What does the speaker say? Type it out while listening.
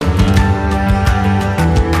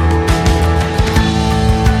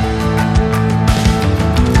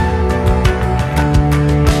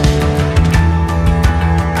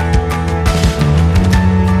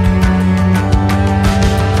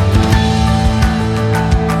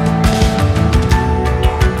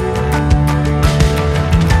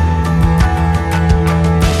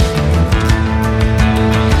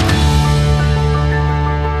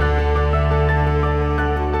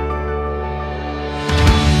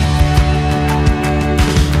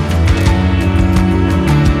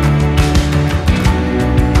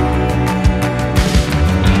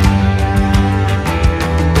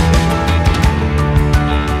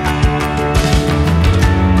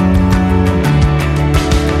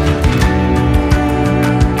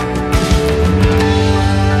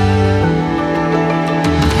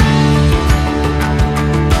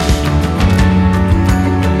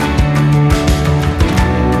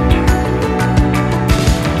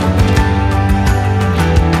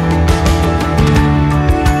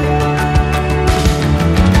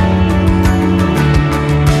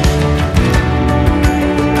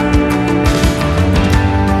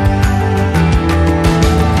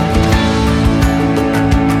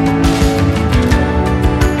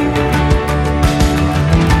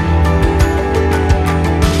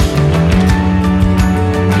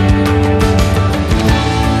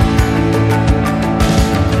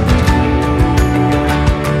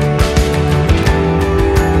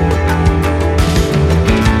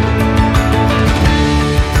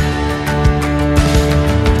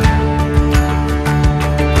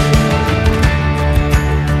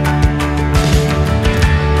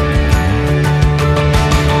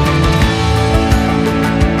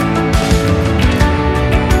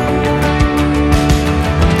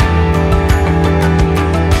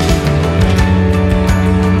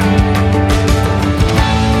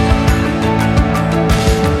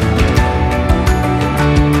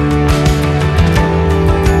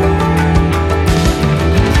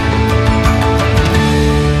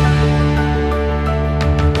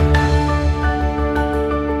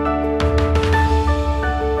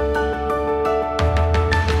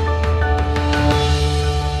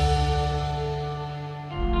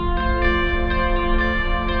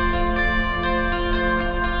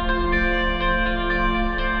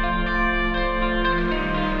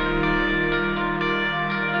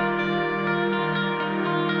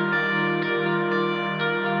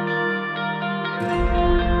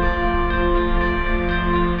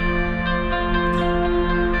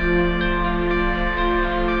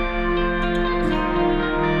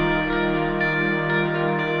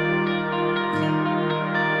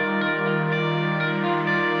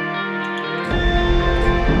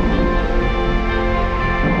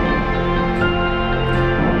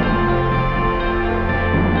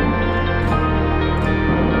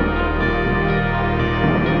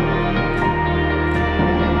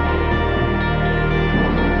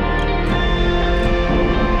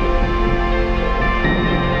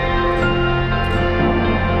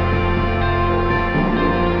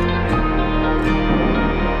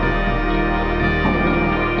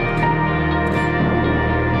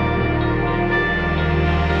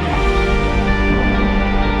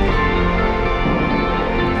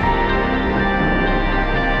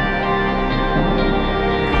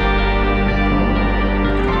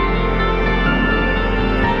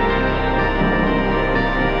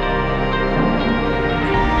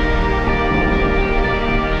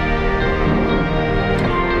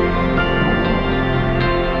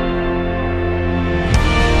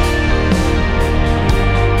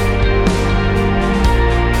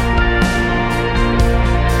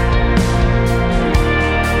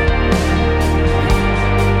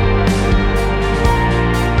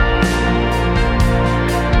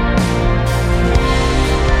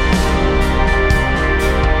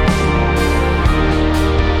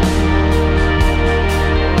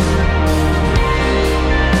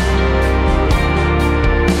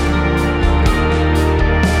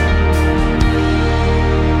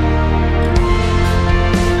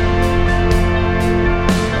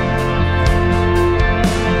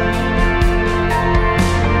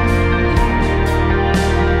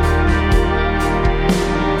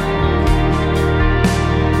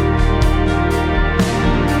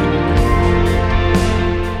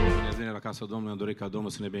casa Domnului, am dorit ca Domnul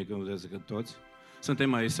să ne binecuvânteze cu toți.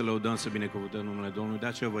 Suntem aici să lăudăm, să binecuvântăm numele Domnului, de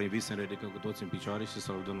aceea vă invit să ne ridicăm cu toți în picioare și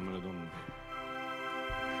să lăudăm numele Domnului.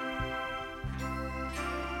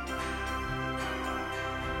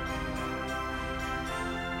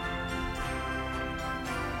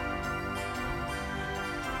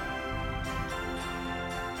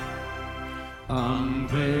 Am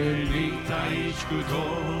venit aici cu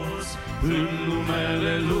toți, în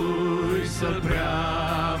numele Lui să-L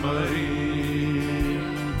preamărim.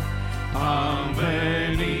 Am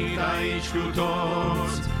venit aici cu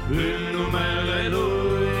toți, în numele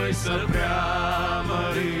Lui să-L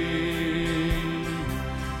preamărim.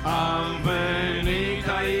 Am venit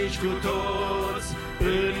aici cu toți,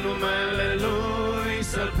 în numele Lui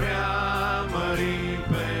să-L preamărim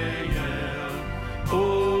pe El. O,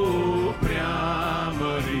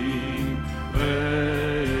 preamărim pe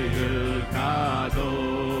El ca Domn.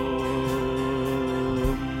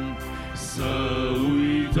 Să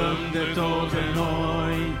uităm de tot de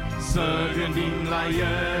noi, să gândim la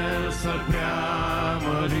El, să-L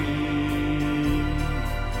preamărim.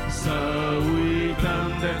 Să uităm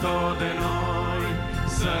de tot de noi,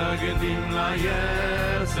 să gândim la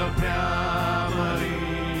El, să-L preamărim.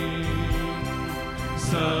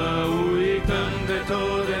 Să uităm de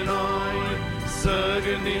tot de noi, să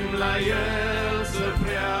gândim la El, să-L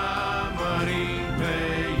preamărim pe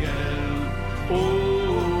El. O,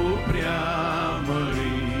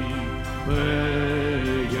 preamărim pe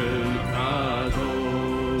El ca Domn.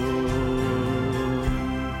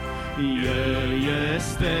 El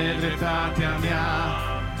este dreptatea mea,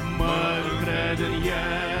 mă cred în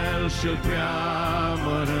El și-L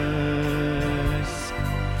preamăresc.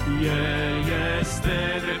 El este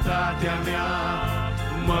dreptatea mea,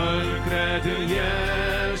 mă cred în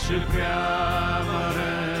El și-L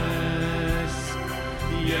preamăresc.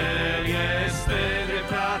 El este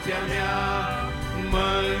dreptatea mea,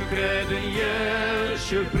 mă cred în El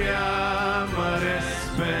și-L preamăresc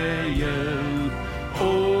pe El. O,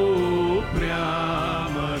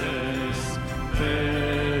 preamăresc pe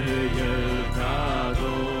El ca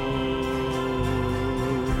Domn.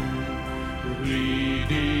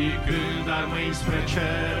 Ridicând armâi spre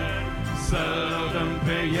cer, să lăudăm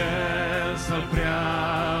pe El, să-L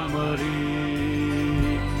preamărim.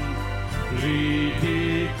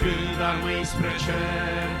 Ridicând armâi spre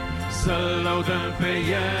cer, să lăudăm pe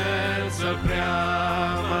El, să-L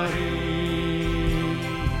preamărim.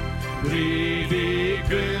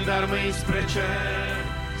 Ridicând armâi spre cer,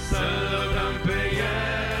 să lăudăm pe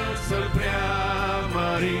El, să-L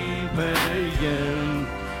preamărim pe El.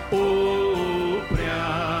 O,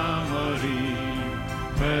 preamărim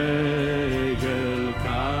pe El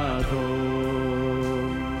ca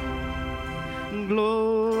Domn.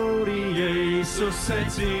 Glorie Iisuse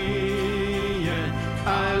ție,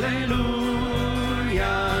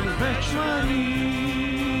 aleluia, în veci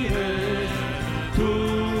mărire. Tu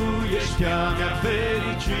ești a mea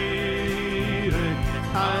fericire,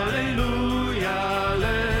 aleluia,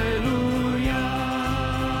 aleluia.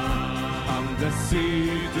 Am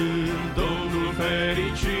găsit în Domnul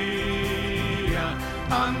fericirea,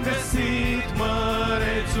 am găsit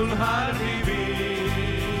mărețul har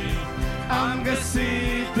divin, am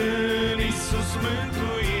găsit în Iisus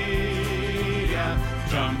mântuirea,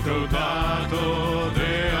 ce-am căutat-o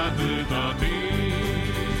de atâta timp.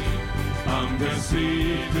 Am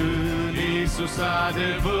găsit în Iisus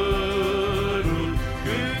adevărul,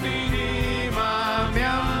 când inima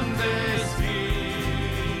mi-am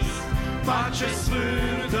deschis. Pace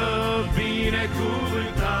sfântă,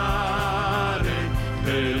 binecuvântare,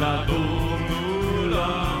 de la Domnul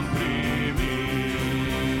am primit.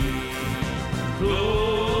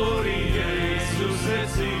 Glorie Iisuse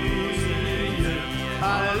ție,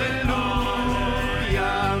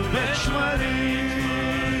 aleluia, în veci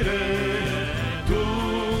mărire. Tu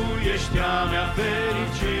ești a mea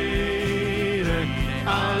fericire,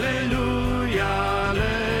 aleluia,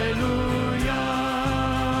 aleluia.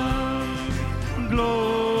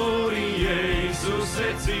 Glorie Iisuse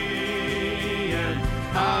ție,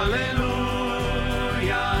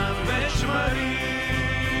 aleluia, în veci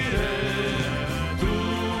mărire. Tu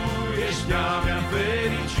ești a mea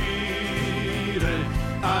fericire,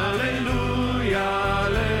 aleluia,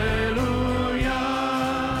 aleluia.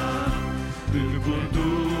 Când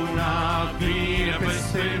furtuna vine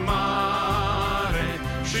peste mare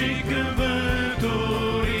și când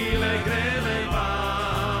vânturile grele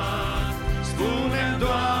bat, spune-mi,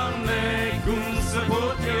 Doamne, cum să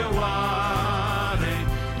pot eu oare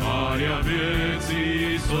marea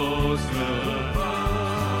vieții s-o scăpa?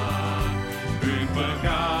 Când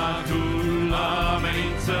păcatul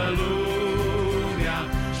amenință lumea,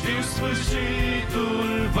 știu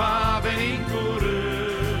sfârșitul va veni în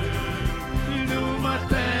curând. Nu mă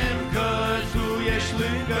tem că Tu ești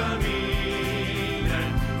lângă mine,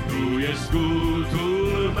 Tu ești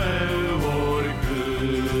scutul meu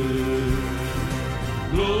oricând.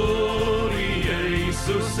 Glorie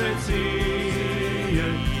Iisuse ție,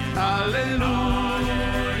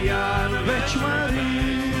 aleluia, în veci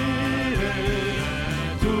mărire,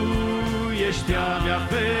 Tu ești a mea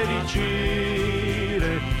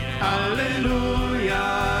fericire, aleluia,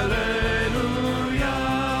 aleluia.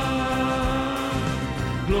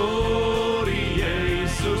 Glorie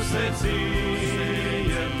Iisuse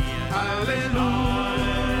ție,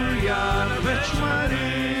 aleluia, în veci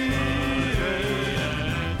mărire,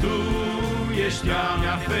 Tu ești a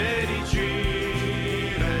mea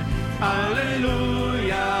fericire,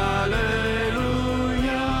 aleluia,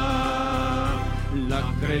 aleluia.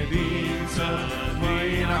 La credință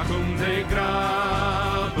mâine acum de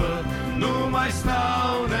grabă, nu mai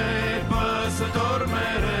stau nepăsător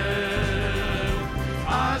mereu.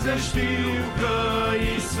 Azi știu că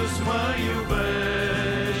Iisus mă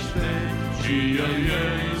iubește și El e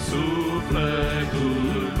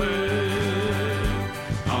sufletul meu.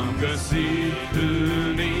 Am găsit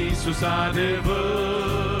în Iisus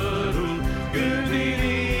adevărul, când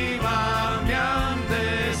inima mi-am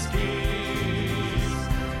deschis.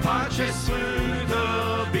 Pace sfântă,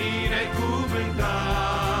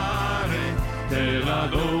 binecuvântare, de la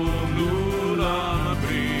Domnul am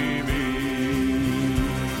primit.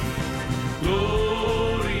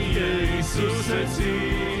 Glorie Iisuse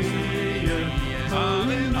ție,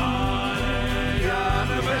 aleluia, în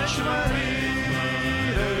veci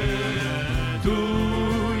mărire, Tu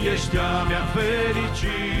ești a mea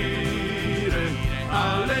fericire,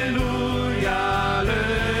 aleluia,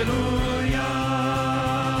 aleluia.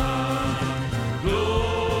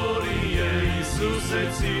 Glorie Iisuse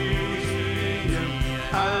ție,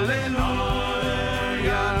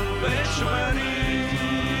 aleluia, în veci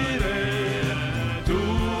mărire, Tu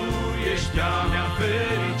ești a mea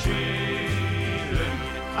fericire,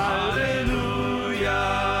 aleluia,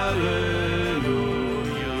 aleluia.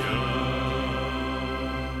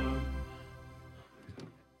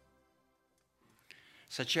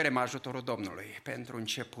 Să cerem ajutorul Domnului pentru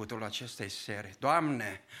începutul acestei seri.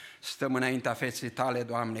 Doamne, stăm înaintea feței Tale,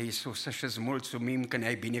 Doamne Iisuse, și îți mulțumim că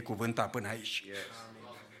ne-ai binecuvântat până aici.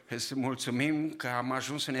 Îți mulțumim că am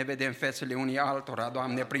ajuns să ne vedem fețele unii altora,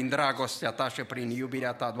 Doamne, prin dragostea Ta și prin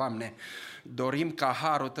iubirea Ta, Doamne. Dorim ca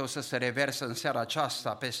harul Tău să se reversă în seara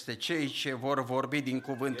aceasta peste cei ce vor vorbi din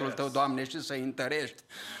cuvântul Tău, Doamne, și să-i întărești.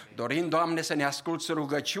 Dorim, Doamne, să ne asculți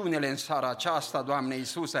rugăciunile în seara aceasta, Doamne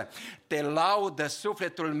Iisuse. Te laudă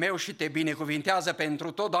sufletul meu și Te binecuvintează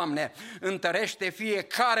pentru tot, Doamne. Întărește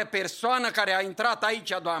fiecare persoană care a intrat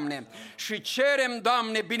aici, Doamne. Și cerem,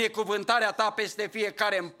 Doamne, binecuvântarea Ta peste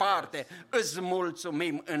fiecare în parte. Îți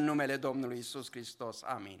mulțumim în numele Domnului Iisus Hristos.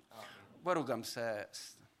 Amin. Vă rugăm să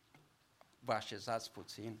vă așezați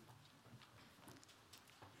puțin.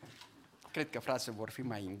 Cred că frații vor fi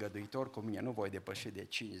mai îngăduitori cu mine, nu voi depăși de 5-10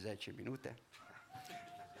 minute.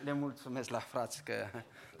 Le mulțumesc la frați că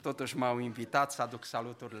totuși m-au invitat să aduc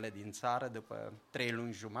saluturile din țară după 3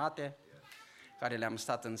 luni jumate, care le-am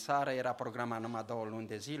stat în țară. Era programat numai 2 luni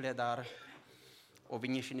de zile, dar au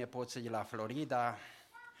venit și nepoții de la Florida,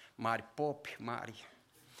 mari popi, mari.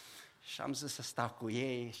 Și am zis să stau cu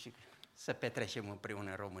ei și să petrecem împreună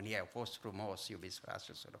în România. A fost frumos, iubiți frați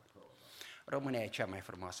și surori. România e cea mai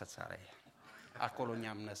frumoasă țară. Acolo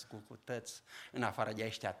ne-am născut cu tăți, în afară de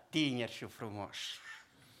ăștia tineri și frumoși.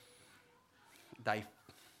 Dar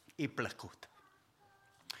e plăcut.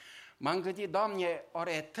 M-am gândit, Doamne,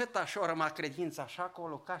 ori e tot așa, ori m-a credința așa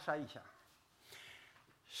acolo, ca și aici.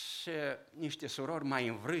 Și niște surori mai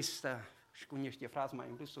în vârstă și cu niște frați mai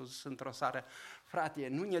în vârstă au zis într-o seară, frate,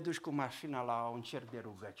 nu ne duci cu mașina la un cerc de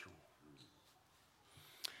rugăciuni.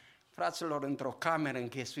 Fraților, într-o cameră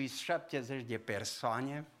închesuiți 70 de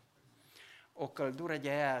persoane, o căldură de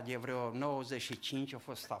aia de vreo 95 a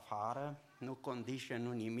fost afară, nu condition,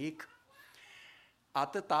 nu nimic.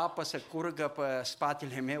 Atâta apă să curgă pe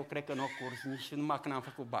spatele meu, cred că nu a curs nici numai când am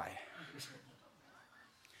făcut baie.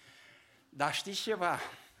 Dar știți ceva?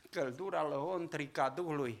 Căldura lăuntrii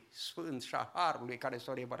cadoului sfânt și a harului care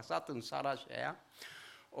s-a revărsat în seara aceea,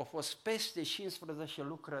 au fost peste 15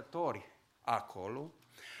 lucrători acolo.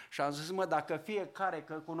 Și am zis, mă, dacă fiecare,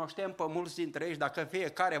 că cunoștem pe mulți dintre ei, dacă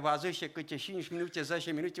fiecare va zice câte 5 minute,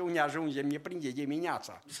 10 minute, unde ajunge, mi-e prinde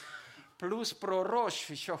dimineața. Plus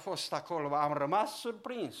proroși și-au fost acolo, am rămas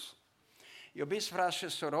surprins. Iubiți frați și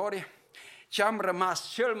surori, ce am rămas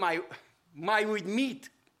cel mai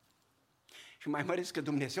uimit și mai măriți că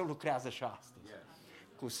Dumnezeu lucrează și astăzi.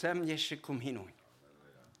 cu semne și cu minuni.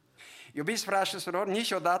 Iubiți frați și surori,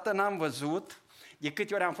 niciodată n-am văzut, de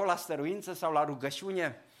câte ori am fost la stăruință sau la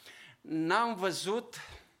rugăciune, n-am văzut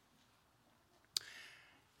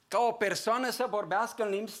ca o persoană să vorbească în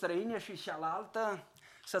limbi străine și cealaltă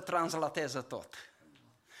să translateze tot.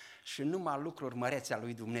 Și numai lucruri mărețe a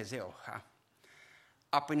lui Dumnezeu.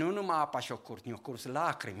 Apoi nu numai apa și-o curs, ne-o curs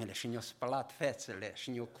lacrimile și ne-o spălat fețele și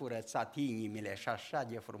ne-o curățat inimile și așa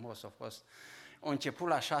de frumos a fost. A început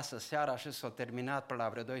la 6 seara și s-a terminat până la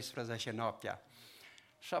vreo 12 noaptea.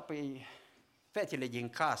 Și apoi fetele din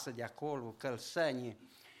casă de acolo, călsănii,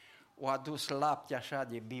 au adus lapte așa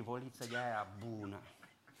de bivoliță de aia bună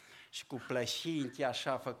și cu plășinti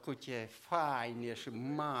așa făcute faine și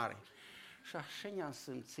mari. Și așa ne-am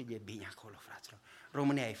simțit de bine acolo, fraților.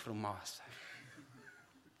 România e frumoasă.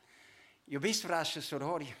 Iubiți frați și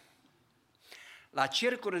surori, la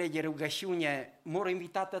cercurile de rugăciune m-au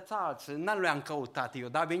invitat alții, nu le-am căutat eu,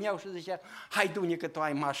 dar veneau și zicea, hai du-ne că tu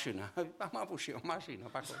ai mașină. Am avut și eu o mașină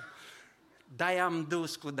pe acolo. Dar i-am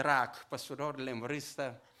dus cu drag pe surorile în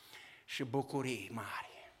vârstă și bucurii mari.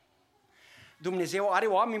 Dumnezeu are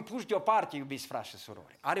oameni puși deoparte, iubiți frați și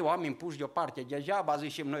surori. Are oameni puși deoparte. Degeaba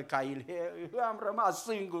zicem noi ca Ilie, am rămas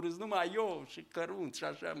singur, numai eu și cărunt și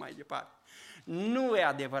așa mai departe. Nu e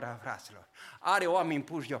adevărat, fraților. Are oameni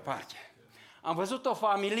puși deoparte. Am văzut o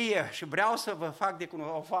familie și vreau să vă fac de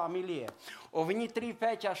cunoscut o familie. Au venit 3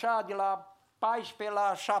 fete așa de la 14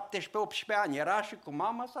 la 17-18 ani. Era și cu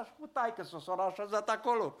mama sa și cu taică s-o așezat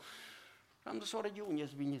acolo. Am dus o regiune,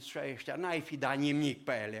 veniți și ăștia, n-ai fi dat nimic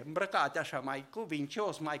pe ele, îmbrăcate așa mai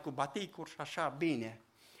cuvincios, mai cu baticuri și așa bine.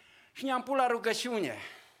 Și ne-am pus la rugăciune.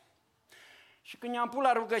 Și când ne-am pus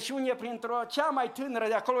la rugăciune, printr-o cea mai tânără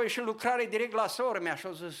de acolo, și lucrare direct la sora mea și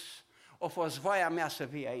a zis, a fost voia mea să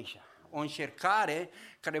vii aici. O încercare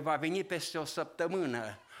care va veni peste o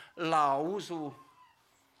săptămână la auzul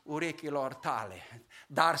urechilor tale.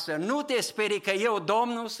 Dar să nu te sperii că eu,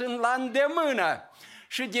 Domnul, sunt la îndemână.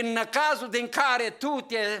 Și din cazul din care tu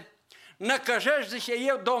te năcăjești, zice,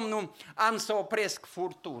 eu, Domnul, am să opresc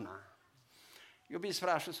furtuna. Iubiți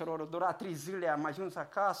frați și surori, a durat 3 zile, am ajuns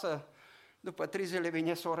acasă, după 3 zile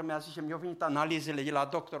vine sora mea, zice, mi-au venit analizele de la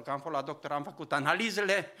doctor, că am fost la doctor, am făcut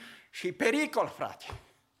analizele și pericol, frate.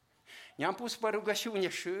 Ne-am pus pe rugăciune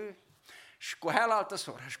și cu cealaltă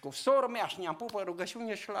soră, și cu sora mea, și ne-am pus pe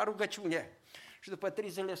rugăciune și la rugăciune. Și după 3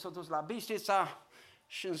 zile s-a dus la Bistrița,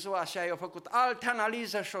 și în ziua așa i-a făcut alte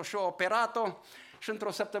analize și-a operat-o și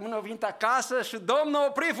într-o săptămână a venit acasă și Domnul a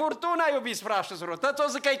oprit furtuna, iubiți frați și surori. Toți o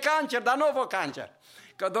zic că e cancer, dar nu a fost cancer.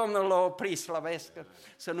 Că Domnul l-a oprit, slăvesc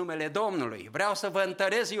să numele Domnului. Vreau să vă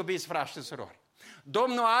întăresc, iubiți frați și surori.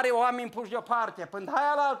 Domnul are oameni puși deoparte. Până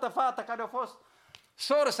aia la altă fată care a fost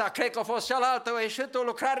sorsa, cred că a fost cealaltă, a ieșit o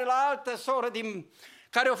lucrare la altă soră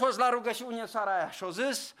care a fost la rugăciune în seara aia și a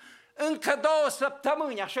zis, încă 2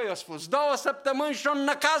 săptămâni, așa i-a spus, 2 săptămâni și un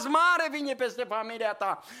năcaz mare vine peste familia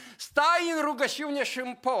ta. Stai în rugăciune și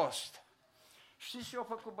în post. Știți ce a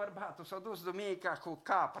făcut bărbatul? S-a dus duminica cu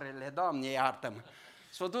caprele, Doamne iartă-mă.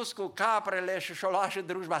 S-a dus cu caprele și și-a luat și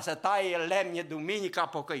drujba să taie lemne duminica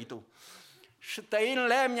pocăitul. Și tăind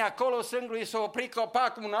lemne acolo sângului s-a oprit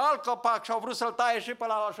copac, un alt copac și au vrut să-l taie și pe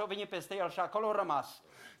ăla și-a venit peste el și acolo a rămas.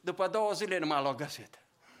 După 2 zile numai l-a găsit.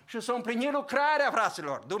 Și s-a împlinit lucrarea,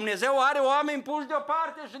 fraților. Dumnezeu are oameni puși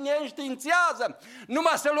deoparte și ne înștiințează.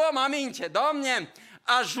 Numai să luăm aminte. Doamne,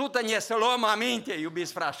 ajută-ne să luăm aminte,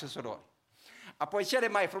 iubiți frați și surori. Apoi cele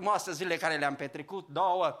mai frumoase zile care le-am petrecut, 2,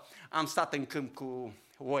 am stat în câmp cu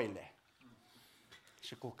oile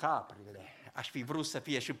și cu caprile. Aș fi vrut să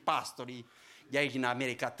fie și pastorii de aici din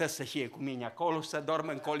America, toți să fie cu mine acolo, să dorm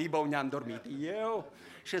în colibă unde am dormit eu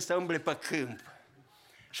și să umble pe câmp.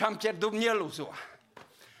 Și am pierdut mielul ziua.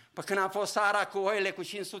 Păi când am fost seara cu oile, cu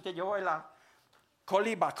 500 de oi la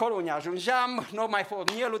colibă, acolo unde ajungeam, nu mai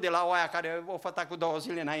fost mielul de la oaia care o făta cu 2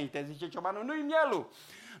 zile înainte. Zice ciobanul, nu-i mielul,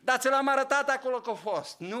 dar ți l-am arătat acolo că a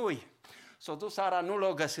fost. Nu-i. S-a dus seara, nu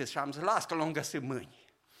l-a găsit și am zis, las că l-am găsit mâine.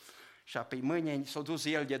 Și apoi mâine s-a dus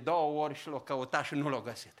el de 2 ori și l-a căutat și nu l-a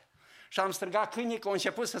găsit. Și am strigat câinii că au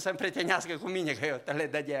început să se împrietenească cu mine, că eu le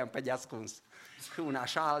dădeam pe de-ascuns. Și una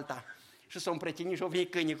și alta. Și s-au împrietenit și au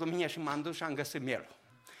venit câinii cu mine și m-am dus și am găsit mielul.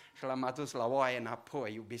 Și l-am adus la oaie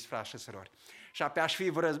înapoi, iubiți frați și surori. Și apoi aș fi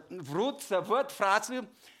vrut să văd frații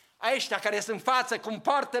ăștia care sunt în față, cum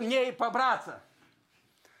poartă miei pe brață.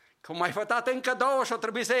 Că mai fătat încă 2 și o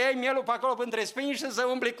trebuie să iei mielul pe acolo între spini și să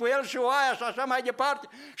umbli cu el și oaia și așa mai departe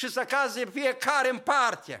și să caze fiecare în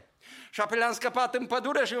parte. Și apoi le-am scăpat în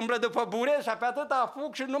pădure și umblă după bure și apoi atâta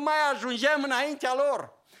fug și nu mai ajungem înaintea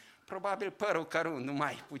lor. Probabil părul cărunt nu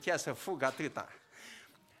mai putea să fugă atâta.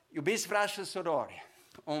 Iubiți frați și surori,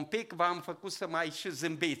 un pic v-am făcut să mai și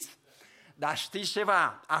zâmbiți. Dar știți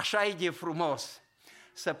ceva? Așa e de frumos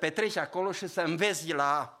să petreci acolo și să înveți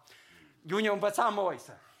la... Eu ne-a învățat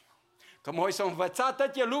Moise. Că Moise a învățat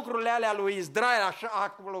toate lucrurile alea lui Israel, așa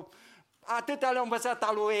acolo. Atâtea le-a învățat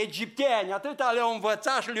al lui egipteni, atâtea le-a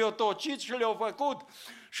învățat și le-a tocit și le-a făcut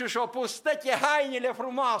și și-a pus toate hainele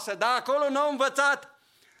frumoase, dar acolo nu a învățat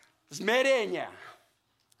smerenia.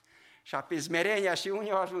 Și pe smerenia și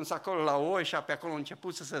unii au ajuns acolo la oi și pe acolo au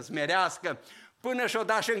început să se smerească până și-o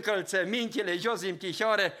dat și încălțămintele jos din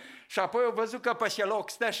picioare și apoi au văzut că pe ce loc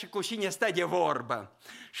stă și cu cine stă de vorbă.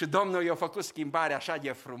 Și Domnul i-a făcut schimbarea așa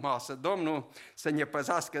de frumoasă. Domnul să ne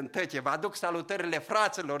păzească în tăce. Vă aduc salutările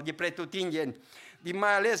fraților de pretutindeni,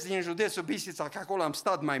 mai ales din județul Bistrița, că acolo am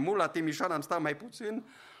stat mai mult, la Timișoara am stat mai puțin,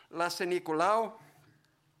 la Sân Nicolau,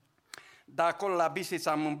 dar acolo la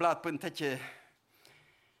Bistrița am umblat până tăce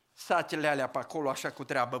satele alea pe acolo, așa cu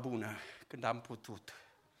treabă bună, când am putut.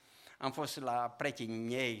 Am fost la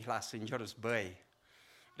prietenii ei, la St. George Băi.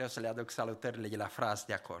 Vreau să le aduc salutările de la frați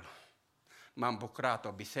de acolo. M-am bucurat,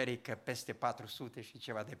 o biserică, peste 400 și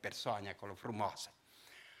ceva de persoane acolo, frumoase.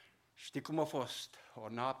 Știi cum a fost? O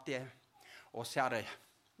noapte, o seară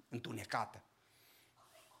întunecată.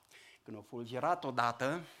 Când a fulgerat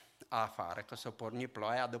odată afară, că s-a pornit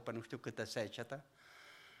ploaia după nu știu câtă secetă,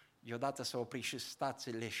 deodată s-au oprit și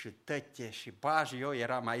stațiile și tăte și paji, eu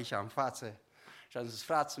eram aici în față și am zis,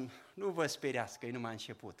 frați, nu vă speriați că e numai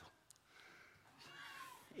începutul.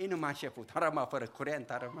 E numai început. Am rămas fără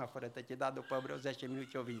curent, am rămas fără tăte, dar după vreo 10 minute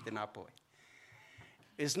eu venit înapoi.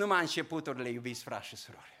 Îs numai începuturile, iubiți frați și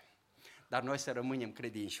surori. Dar noi să rămânem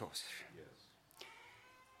credincioși. Yes.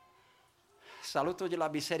 Salutul de la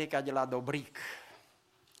biserica de la Dobric.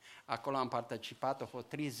 Acolo am participat, au fost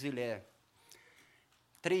 3 zile,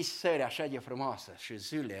 3 sări așa de frumoase și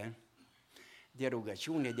zile de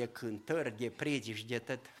rugăciune, de cântări, de predici, de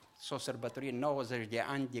tot. S-au sărbătorit 90 de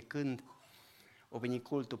ani de când a venit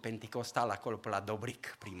cultul penticostal acolo pe la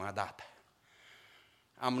Dobric, prima dată.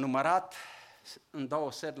 Am numărat în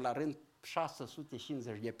 2 sări la rând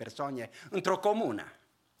 650 de persoane într-o comună.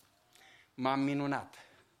 M-am minunat,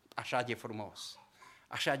 așa de frumos,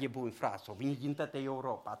 așa de bun frați, au venit din toată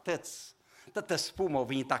Europa, toată spumă au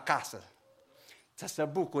venit acasă, să se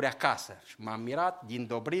bucure acasă. Și m-am mirat din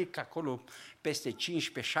Dobric, acolo peste 15-16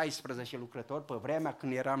 lucrători, pe vremea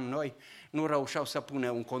când eram noi, nu reușeau să pună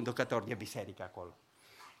un conducător de biserică acolo.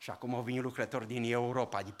 Și acum au venit lucrători din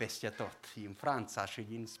Europa, de peste tot, din Franța și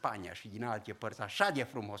din Spania și din alte părți, așa de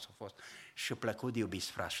frumos a fost și plăcut de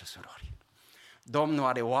iubiți frați și surori. Domnul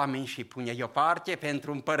are oameni și îi pune deoparte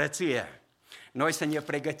pentru împărăție. Noi să ne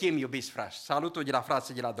pregătim, iubiți frați. Salutul de la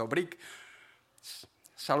frații de la Dobric,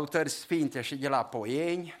 salutări sfinte și de la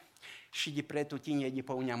Poieni și de pretutine de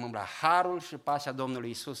pe unde am umblat. Harul și pacea Domnului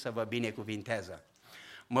Iisus să vă binecuvinteze.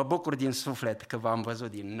 Mă bucur din suflet că v-am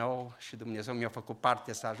văzut din nou și Dumnezeu mi-a făcut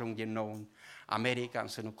parte să ajung din nou în America, în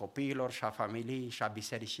sânul copiilor și a familiei și a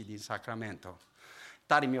bisericii din Sacramento.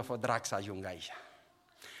 Tare mi-a fost drag să ajung aici.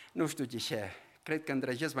 Nu știu de ce, cred că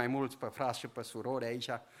îndrăgesc mai mult pe frați și pe surori aici,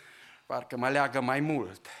 parcă mă leagă mai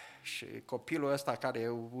mult. Și copilul ăsta care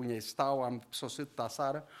unde stau, am sosit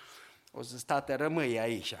aseară, o zis, tată, rămâi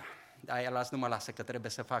aici. Dar el nu mă lasă că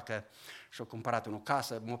trebuie să facă și-o cumpărat o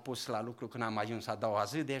casă, m-a pus la lucru când am ajuns a doua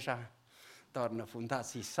zi deja, doar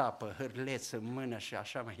fundații, sapă, hârleț în mână și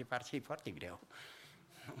așa mai departe, e foarte greu.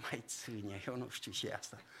 Nu mai ține, eu nu știu ce e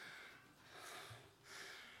asta.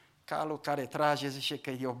 Calul care trage zice că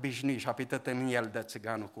e obișnuit și apoi tot în el dă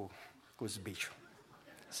țiganul cu zbiciul,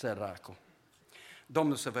 săracul.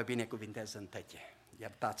 Domnul să vă binecuvinteze în tăche,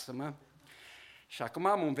 iertați-mă. Și acum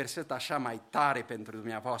am un verset așa mai tare pentru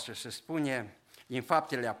dumneavoastră, se spune, din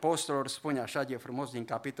Faptele Apostolilor, spune așa de frumos din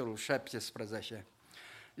capitolul 17,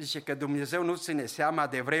 zice că Dumnezeu nu ține seama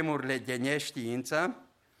de vremurile de neștiință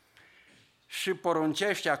și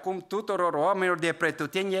poruncește acum tuturor oamenilor de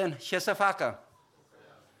pretutindeni ce să facă?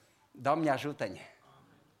 Doamne, ajută-ne!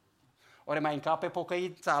 Ori mai încape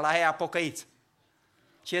pocăința la aia pocăiți.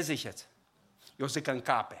 Ce ziceți? Eu zic că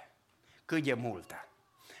încape. Cât de multă.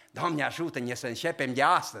 Doamne, ajută-ne să începem de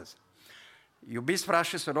astăzi. Iubiți frați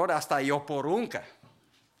și surori, asta e o poruncă.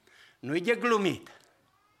 Nu-i de glumit.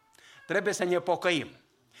 Trebuie să ne pocăim.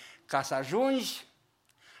 Ca să ajungi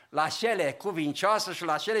la cele cuvincioase și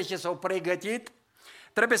la cele ce s-au pregătit,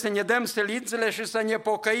 trebuie să ne dăm silințele și să ne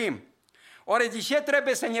pocăim. Ori de ce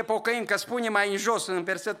trebuie să ne pocăim? Că spune mai în jos, în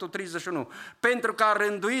versetul 31, pentru că a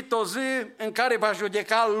rânduit o zi în care va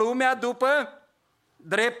judeca lumea după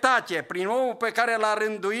dreptate, prin omul pe care l-a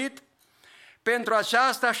rânduit, pentru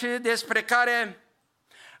aceasta și despre care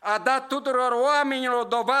a dat tuturor oamenilor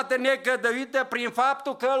dovadă negădăită prin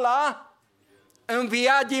faptul că l-a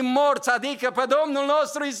înviat din morți, adică pe Domnul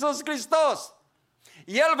nostru Iisus Hristos.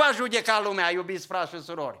 El va judeca lumea, iubiți frați și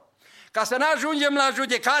surori. Ca să nu ajungem la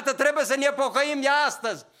judecată, trebuie să ne pocăim de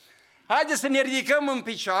astăzi. Haideți să ne ridicăm în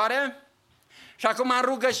picioare și acum în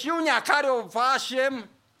rugăciunea care o facem,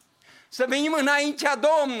 să venim înaintea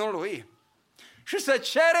Domnului și să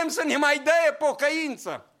cerem să ne mai dea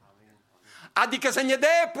pocăință. Adică să ne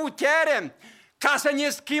dea putere ca să ne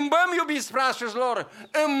schimbăm, iubiți frați și surori,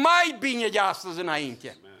 în mai bine de astăzi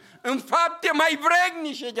înainte. În fapte mai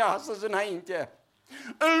vrednice de astăzi înainte.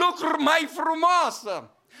 În lucruri mai frumoase.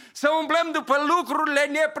 Să umblăm după lucrurile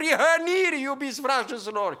neprihănirii, iubiți frați și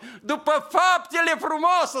surori. După faptele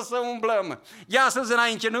frumoase să umblăm. De astăzi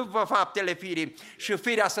înainte, nu după faptele firii. Și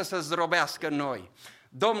firea să se zdrobească în noi.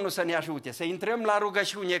 Domnul să ne ajute, să intrăm la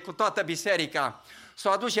rugăciune cu toată biserica. Să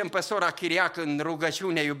o aducem pe sora Chiriac în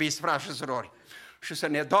rugăciune, iubiți frați și surori. Și să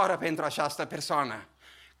ne doară pentru această persoană.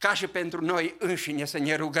 Ca și pentru noi înșine să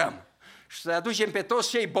ne rugăm. Și să aducem pe toți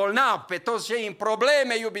cei bolnavi, pe toți cei în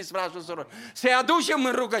probleme, iubiți frați și surori, să-i aducem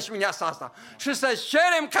în rugăciunea asta și să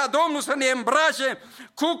cerem ca Domnul să ne îmbrace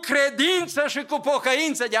cu credință și cu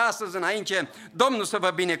pocăință de astăzi înainte. Domnul să vă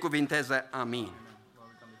binecuvinteze. Amin.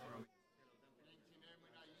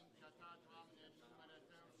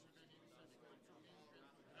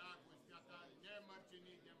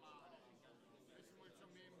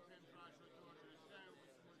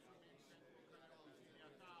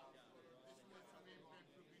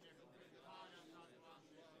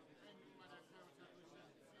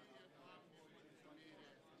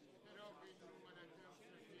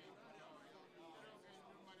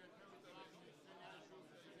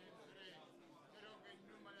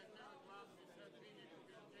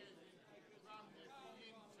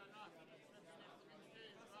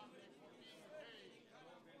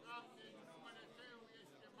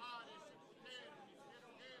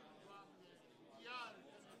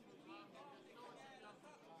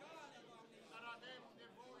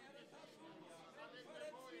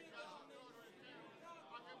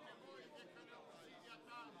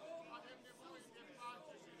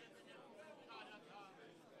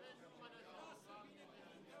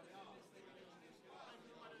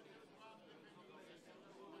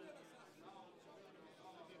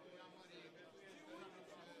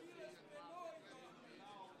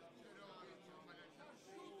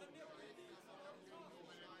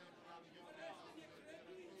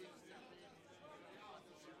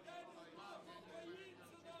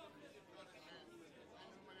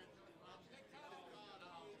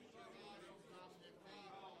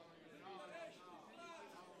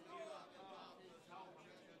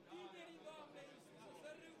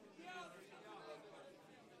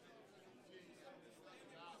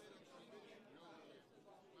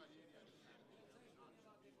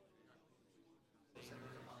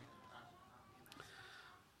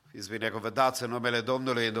 Fiți binecuvântați în numele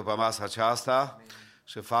Domnului după masa aceasta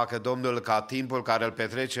și facă Domnul ca timpul care îl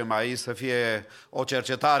petrecem aici să fie o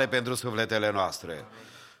cercetare pentru sufletele noastre.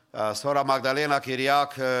 Sora Magdalena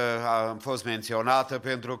Chiriac a fost menționată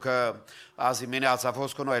pentru că azi dimineața a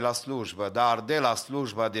fost cu noi la slujbă, dar de la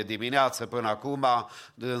slujbă de dimineață până acum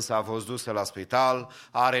dânsa a fost dusă la spital,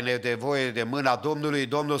 are nevoie de mâna Domnului,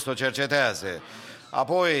 Domnul să o cerceteze.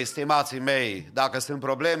 Apoi, stimații mei, dacă sunt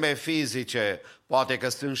probleme fizice, poate că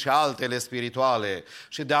sunt și altele spirituale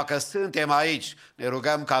și dacă suntem aici, ne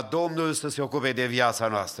rugăm ca Domnul să se ocupe de viața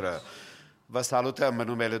noastră. Vă salutăm în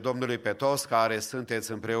numele Domnului pe toți care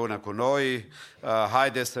sunteți împreună cu noi.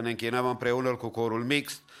 Haideți să ne închinăm împreună cu corul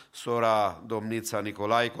mixt, sora Domnița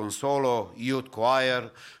Nicolae Consolo, Youth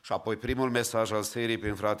Choir și apoi primul mesaj al serii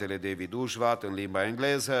prin fratele David Ușvat în limba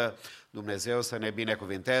engleză. Dumnezeu să ne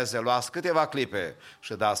binecuvinteze. Luați câteva clipe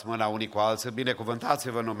și dați mâna unii cu alții.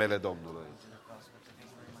 Binecuvântați-vă în numele Domnului.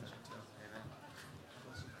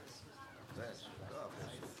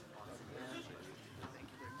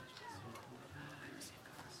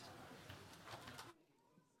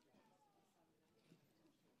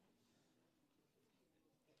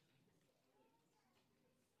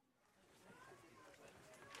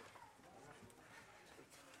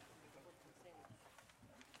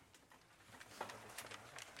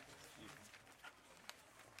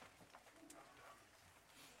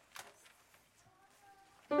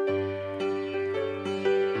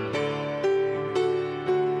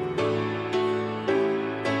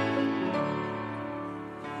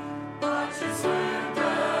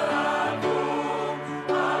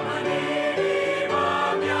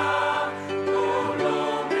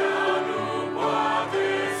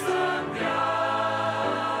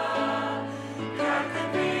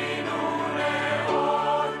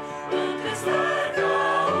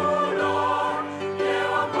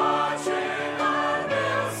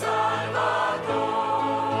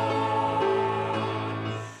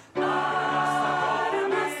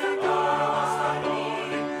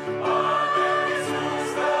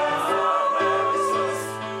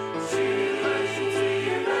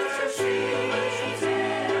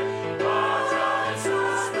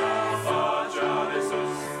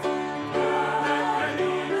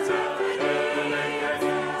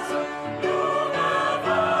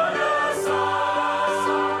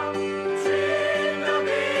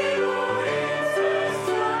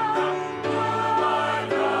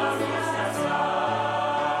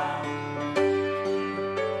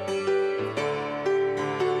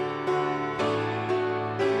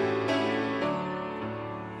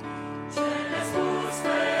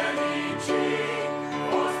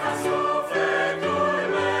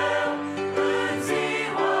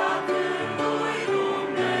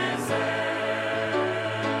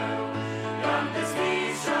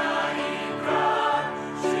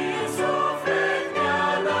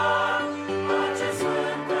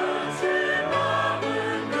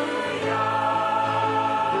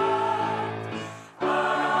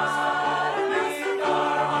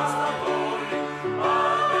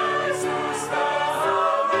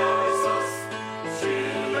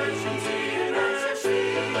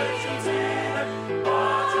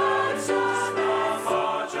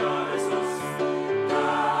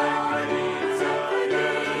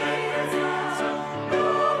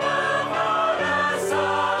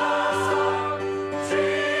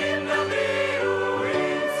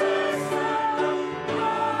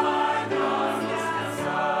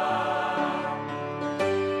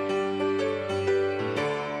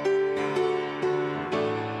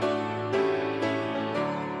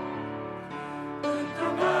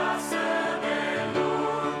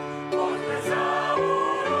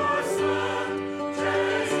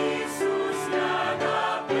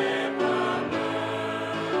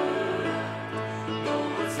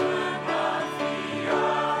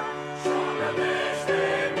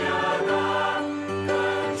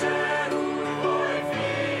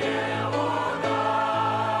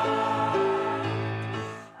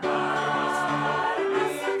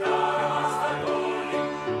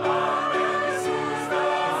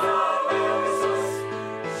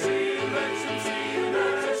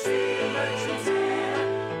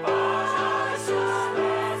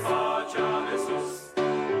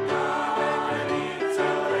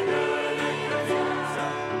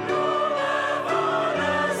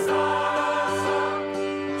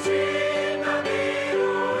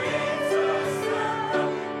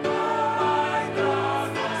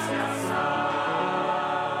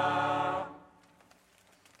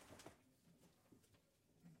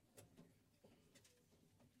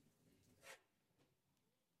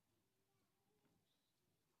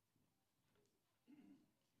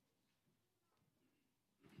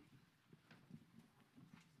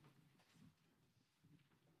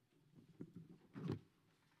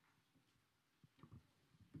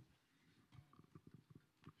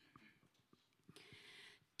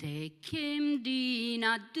 Te chem din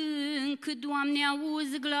adânc, Doamne,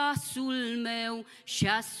 auzi glasul meu și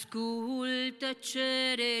ascultă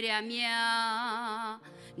cererea mea.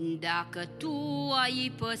 Dacă Tu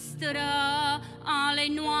ai păstra ale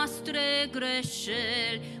noastre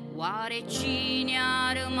greșeli, oare cine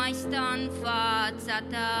ar mai sta în fața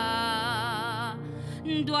Ta?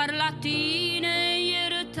 Doar la Tine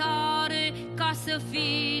iertare ca să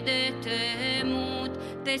fii de temut.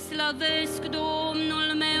 Te slăvesc,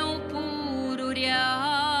 Domnul meu, pururea.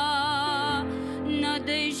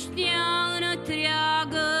 Nădejdea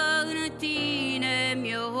întreagă în Tine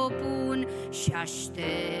mi-o pun și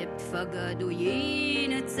aștept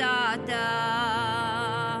făgăduința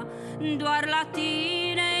Ta. Doar la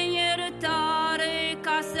Tine iertare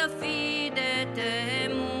ca să fii de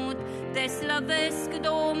temut. Te slăvesc,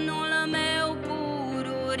 Domnul meu,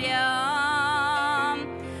 pururea.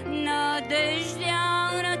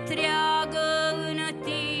 Nădejdea întreagă în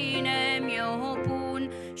Tine mi-o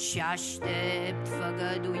pun și aștept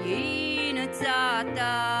făgăduința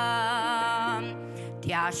Ta.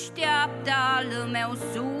 Te așteaptă al meu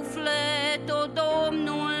suflet, o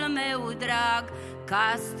Domnul meu drag,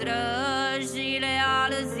 ca străjile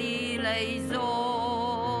al zilei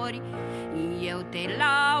zori. Eu Te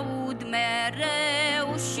laud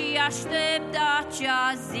mereu și aștept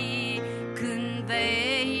acea zi când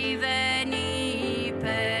vei veni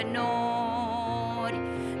pe nori.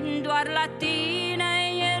 Doar la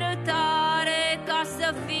Tine iertare ca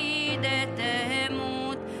să fii de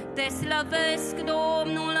temut. Te slăvesc,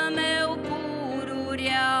 Domnul meu,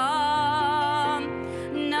 pururea.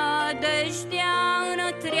 Nădejdea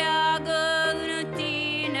întreagă în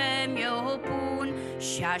Tine mi-o pun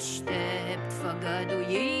și aștept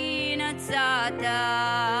făgăduința Ta.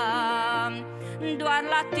 Doar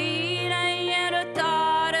la Tine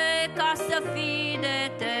iertare ca să fii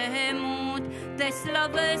de temut. Te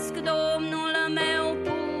slăvesc, Domnul meu,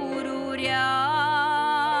 pururea.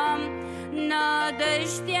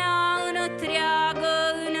 Nădejdea întreagă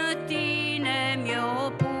în Tine mi-o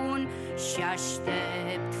pun și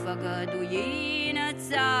aștept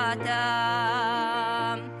făgăduința Ta.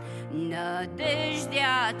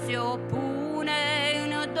 Nădejdea ți-o pune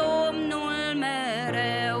în Domnul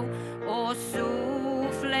mereu, o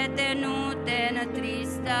suflete, nu te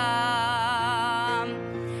întrista.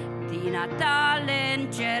 Din a Tale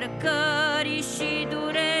încercări și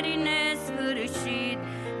dureri nesfârșit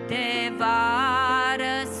te va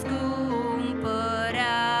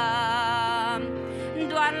răscumpăra.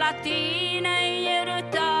 Doar la Tine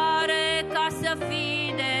iertare ca să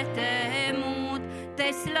fii de temut.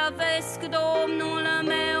 Te slăvesc, Domnul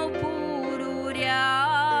meu, pururea.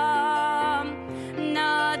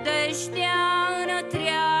 Nădejdea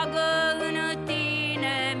întreagă în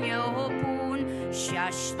Tine mi-o pun și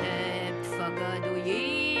aștept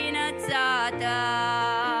făgăduința Ta.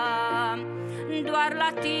 Doar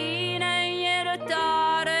la Tine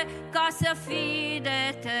iertare ca să fii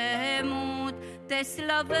de temut. Te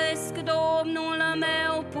slăvesc, Domnul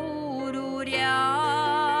meu, pururea.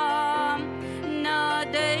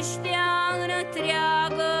 Nădejdea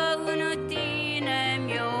întreagă în Tine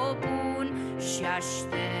mi-o pun și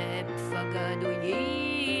aștept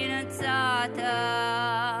făgăduința Ta.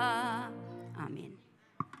 Amin.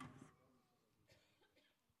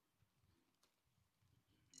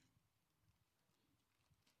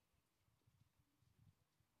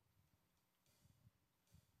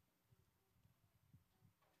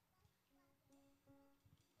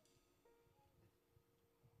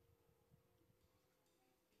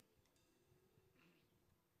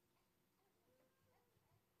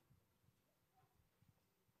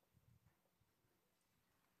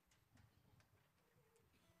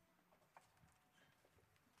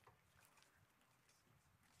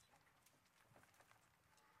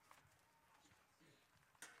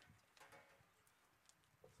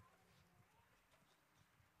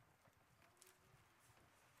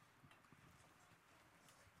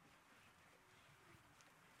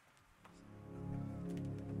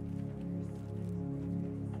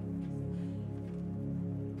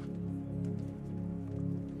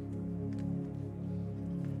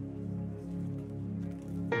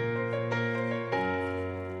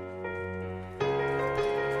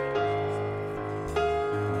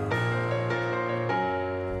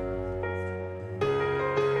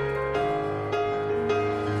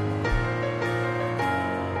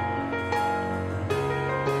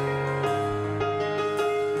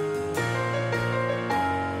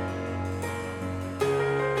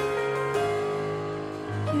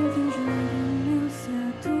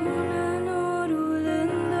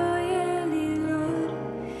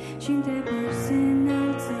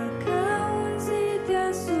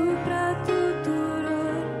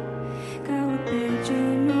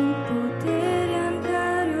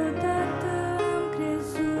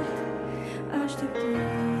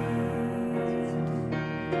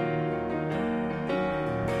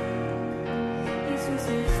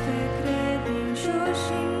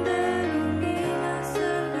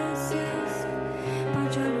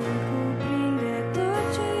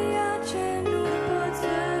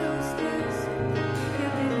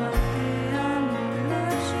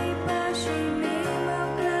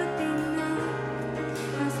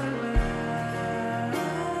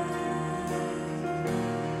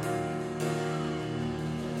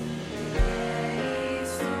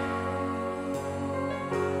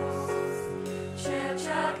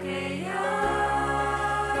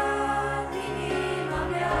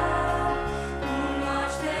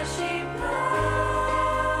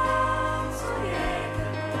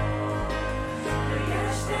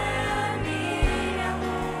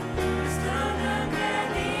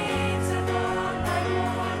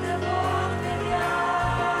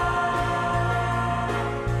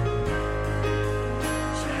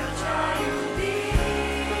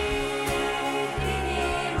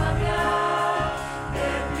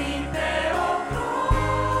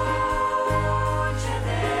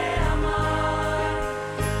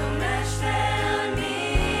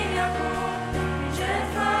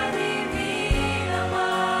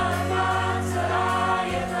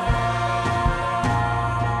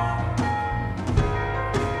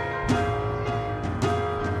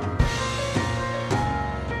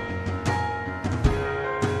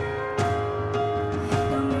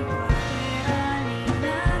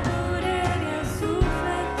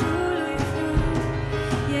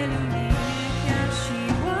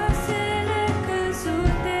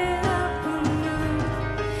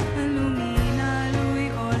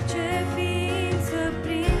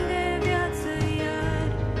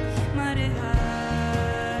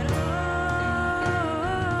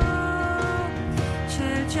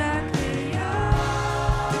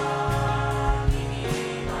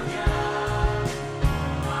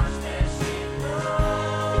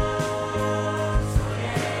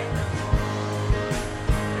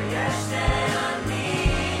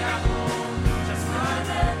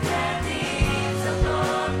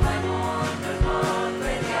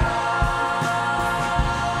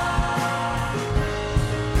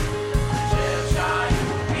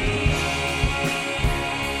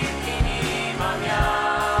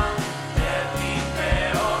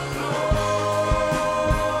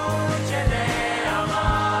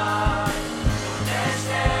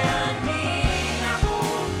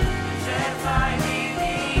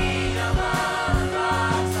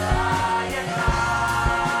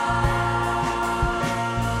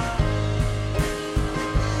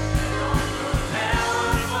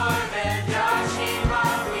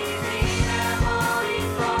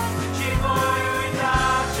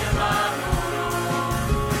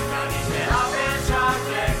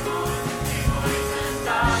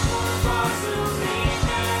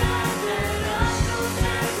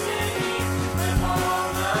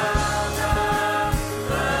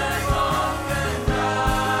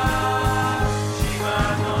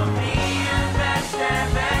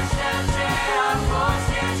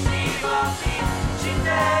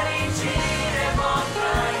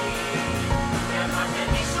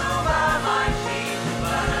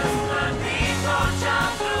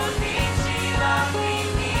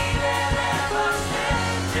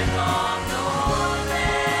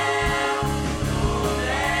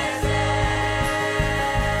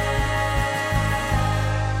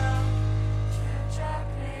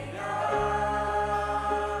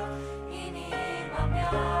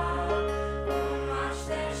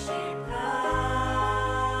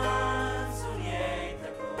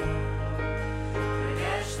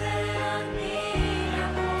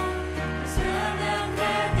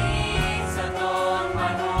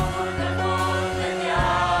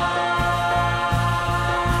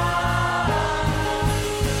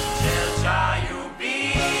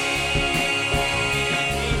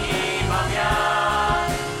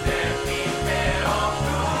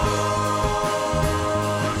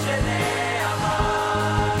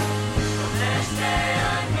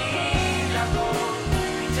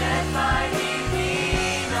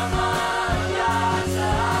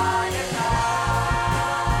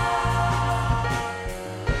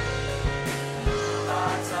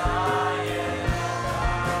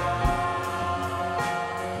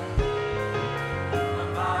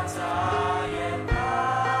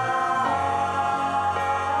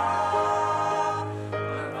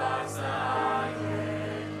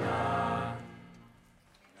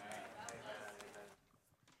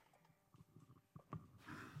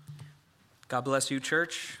 God bless you,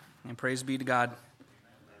 church, and praise be to God.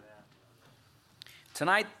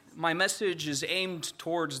 Tonight, my message is aimed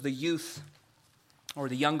towards the youth or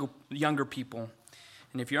the younger people.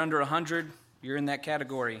 And if you're under 100, you're in that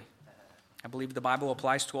category. I believe the Bible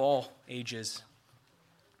applies to all ages.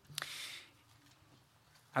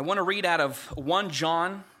 I want to read out of 1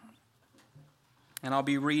 John, and I'll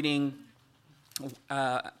be reading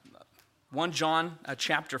 1 John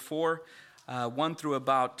chapter 4, 1 through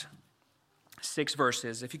about 6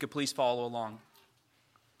 verses. If you could please follow along.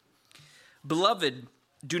 Beloved,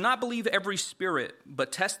 do not believe every spirit,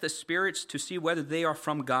 but test the spirits to see whether they are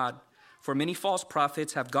from God. For many false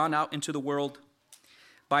prophets have gone out into the world.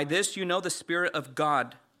 By this you know the Spirit of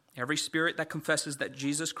God. Every spirit that confesses that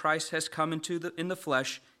Jesus Christ has come in the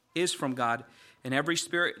flesh is from God, and every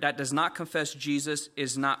spirit that does not confess Jesus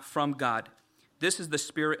is not from God. This is the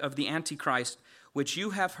spirit of the Antichrist, which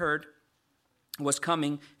you have heard was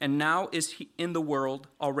coming, and now is in the world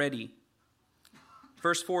already.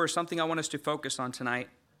 Verse 4 is something I want us to focus on tonight.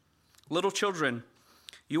 Little children,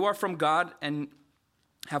 you are from God and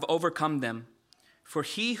have overcome them. For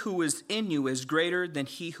he who is in you is greater than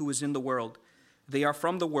he who is in the world. They are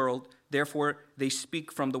from the world, therefore they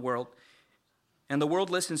speak from the world, and the world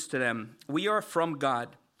listens to them. We are from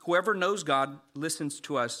God. Whoever knows God listens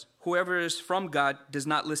to us. Whoever is from God does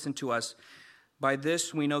not listen to us. By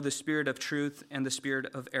this we know the spirit of truth and the spirit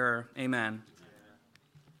of error. Amen.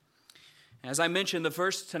 As I mentioned, the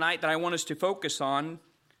verse tonight that I want us to focus on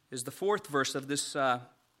is the 4th verse of this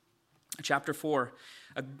chapter 4.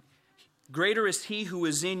 Greater is he who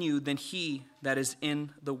is in you than he that is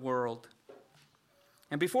in the world.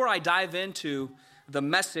 And before I dive into the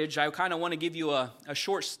message, I kind of want to give you a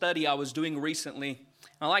short study I was doing recently.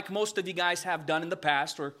 Now, like most of you guys have done in the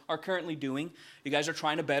past or are currently doing, you guys are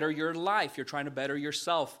trying to better your life. You're trying to better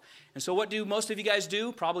yourself. And so what do most of you guys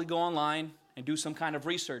do? Probably go online and do some kind of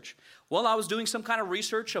research. Well, I was doing some kind of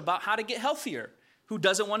research about how to get healthier. Who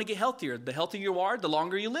doesn't want to get healthier? The healthier you are, the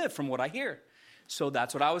longer you live, from what I hear. So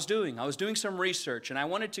that's what I was doing. I was doing some research, and I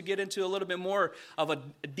wanted to get into a little bit more of a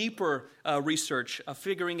deeper research of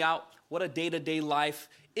figuring out what a day-to-day life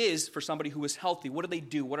is for somebody who is healthy. What do they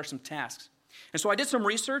do? What are some tasks? And so I did some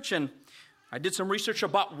research, and I did some research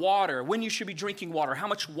about water, when you should be drinking water, how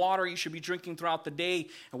much water you should be drinking throughout the day,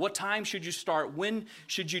 and what time should you start, when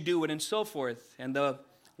should you do it, and so forth. And the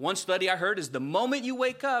one study I heard is the moment you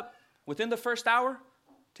wake up, within the first hour,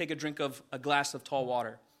 take a drink of a glass of tall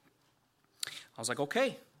water. I was like,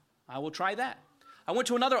 okay, I will try that. I went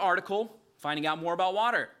to another article finding out more about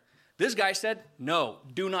water. This guy said, no,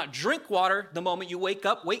 do not drink water the moment you wake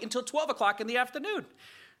up. Wait until 12 o'clock in the afternoon.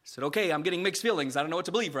 I said, okay, I'm getting mixed feelings. I don't know what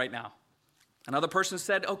to believe right now. Another person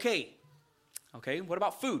said, okay, what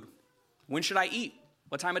about food? When should I eat?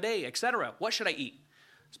 What time of day, etc.? What should I eat?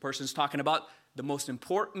 This person's talking about the most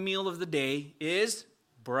important meal of the day is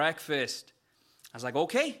breakfast. I was like,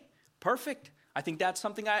 okay, perfect. I think that's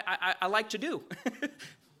something I like to do,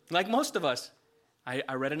 like most of us.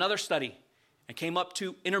 I read another study and came up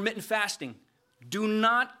to intermittent fasting. Do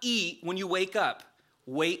not eat when you wake up.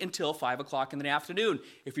 Wait until 5 o'clock in the afternoon.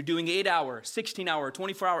 If you're doing 8-hour, 16-hour,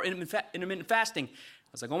 24-hour intermittent fasting, I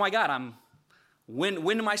was like, oh my God, when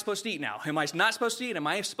am I supposed to eat now? Am I not supposed to eat? Am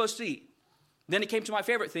I supposed to eat? Then it came to my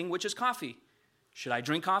favorite thing, which is coffee. Should I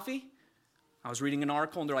drink coffee? I was reading an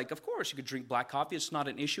article, and they're like, of course, you could drink black coffee. It's not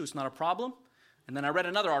an issue. It's not a problem. And then I read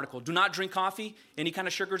another article. Do not drink coffee. Any kind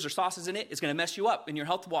of sugars or sauces in it. It's going to mess you up in your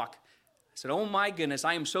health walk. I said, oh my goodness,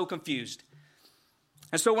 I am so confused.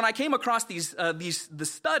 And so when I came across the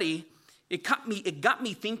study, it got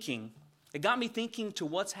me thinking. It got me thinking to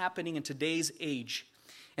what's happening in today's age.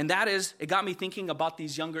 And that is, it got me thinking about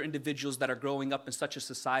these younger individuals that are growing up in such a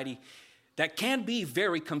society that can be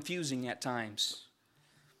very confusing at times.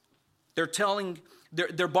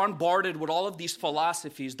 They're bombarded with all of these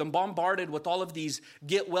philosophies. They're bombarded with all of these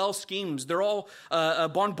get-well schemes. They're all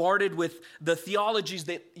bombarded with the theologies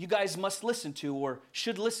that you guys must listen to or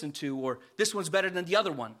should listen to, or this one's better than the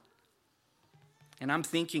other one. And I'm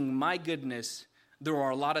thinking, my goodness, there are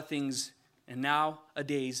a lot of things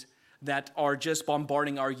nowadays that are just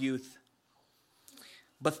bombarding our youth.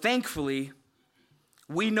 But thankfully,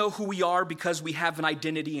 we know who we are because we have an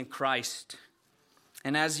identity in Christ.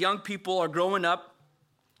 And as young people are growing up,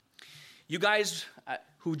 you guys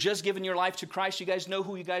who just given your life to Christ, you guys know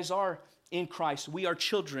who you guys are in Christ. We are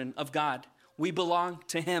children of God. We belong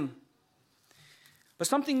to Him. But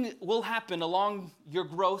something will happen along your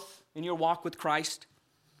growth in your walk with Christ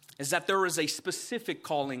is that there is a specific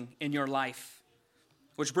calling in your life.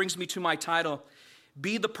 Which brings me to my title,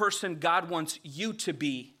 Be the Person God Wants You to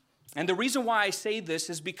Be. And the reason why I say this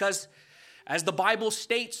is because, as the Bible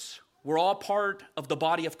states, we're all part of the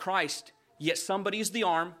body of Christ, yet somebody's the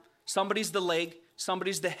arm, somebody's the leg,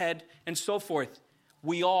 somebody's the head, and so forth.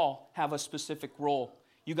 We all have a specific role.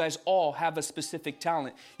 You guys all have a specific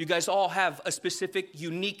talent. You guys all have a specific,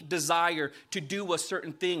 unique desire to do a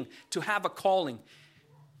certain thing, to have a calling.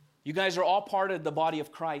 You guys are all part of the body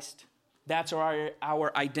of Christ. That's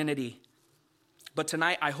our identity. But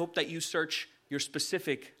tonight, I hope that you search your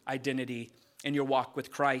specific identity in your walk with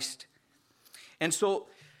Christ. And so,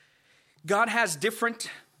 God has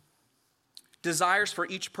different desires for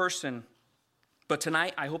each person, but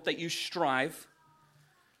tonight I hope that you strive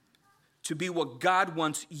to be what God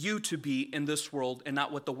wants you to be in this world and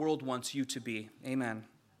not what the world wants you to be. Amen.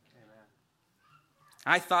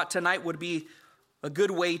 I thought tonight would be a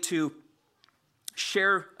good way to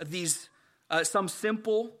share these some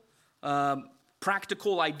simple,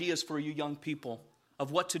 practical ideas for you young people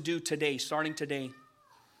of what to do today, starting today.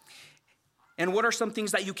 And what are some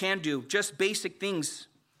things that you can do? Just basic things.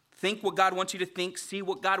 Think what God wants you to think, see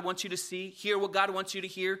what God wants you to see, hear what God wants you to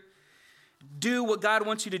hear, do what God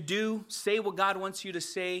wants you to do, say what God wants you to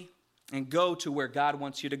say, and go to where God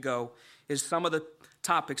wants you to go is some of the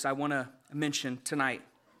topics I want to mention tonight.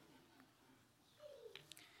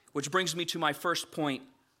 Which brings me to my first point.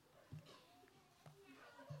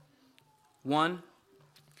 1,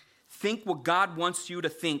 think what God wants you to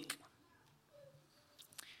think.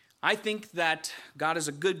 I think that God is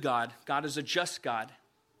a good God. God is a just God.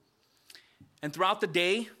 And throughout the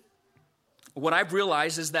day, what I've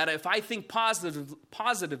realized is that if I think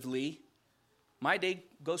positively, my day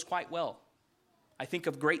goes quite well. I think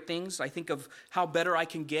of great things. I think of how better I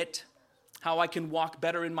can get, how I can walk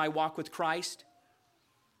better in my walk with Christ.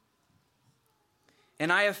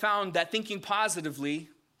 And I have found that thinking positively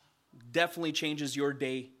definitely changes your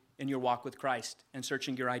day in your walk with Christ and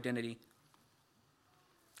searching your identity.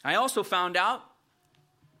 I also found out,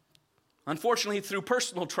 unfortunately through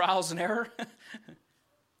personal trials and error,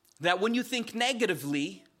 that when you think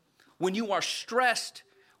negatively, when you are stressed,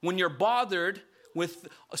 when you're bothered with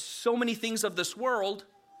so many things of this world,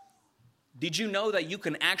 did you know that you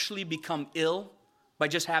can actually become ill by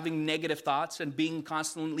just having negative thoughts and being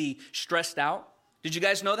constantly stressed out? Did you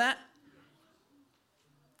guys know that?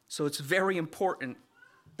 So it's very important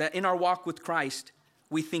that in our walk with Christ,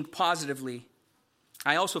 we think positively.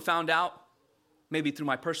 I also found out, maybe through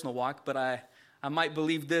my personal walk, but I might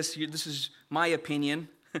believe this. This is my opinion.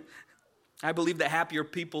 I believe that happier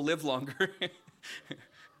people live longer.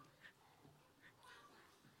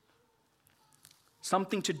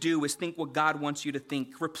 Something to do is think what God wants you to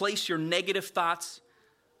think. Replace your negative thoughts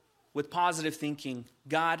with positive thinking.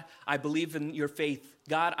 God, I believe in your faith.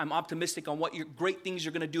 God, I'm optimistic on what great things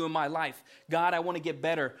you're going to do in my life. God, I want to get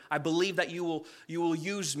better. I believe that you will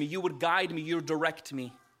use me. You would guide me. You'll direct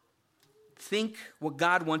me. Think what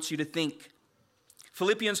God wants you to think.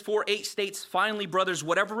 Philippians 4:8 states, finally, brothers,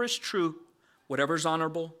 whatever is true, whatever is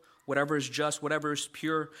honorable, whatever is just, whatever is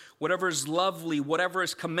pure, whatever is lovely, whatever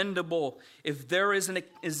is commendable, if there is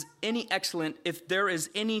any excellent, if there is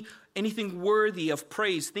anything worthy of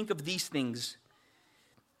praise, think of these things.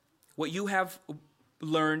 What you have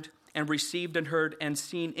learned and received and heard and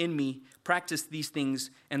seen in me, practice these things,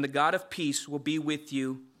 and the God of peace will be with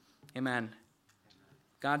you. Amen.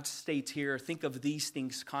 God states here, think of these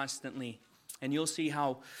things constantly, and you'll see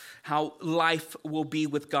how life will be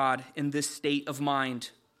with God in this state of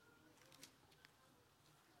mind.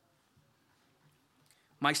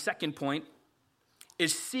 My second point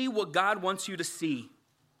is see what God wants you to see.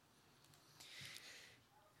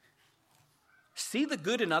 See the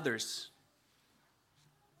good in others.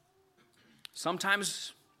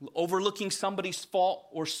 Sometimes overlooking somebody's fault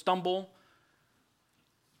or stumble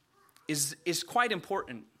is quite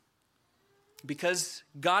important because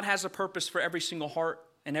God has a purpose for every single heart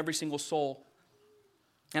and every single soul.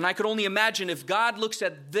 And I could only imagine if God looks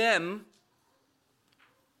at them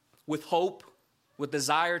with hope, with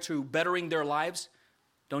desire to bettering their lives,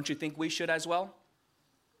 don't you think we should as well?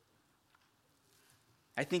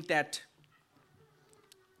 I think that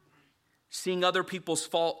seeing other people's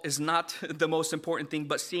fault is not the most important thing,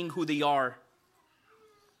 but seeing who they are.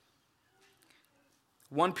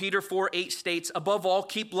 1 Peter 4:8 states, above all,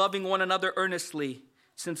 keep loving one another earnestly,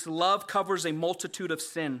 since love covers a multitude of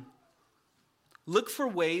sin. Look for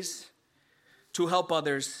ways to help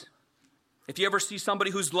others. If you ever see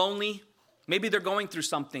somebody who's lonely, maybe they're going through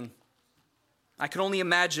something. I can only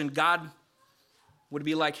imagine God would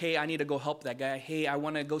be like, hey, I need to go help that guy. Hey, I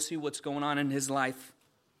want to go see what's going on in his life.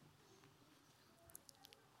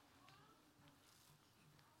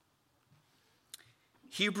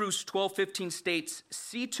 Hebrews 12:15 states,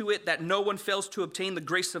 see to it that no one fails to obtain the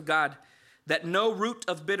grace of God, that no root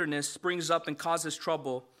of bitterness springs up and causes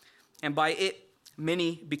trouble, and by it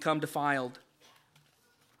many become defiled.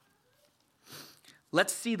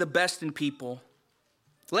 Let's see the best in people.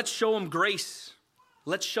 Let's show them grace.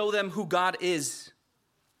 Let's show them who God is.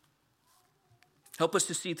 Help us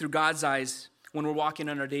to see through God's eyes when we're walking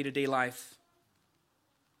in our day-to-day life.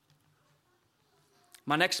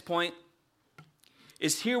 My next point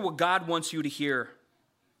is hear what God wants you to hear.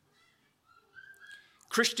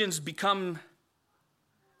 Christians become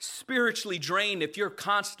spiritually drained if you're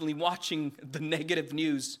constantly watching the negative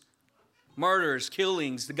news. Murders,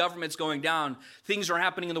 killings, the government's going down, things are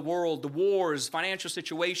happening in the world, the wars, financial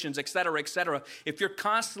situations, etc., etc. If you're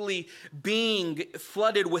constantly being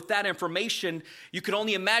flooded with that information, you can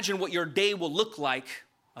only imagine what your day will look like,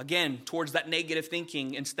 again, towards that negative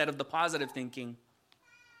thinking instead of the positive thinking.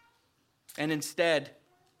 And instead,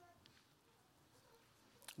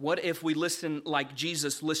 what if we listen like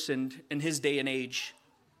Jesus listened in his day and age,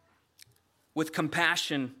 with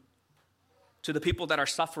compassion to the people that are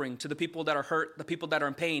suffering, to the people that are hurt, the people that are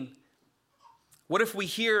in pain? What if we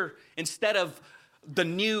hear, instead of the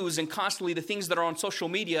news and constantly the things that are on social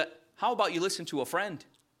media, how about you listen to a friend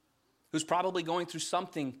who's probably going through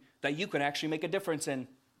something that you can actually make a difference in?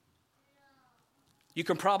 You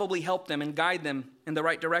can probably help them and guide them in the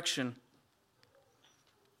right direction.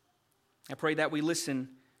 I pray that we listen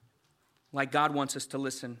like God wants us to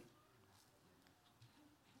listen.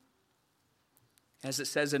 As it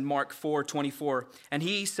says in Mark 4:24, and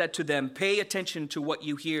he said to them, pay attention to what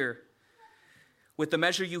you hear. With the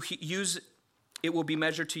measure you use, it will be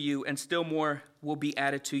measured to you, and still more will be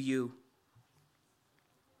added to you.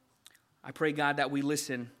 I pray, God, that we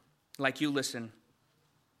listen like you listen.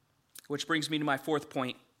 Which brings me to my fourth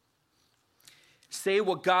point. Say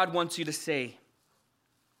what God wants you to say.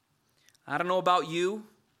 I don't know about you,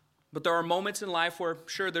 but there are moments in life where,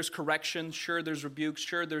 sure, there's correction, sure, there's rebukes,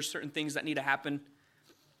 sure, there's certain things that need to happen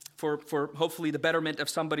for hopefully the betterment of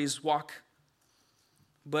somebody's walk.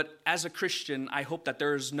 But as a Christian, I hope that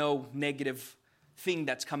there is no negative thing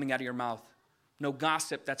that's coming out of your mouth, no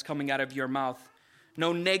gossip that's coming out of your mouth,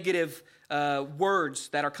 no negative words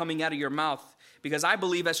that are coming out of your mouth. Because I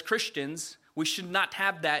believe as Christians, we should not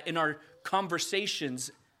have that in our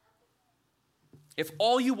conversations. If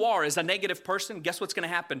all you are is a negative person, guess what's going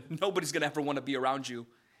to happen? Nobody's going to ever want to be around you.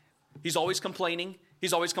 He's always complaining.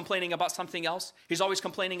 He's always complaining about something else. He's always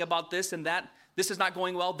complaining about this and that. This is not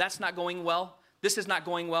going well. That's not going well. This is not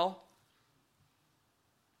going well.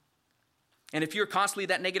 And if you're constantly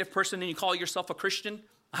that negative person and you call yourself a Christian,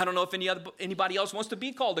 I don't know if anybody else wants to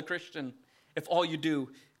be called a Christian if all you do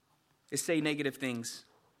is say negative things.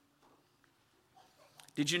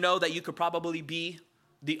 Did you know that you could probably be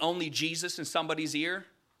the only Jesus in somebody's ear?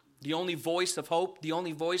 The only voice of hope, the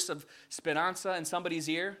only voice of speranza in somebody's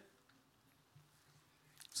ear?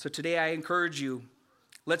 So today I encourage you,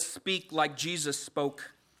 let's speak like Jesus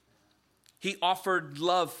spoke. He offered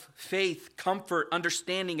love, faith, comfort,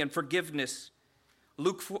 understanding, and forgiveness.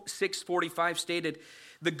 Luke 6:45 stated,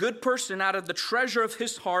 the good person out of the treasure of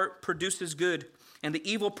his heart produces good, and the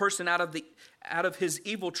evil person out of his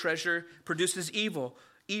evil treasure produces evil.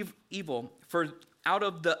 For out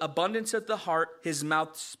of the abundance of the heart, his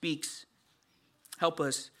mouth speaks. Help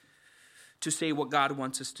us to say what God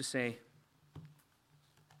wants us to say.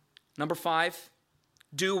 Number 5,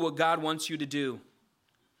 do what God wants you to do.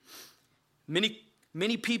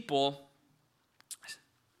 Many people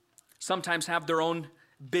sometimes have their own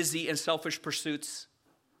busy and selfish pursuits.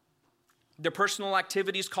 Their personal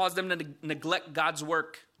activities cause them to neglect God's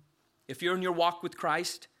work. If you're in your walk with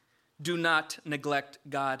Christ, do not neglect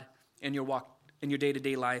God in your walk, in your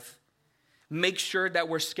day-to-day life. Make sure that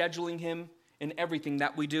we're scheduling him in everything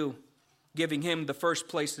that we do, giving him the first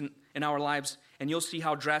place in our lives, and you'll see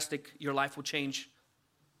how drastic your life will change.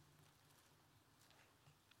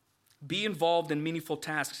 Be involved in meaningful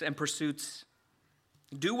tasks and pursuits.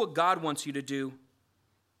 Do what God wants you to do.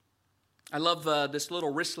 I love this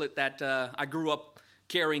little wristlet that I grew up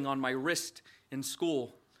carrying on my wrist in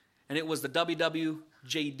school, and it was the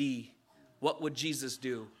WWJD, What Would Jesus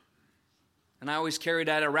Do? And I always carried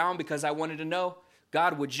that around because I wanted to know,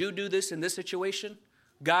 God, would you do this in this situation?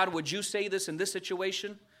 God, would you say this in this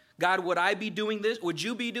situation? God, would I be doing this? Would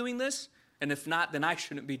you be doing this? And if not, then I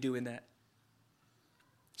shouldn't be doing that.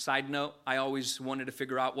 Side note, I always wanted to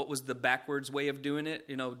figure out what was the backwards way of doing it.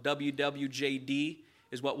 You know, WWJD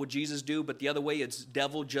is what would Jesus do, but the other way it's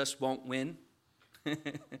devil just won't win.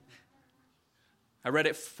 I read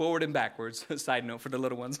it forward and backwards. Side note for the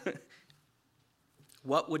little ones.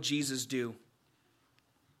 What would Jesus do?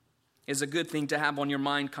 Is a good thing to have on your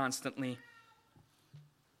mind constantly.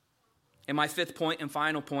 And my 5th point and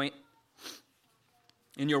final point,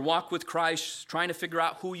 in your walk with Christ, trying to figure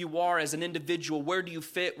out who you are as an individual, where do you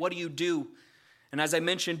fit, what do you do? And as I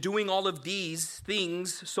mentioned, doing all of these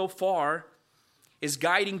things so far is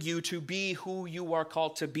guiding you to be who you are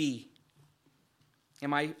called to be.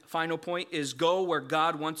 And my final point is go where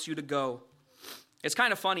God wants you to go. It's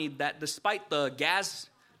kind of funny that despite the gas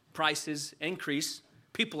prices increase,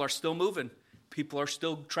 people are still moving. People are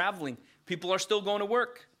still traveling. People are still going to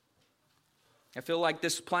work. I feel like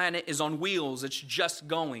this planet is on wheels. It's just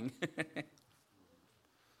going.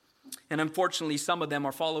 And unfortunately, some of them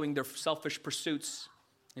are following their selfish pursuits.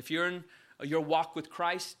 If you're in your walk with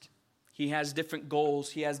Christ, He has different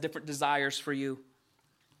goals. He has different desires for you.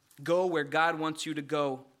 Go where God wants you to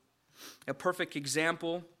go. A perfect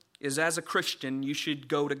example is, as a Christian, you should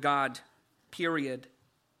go to God, period.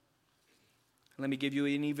 Let me give you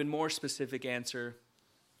an even more specific answer.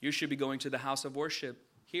 You should be going to the house of worship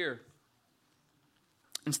here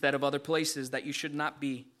instead of other places that you should not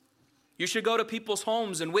be. You should go to people's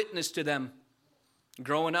homes and witness to them.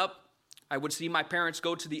 Growing up, I would see my parents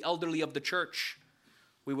go to the elderly of the church.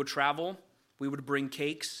 We would travel. We would bring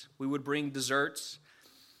cakes. We would bring desserts.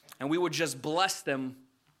 And we would just bless them,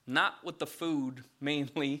 not with the food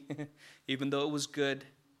mainly, even though it was good,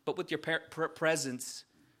 but with your presence.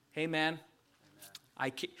 Hey, man,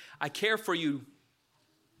 I care for you.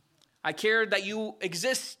 I care that you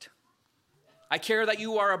exist. I care that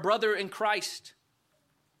you are a brother in Christ.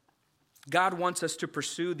 God wants us to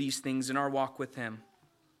pursue these things in our walk with Him.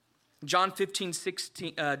 John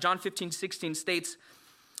 15:16 states,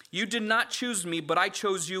 "You did not choose me, but I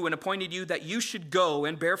chose you and appointed you that you should go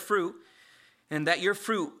and bear fruit, and that your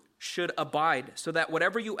fruit should abide, so that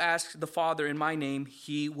whatever you ask the Father in my name,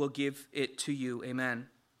 He will give it to you." Amen.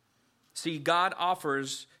 See, God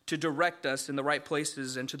offers to direct us in the right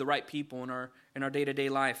places and to the right people in our day-to-day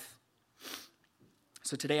life.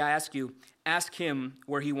 So today I ask you, ask Him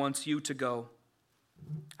where He wants you to go.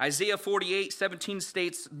 Isaiah 48:17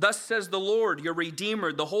 states, "Thus says the Lord, your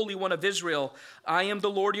Redeemer, the Holy One of Israel, I am the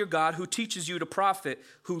Lord your God, who teaches you to profit,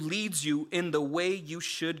 who leads you in the way you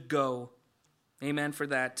should go." Amen for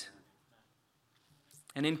that.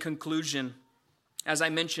 And in conclusion, as I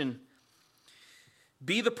mentioned,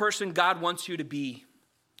 be the person God wants you to be.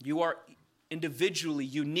 You are individually,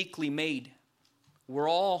 uniquely made. We're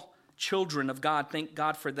all children of God. Thank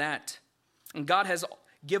God for that. And God has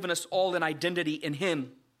given us all an identity in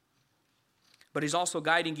Him. But He's also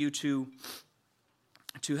guiding you to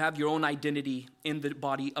have your own identity in the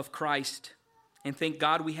body of Christ. And thank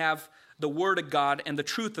God we have the Word of God and the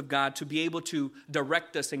truth of God to be able to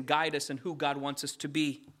direct us and guide us in who God wants us to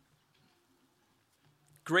be.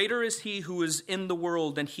 Greater is He who is in the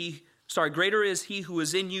world than greater is He who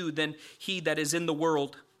is in you than he that is in the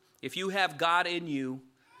world. If you have God in you,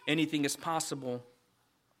 anything is possible.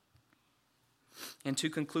 And to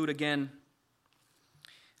conclude again,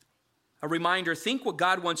 a reminder, think what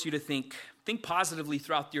God wants you to think. Think positively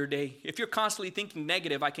throughout your day. If you're constantly thinking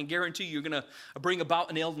negative, I can guarantee you're going to bring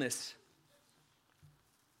about an illness.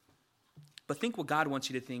 But think what God wants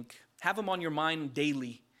you to think. Have Him on your mind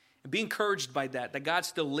daily. And be encouraged by that God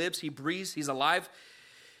still lives, He breathes, He's alive,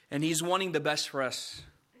 and He's wanting the best for us.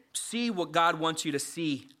 See what God wants you to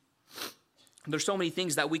see. There's so many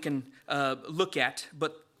things that we can look at,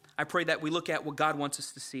 but I pray that we look at what God wants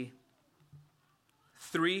us to see.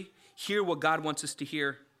 3, hear what God wants us to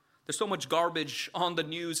hear. There's so much garbage on the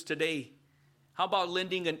news today. How about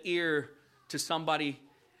lending an ear to somebody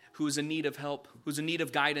who is in need of help, who's in need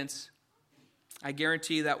of guidance? I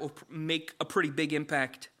guarantee that will make a pretty big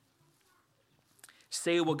impact.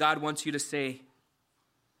 Say what God wants you to say.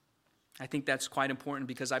 I think that's quite important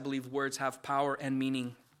because I believe words have power and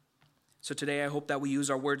meaning. So today I hope that we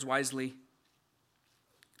use our words wisely.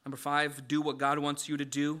 Number 5, do what God wants you to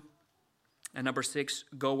do. And number 6,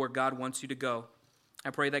 go where God wants you to go. I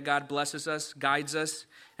pray that God blesses us, guides us,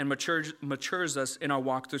 and matures us in our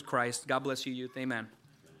walk with Christ. God bless you, youth. Amen.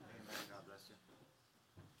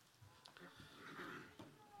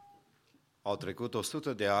 Au trecut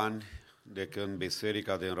 100 de ani de când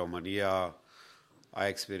Biserica din România a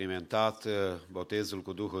experimentat botezul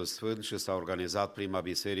cu Duhul Sfânt și s-a organizat prima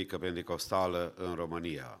biserică pentecostală în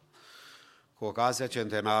România. Cu ocazia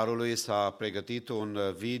centenarului s-a pregătit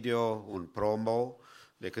un video, un promo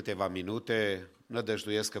de câteva minute.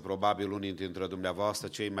 Nădăjduiesc că probabil unii dintre dumneavoastră,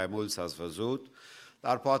 cei mai mulți, ați văzut,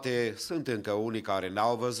 dar poate sunt încă unii care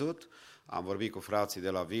n-au văzut. Am vorbit cu frații de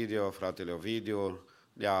la video, fratele Ovidiu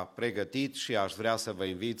ne-a pregătit și aș vrea să vă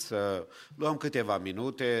invit să luăm câteva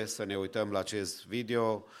minute, să ne uităm la acest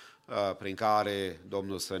video prin care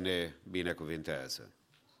Domnul să ne binecuvinteze.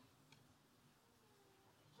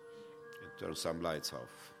 Turn some lights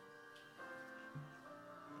off.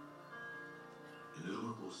 În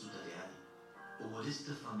urmă cu 100 de ani, o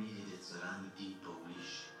modestă familie de țărani din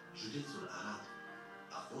Păuliș, județul Arad,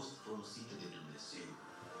 a fost folosită de Dumnezeu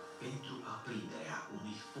pentru aprinderea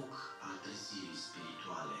unui foc al trezirii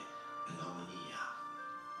spirituale în România.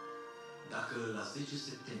 Dacă la 10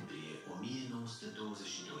 septembrie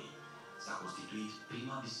 1922 s-a constituit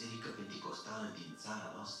prima biserică pentecostală din țara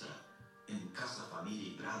noastră, în casa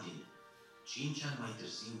familiei Bradin, 5 ani mai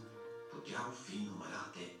târziu puteau fi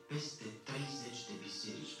numărate peste 30 de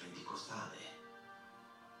biserici pentecostale.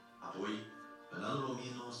 Apoi, în anul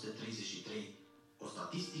 1933, o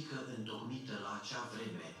statistică întocmită la acea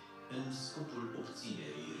vreme în scopul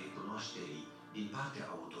obținerii recunoașterii din partea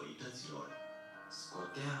autorităților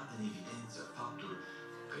scotea în evidență faptul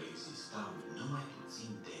că existau numai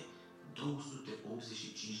puțin de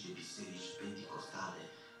 285 de biserici penticostale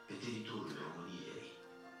pe teritoriul României.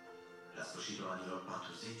 La sfârșitul anilor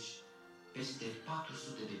 40, peste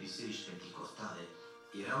 400 de biserici penticostale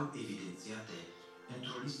erau evidențiate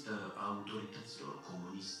într-o listă a autorităților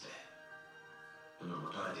comuniste. În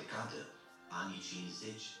următoarea decadă, anii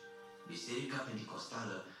 50, Biserica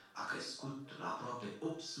Penticostală a crescut la aproape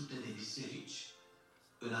 800 de biserici.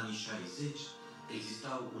 În anii 60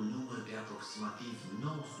 existau un număr de aproximativ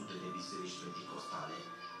 900 de biserici penticostale,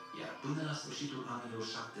 iar până la sfârșitul anilor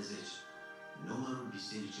 70, numărul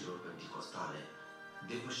bisericilor penticostale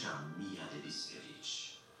depășea 1000 de biserici.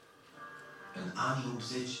 În anii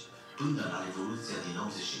 80, până la Revoluția din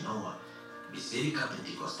 89, Biserica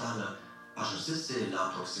Penticostală ajunsese la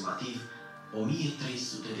aproximativ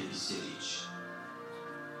 1300 de biserici.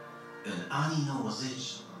 În anii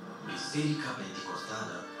 90, Biserica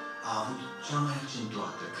Penticostală a avut cea mai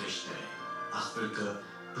accentuată creștere, astfel că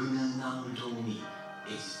până în anul 2000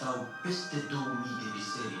 existau peste 2000 de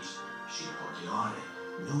biserici și în continuare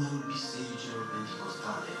numărul bisericilor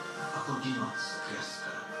penticostale a continuat să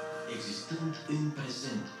crească, existând în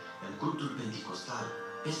prezent în cultul penticostal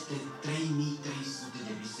peste 3300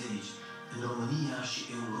 de biserici în România și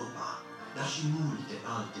Europa, dar și multe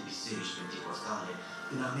alte biserici penticostale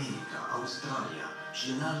în America, Australia și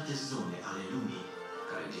în alte zone ale lumii,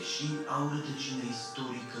 care, deși au rădăcină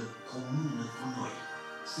istorică comună cu noi,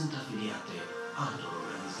 sunt afiliate altor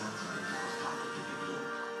organizații penticostale de pe glob.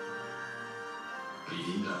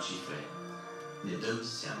 Privind la cifre, ne dăm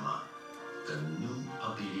seama că nu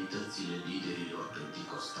abilitățile liderilor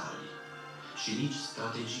penticostali și nici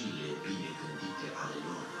strategiile bine gândite ale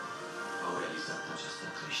lor au realizat această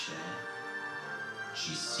creștere,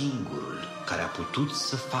 ci singurul care a putut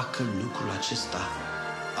să facă lucrul acesta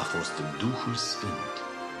a fost Duhul Sfânt,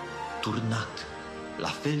 turnat, la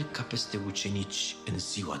fel ca peste ucenici în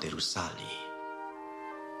ziua de Rusalii.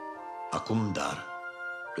 Acum, dar,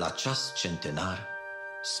 la ceas centenar,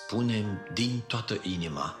 spunem din toată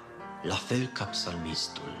inima, la fel ca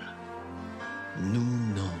psalmistul: nu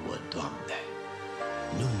nouă, Doamne,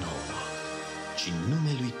 nu nouă, ci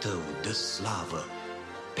numelui Tău dă slavă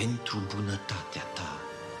pentru bunătatea Ta,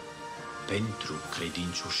 pentru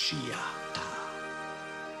credincioșia Ta.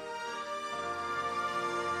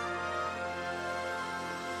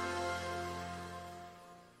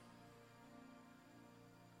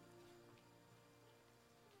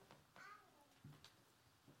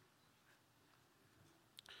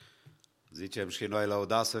 Zicem și noi,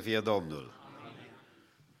 lăudați să fie Domnul.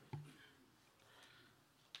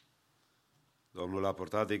 Domnul a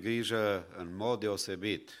purtat de grijă în mod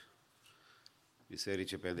deosebit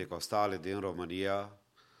bisericii pentecostale din România,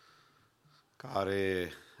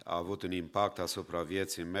 care a avut un impact asupra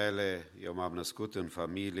vieții mele. Eu m-am născut în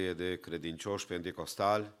familie de credincioși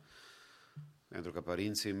pentecostali, pentru că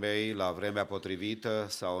părinții mei, la vremea potrivită,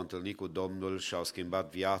 s-au întâlnit cu Domnul și au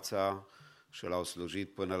schimbat viața și l-au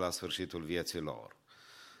slujit până la sfârșitul vieții lor.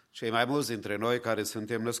 Cei mai mulți dintre noi care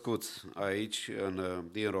suntem născuți aici,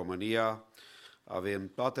 din România,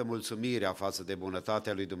 avem toată mulțumirea față de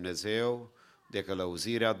bunătatea lui Dumnezeu, de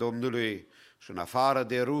călăuzirea Domnului, și în afară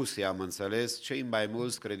de Rusia, am înțeles, cei mai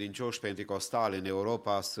mulți credincioși penticostali în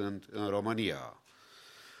Europa sunt în România.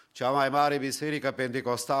 Cea mai mare biserică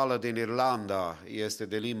penticostală din Irlanda este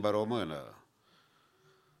de limbă română.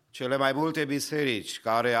 Cele mai multe biserici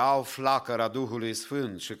care au flacăra Duhului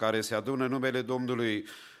Sfânt și care se adună în numele Domnului,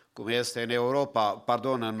 cum este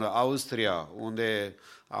în în Austria, unde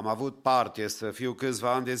am avut parte să fiu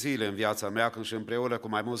câțiva ani de zile în viața mea, când și împreună cu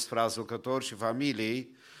mai mulți frați lucrători și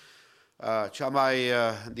familii, cea mai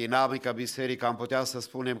dinamică biserică, am putea să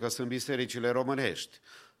spunem că sunt bisericile românești.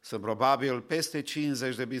 Sunt probabil peste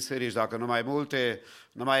 50 de biserici, dacă nu mai multe,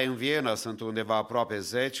 numai în Viena sunt undeva aproape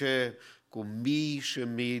 10, cu mii și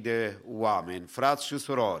mii de oameni, frați și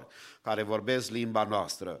surori, care vorbesc limba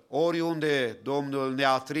noastră. Oriunde Domnul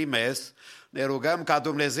ne-a trimis, ne rugăm ca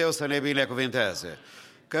Dumnezeu să ne binecuvinteze.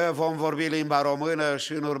 Că vom vorbi limba română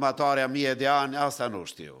și în următoarea 1000 de ani, asta nu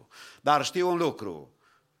știu. Dar știu un lucru,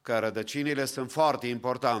 că rădăcinile sunt foarte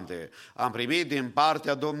importante. Am primit din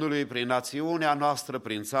partea Domnului, prin națiunea noastră,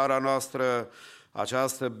 prin țara noastră,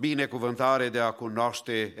 această binecuvântare de a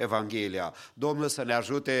cunoaște Evanghelia. Domnul să ne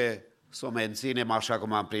ajute să o menținem așa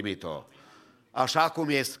cum am primit-o, așa cum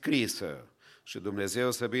e scrisă. Și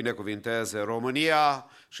Dumnezeu să binecuvinteze România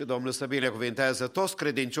și Domnul să binecuvinteze toți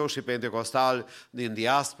credincioșii pentecostali din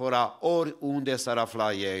diaspora, oriunde s-ar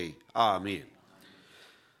afla ei. Amin.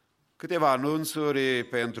 Câteva anunțuri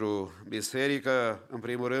pentru biserică. În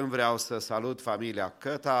primul rând vreau să salut familia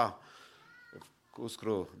Căta,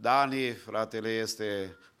 Cuscru Dani, fratele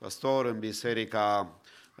este pastor în biserica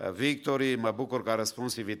Victorii. Mă bucur că a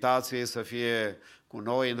răspuns invitației să fie cu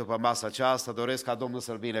noi în după masa aceasta. Doresc ca Domnul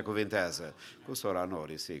să-l binecuvinteze. Cu sora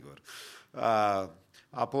Nori, sigur.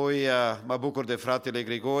 Apoi mă bucur de fratele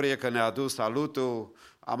Grigorie că ne-a adus salutul.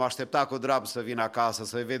 Am așteptat cu drag să vină acasă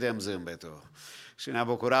să-i vedem zâmbetul. Și ne-am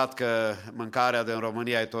bucurat că mâncarea din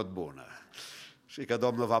România e tot bună. Și că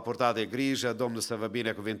Domnul va purta de grijă, Domnul să vă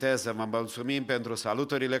binecuvinteze. Vă mulțumim pentru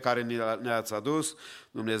saluturile care ne-ați adus.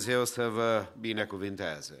 Dumnezeu să vă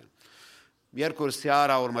binecuvinteze. Miercuri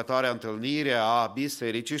seara, următoarea întâlnire a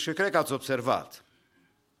bisericii, și cred că ați observat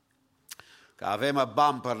că avem a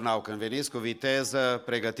bumper now. Când veniți cu viteză,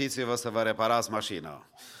 pregătiți-vă să vă reparați mașina.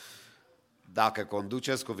 Dacă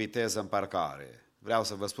conduceți cu viteză în parcare. Vreau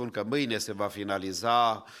să vă spun că mâine se va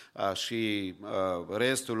finaliza și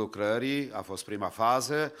restul lucrării, a fost prima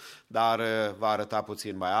fază, dar va arăta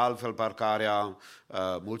puțin mai altfel parcarea.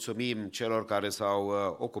 Mulțumim celor care s-au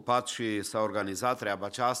ocupat și s-au organizat treaba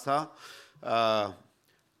aceasta.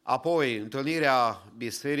 Apoi, întâlnirea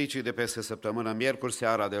bisericii de peste săptămână, miercuri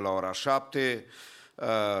seara de la ora 7,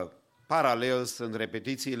 paralel sunt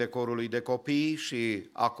repetițiile corului de copii și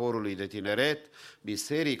a corului de tineret.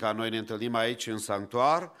 Biserica, noi ne întâlnim aici în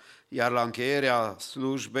sanctuar, iar la încheierea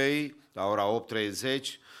slujbei, la ora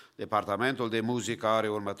 8:30, departamentul de muzică are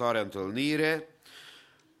următoarea întâlnire.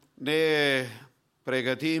 Ne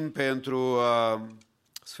pregătim pentru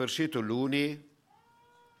sfârșitul lunii,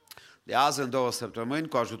 de azi în 2 săptămâni,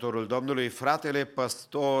 cu ajutorul Domnului, fratele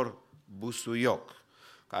păstor Busuioc,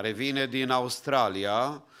 care vine din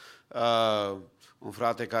Australia, un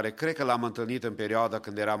frate care cred că l-am întâlnit în perioada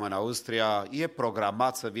când eram în Austria, e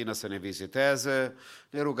programat să vină să ne viziteze,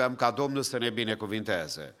 ne rugăm ca Domnul să ne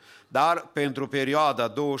binecuvinteze. Dar pentru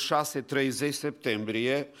perioada 26-30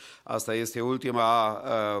 septembrie, asta este ultima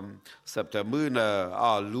săptămână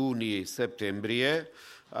a lunii septembrie,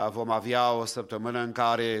 vom avea o săptămână în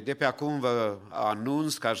care, de pe acum vă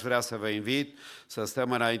anunț că aș vrea să vă invit să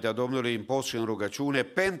stăm înaintea Domnului în post și în rugăciune,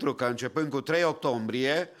 pentru că începând cu 3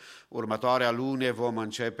 octombrie, următoarea lună vom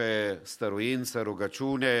începe stăruință,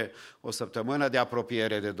 rugăciune, o săptămână de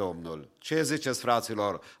apropiere de Domnul. Ce ziceți,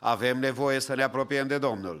 fraților? Avem nevoie să ne apropiem de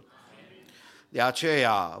Domnul. De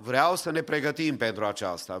aceea vreau să ne pregătim pentru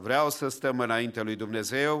aceasta, vreau să stăm înaintea lui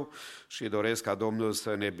Dumnezeu și doresc ca Domnul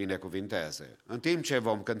să ne binecuvinteze. În timp ce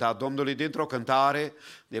vom cânta Domnului dintr-o cântare,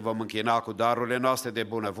 ne vom închina cu darurile noastre de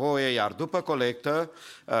bunăvoie, iar după colectă,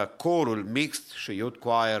 corul mixt și youth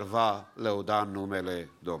choir va lăuda numele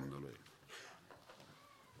Domnului.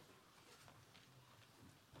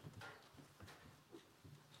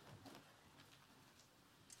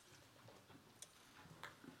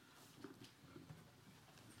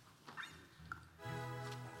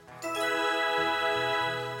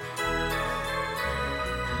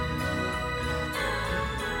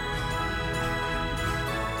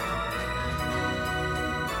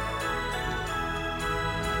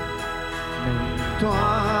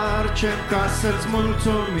 Întoarcem ca să-ți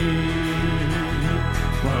mulțumim,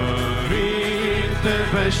 Părinte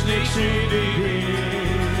veșnic și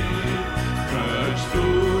divin, căci Tu,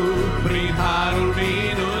 prin harul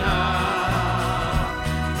minunat,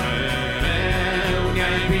 mereu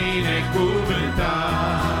ne-ai binecuvântat.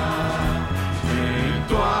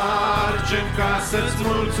 Întoarcem ca să-ți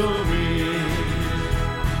mulțumim,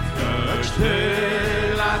 căci de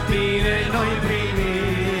la Tine noi primim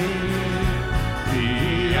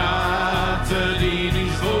din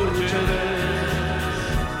izvor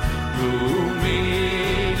ceresc,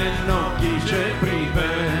 lumină în ochii ce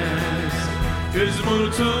privesc. Îți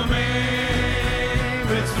mulțumim,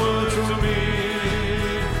 îți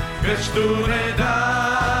mulțumim, căci Tu ne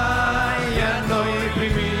dai, iar noi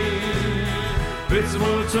primim. Îți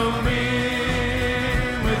mulțumim,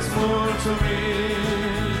 îți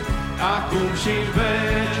mulțumim, acum și în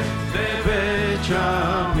veci de veci.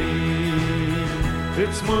 Amin.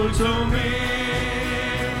 Îți mulțumim,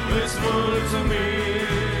 îți mulțumim,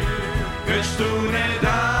 căci Tu ne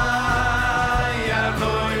dai, iar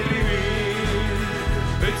noi primim.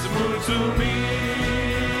 Îți mulțumim,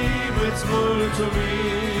 îți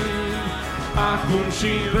mulțumim, acum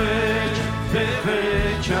și veci de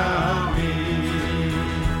veci. Amin.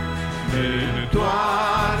 Ne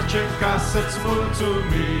întoarcem ca să-ți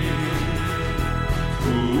mulțumim,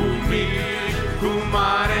 cu mic, cu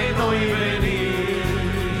mare noi venim.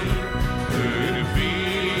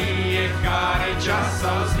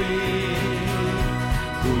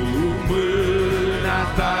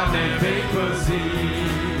 Ta ne vei păzi,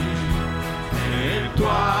 ne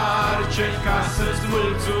întoarce ca să-ți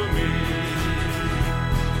mulțumim,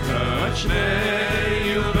 căci ne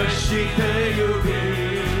iubești și te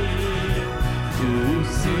iubim. Tu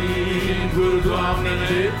singur, Doamne,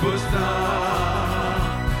 ne poți da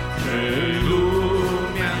ce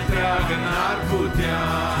lumea întreagă n-ar putea.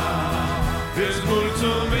 Îți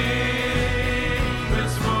mulțumim,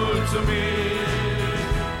 îți mulțumim,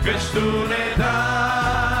 căci Tu ne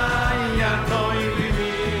dai, iar noi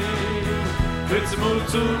primim. Îți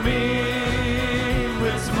mulțumim,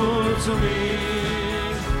 îți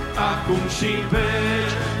mulțumim, acum și în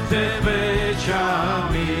veci de veci,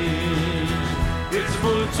 amin. Îți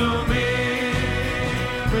mulțumim,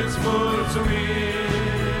 îți mulțumim,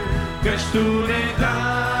 căci Tu ne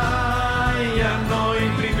dai, iar noi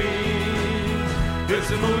primim.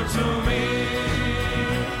 Îți mulțumim,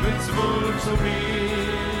 îți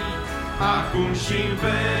mulțumim, acum și în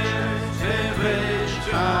veci de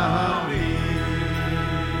veci, amin.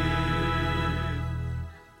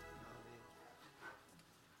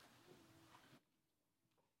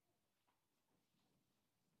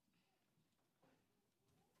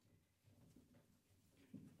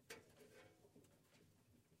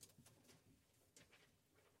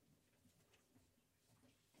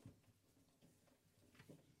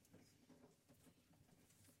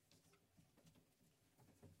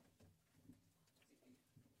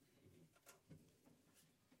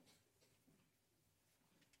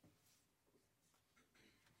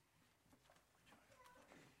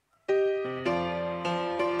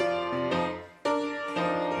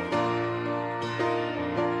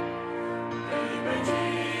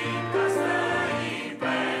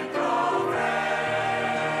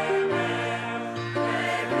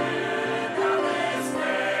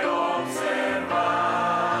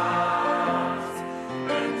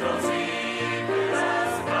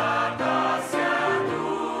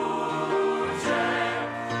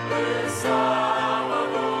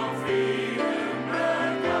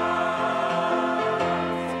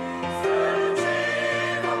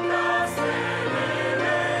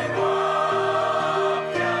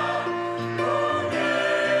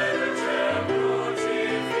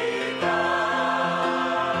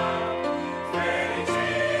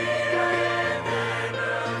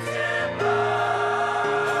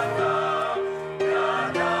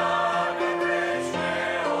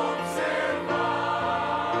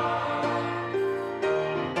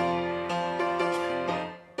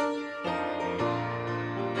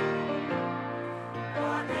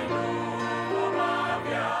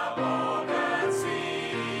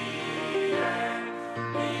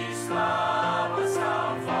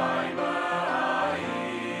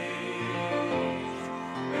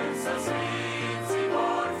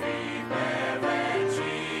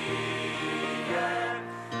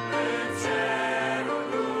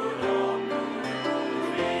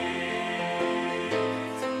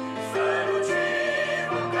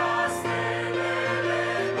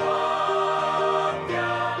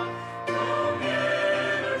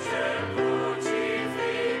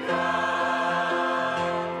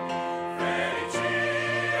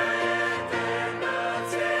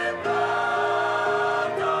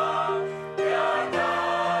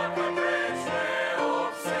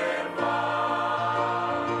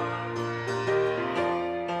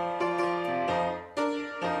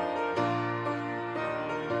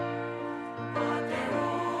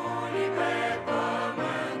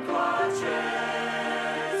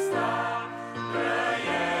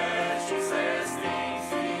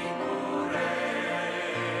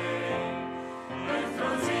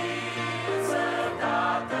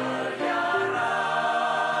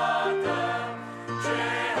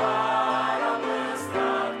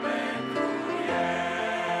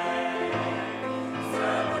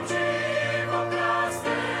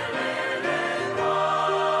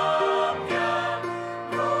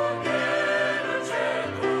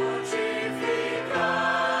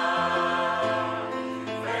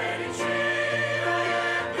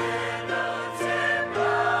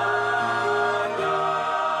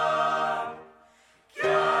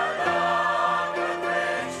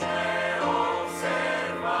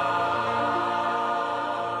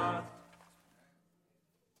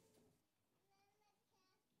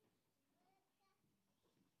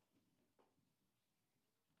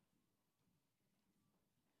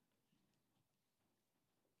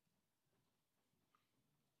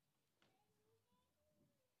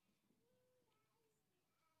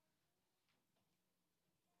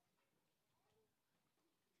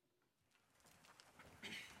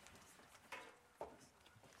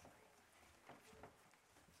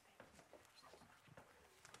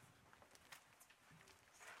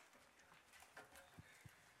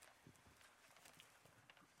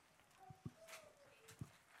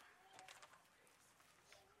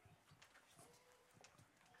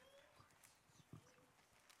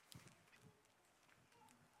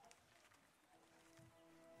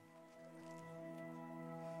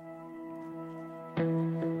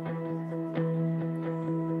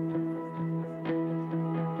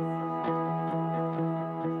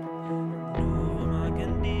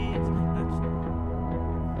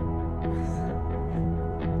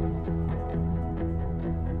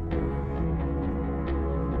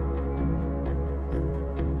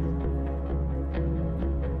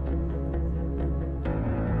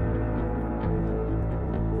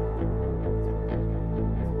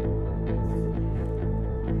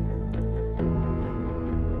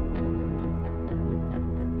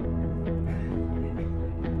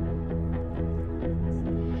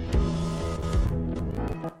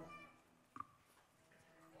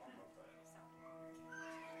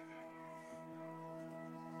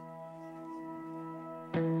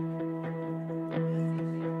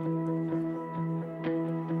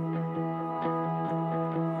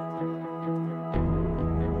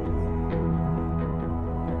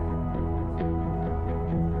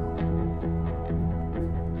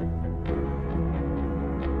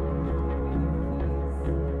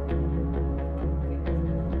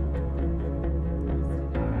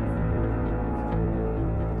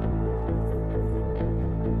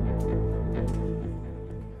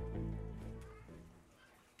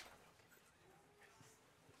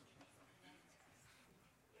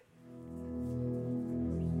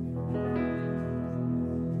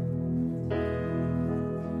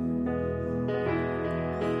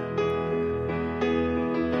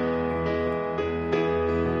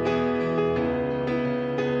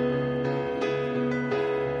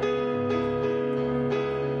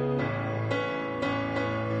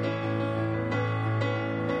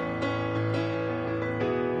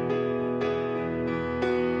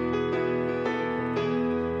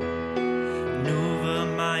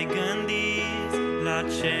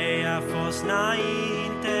 ce a fost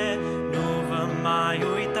înainte, nu vă mai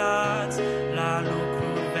uitați la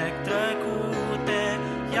lucruri vechi trecute.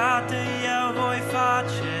 Iată, eu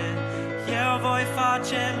voi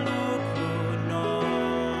face lucruri noi.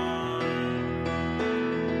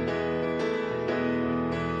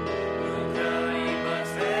 Lucrării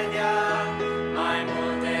vă-ți vedea mai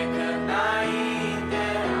mult decât înainte.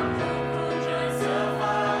 Am lucruri ce să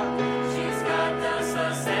fac și-ți gata să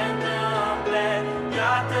se întâmple.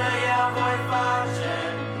 Iată, eu voi face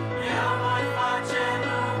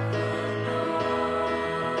lucruri noi.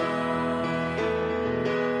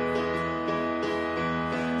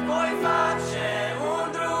 Voi face un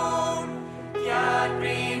drum chiar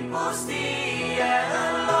prin pustie,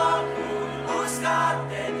 în locuri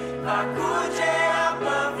uscate va curge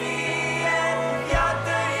apă vie.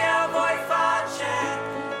 Iată, eu voi face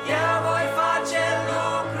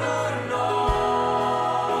lucruri noi.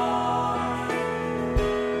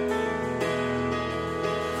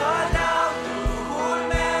 Vă dau Duhul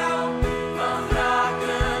meu, vă îmbrac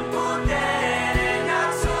în putere,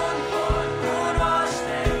 neamțul pot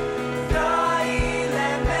cunoaște căile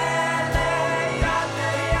mele. Iată,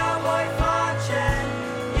 eu voi face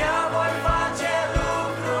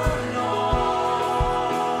lucruri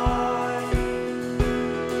noi.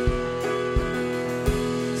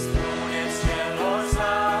 Spuneți celor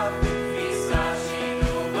slabi, visați și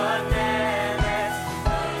nu vă temeți.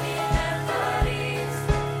 În mine întăriți,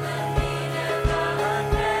 în mine vă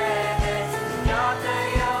încredeți. Iată,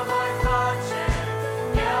 eu voi face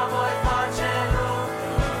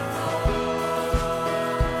lucruri noi.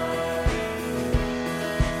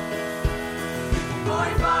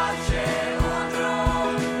 Voi face un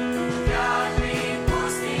drum chiar prin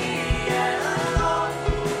pustie, în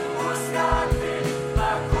locuri uscate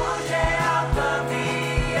va curge apă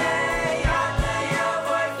vie. Iată, eu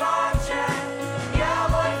voi face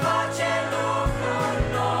lucruri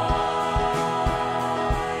noi.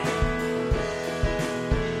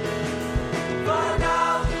 Vă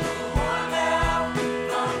dau Duhul meu,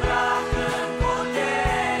 vă îmbrac în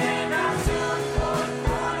putere, neamțul pot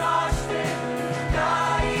cunoaște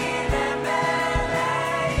căile mele.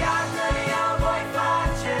 Iată, eu voi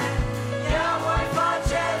face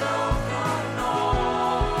lucruri noi.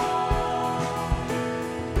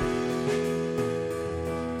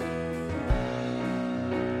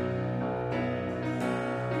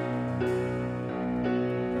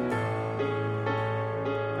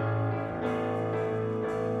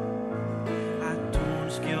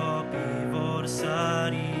 Atunci chiopii vor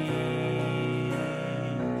sări,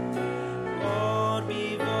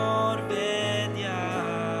 orbii vor vedea,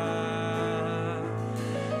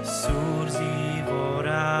 surzii vor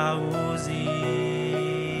auzi,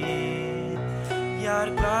 iar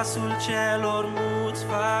glasul celor muți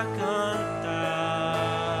va cânta.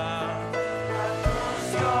 Atunci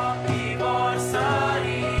chiopii vor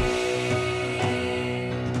sări,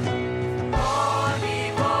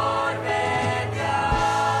 orbii vor vedea,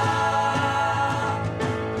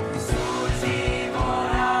 surzii vor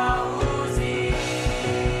auzi,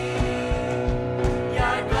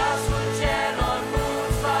 iar glasul celor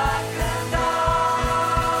mulți va cânta.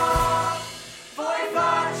 Voi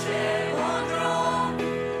face un drum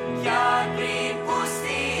chiar prin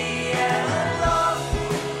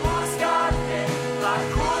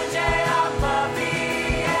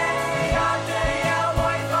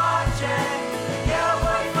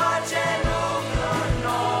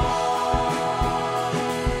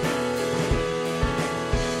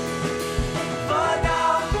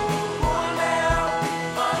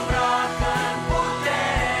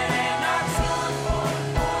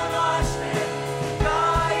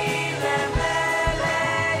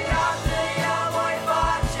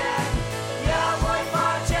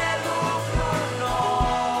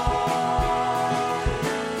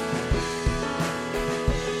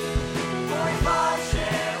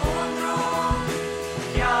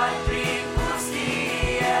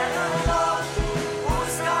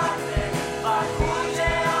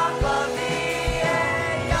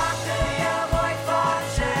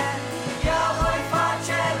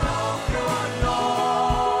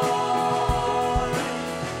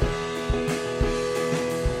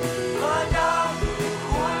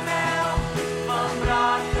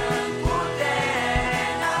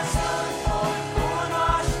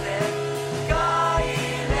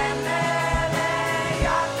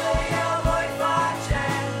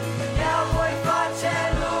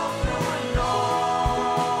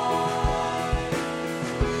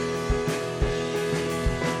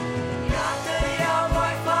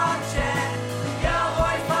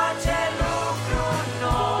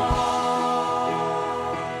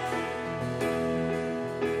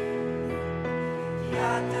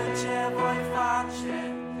iată ce voi face,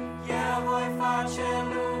 eu voi face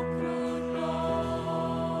lucruri noi.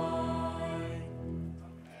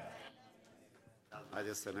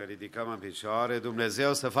 Haideți să ne ridicăm în picioare,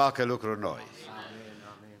 Dumnezeu să facă lucruri noi.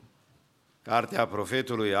 Cartea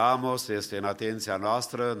profetului Amos este în atenția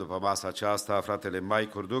noastră. După masa aceasta, fratele Mai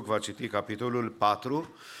Curduc va citi capitolul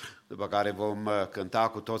 4, după care vom cânta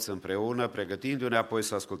cu toți împreună, pregătindu-ne apoi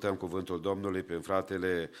să ascultăm cuvântul Domnului prin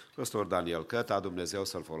fratele păstor Daniel Căta, Dumnezeu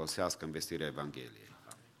să-l folosească în vestirea Evangheliei.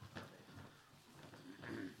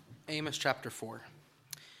 Amos chapter 4.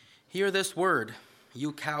 Hear this word,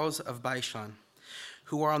 you cows of Bashan,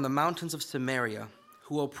 who are on the mountains of Samaria,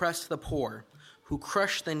 who oppress the poor, who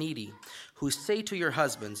crush the needy, who say to your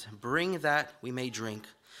husbands, bring that we may drink.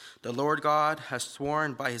 The Lord God has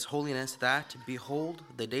sworn by his holiness that, behold,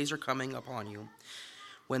 the days are coming upon you,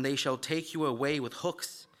 when they shall take you away with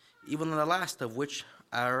hooks, even the last of which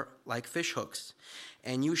are like fish hooks,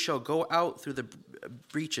 and you shall go out through the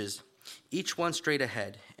breaches, each one straight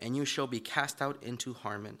ahead, and you shall be cast out into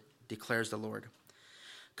Harmon, declares the Lord.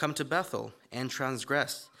 Come to Bethel and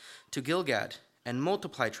transgress, to Gilgad and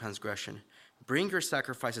multiply transgression. Bring your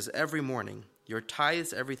sacrifices every morning, your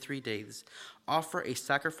tithes every 3 days. Offer a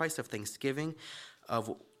sacrifice of thanksgiving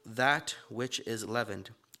of that which is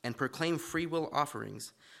leavened, and proclaim freewill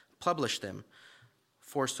offerings. Publish them,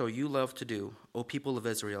 for so you love to do, O people of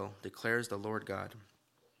Israel, declares the Lord God.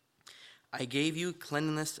 I gave you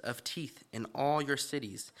cleanliness of teeth in all your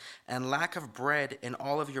cities, and lack of bread in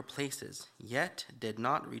all of your places, yet did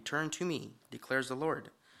not return to me, declares the Lord.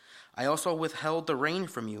 I also withheld the rain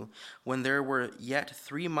from you when there were yet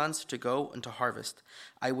 3 months to go into harvest.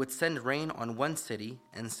 I would send rain on one city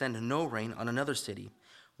and send no rain on another city.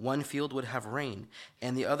 One field would have rain,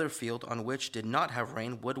 and the other field on which did not have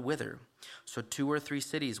rain would wither. So 2 or 3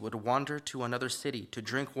 cities would wander to another city to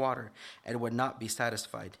drink water and would not be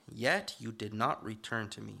satisfied. Yet you did not return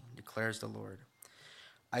to me, declares the Lord.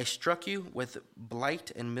 I struck you with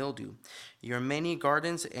blight and mildew, your many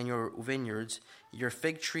gardens and your vineyards, your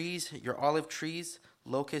fig trees, your olive trees,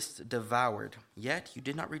 locusts devoured. Yet you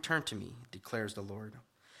did not return to me, declares the Lord.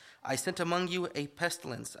 I sent among you a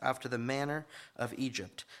pestilence after the manner of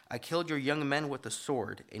Egypt. I killed your young men with the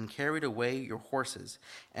sword and carried away your horses,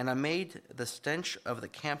 and I made the stench of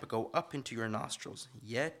the camp go up into your nostrils.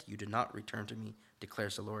 Yet you did not return to me,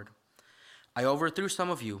 declares the Lord. I overthrew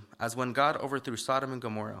some of you, as when God overthrew Sodom and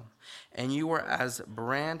Gomorrah, and you were as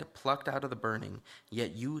brand plucked out of the burning,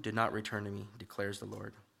 yet you did not return to me, declares the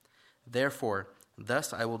Lord. Therefore,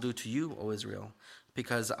 thus I will do to you, O Israel,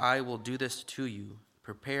 because I will do this to you.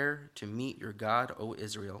 Prepare to meet your God, O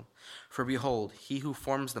Israel. For behold, he who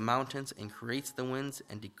forms the mountains and creates the winds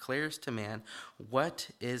and declares to man what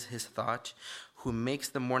is his thought, who makes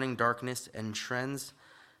the morning darkness and treads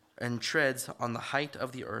on the height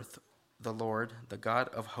of the earth. The Lord, the God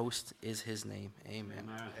of hosts, is his name. Amen.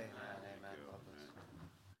 Amen.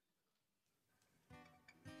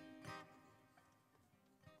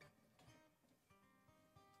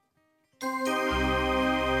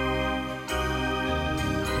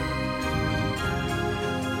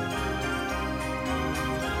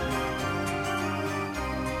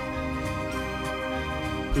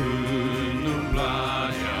 În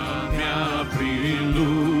umblarea mea prin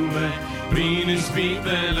lume, prin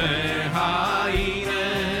ispitele haine,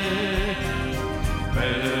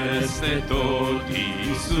 peste tot,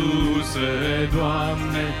 Iisuse,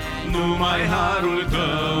 Doamne, numai harul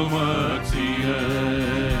Tău mă ține.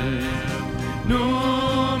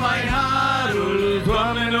 Numai harul,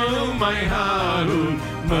 Doamne, numai harul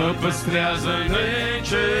mă păstrează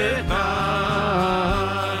neîncetat.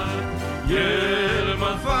 El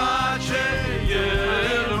mă face,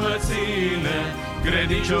 El mă ține,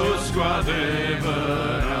 credincios cu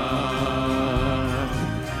adevărat.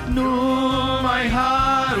 Numai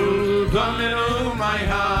harul, Doamne, numai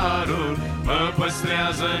harul mă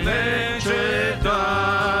păstrează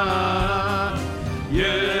neîncetat.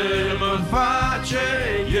 El mă face,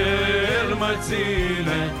 El mă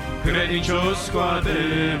ține, credincios cu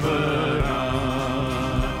adevărat.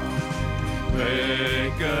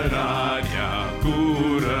 Pe cărarea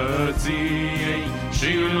curăției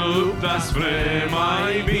și în lupta spre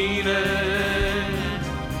mai bine,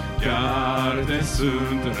 chiar de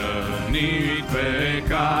sunt rănit pe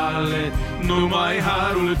cale, numai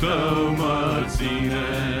harul Tău mă ține.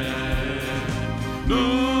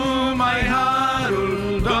 Numai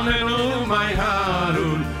harul, Doamne, numai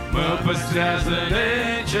harul mă păstrează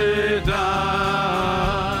neîncetat.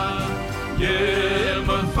 El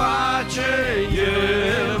mă face,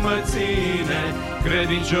 El mă ține,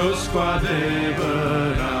 credincios cu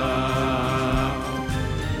adevărat.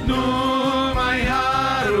 Numai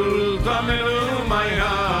harul,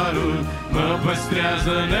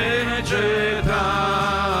 păstrează neîncetat.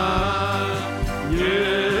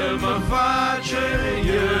 El mă face,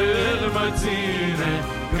 El mă ține,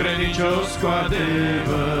 credincios cu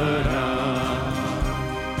adevărat.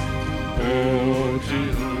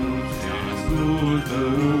 Oricine ascultă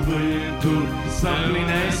cuvântul, să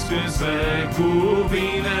împlinesc cum se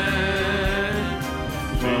cuvine.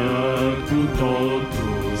 Fără cu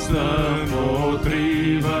totul stă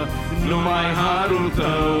împotrivă, numai harul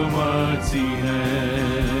tău mă ține.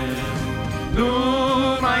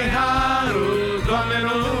 Numai harul, Doamne,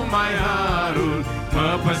 numai harul mă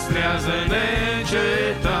păstrează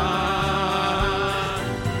neîncetat.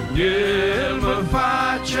 El mă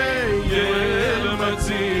face, El mă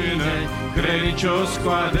ține, credincios cu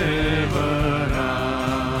adevărat.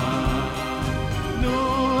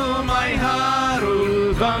 Numai harul,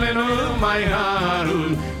 Doamne, numai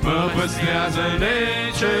harul mă păstrează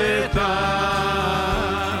neîncetat.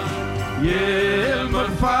 El mă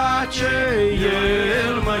face,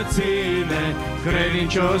 El mă ține,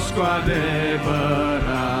 credincios cu adevărat.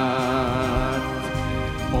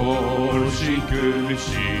 Ori și când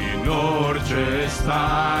și în orice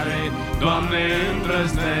stare, Doamne,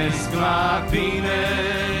 îndrăznesc la Tine.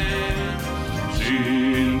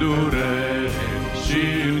 Și-n durere și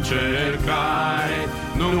încercare,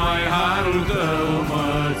 numai harul Tău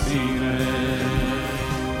mă ține.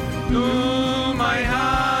 Numai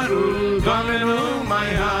harul, Doamne, numai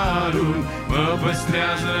harul mă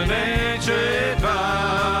păstrează neîncetat.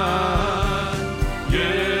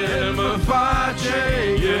 El mă face,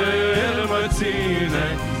 El mă ține,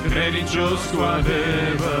 credincios cu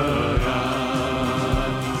adevărat.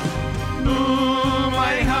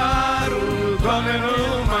 Numai harul, Doamne,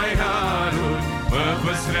 numai harul mă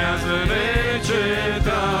păstrează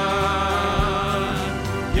neîncetat.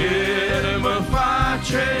 El mă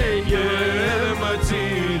face, El mă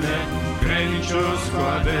ține, credincios cu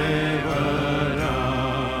adevărat.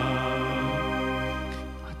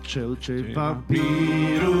 Acel ce va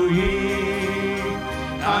birui,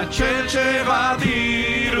 acel ce va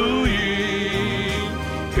birui,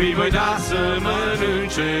 îi voi da să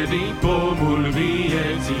mănânce din pomul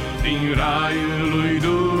vieții, din raiul lui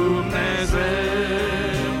Dumnezeu.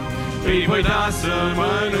 Îi voi da să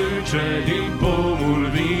mănânce din pomul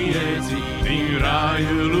vieții, din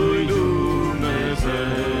raiul lui Dumnezeu.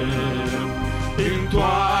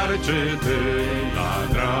 Întoarce-te la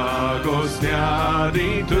dragostea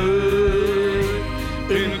din tâi,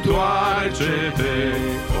 întoarce-te,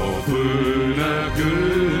 o până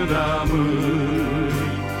când amâi.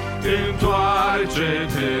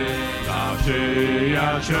 Întoarce-te la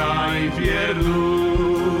ceea ce ai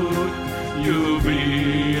pierdut,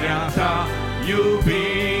 iubirea ta,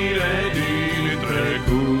 iubire din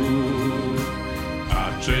trecut.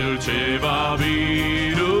 Acel ce va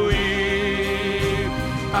birui,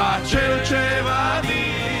 acel ce va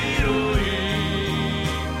birui,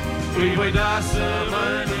 îi voi da să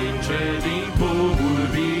mănânce din pomul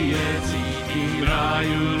vieții, din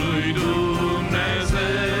raiul lui Dumnezeu.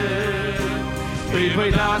 Îi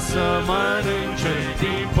voi da să mănânce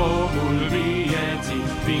din pomul vieții,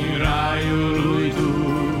 din raiul lui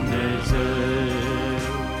Dumnezeu.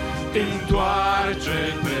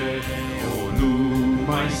 Întoarce-te, o nu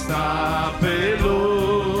mai sta pe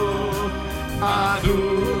loc,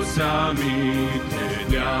 adu-ți aminte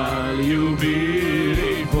de-al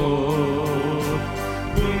iubirii foc.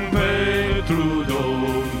 Pentru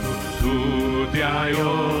Domnul tu te-ai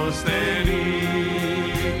ostenit,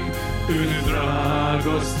 în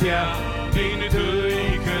dragostea din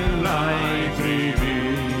tâi când l-ai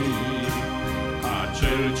primit.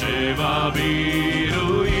 Acel ce va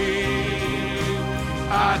birui,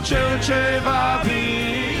 acel ce va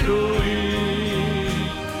birui,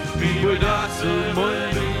 îi voi da să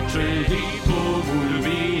mănânce din pomul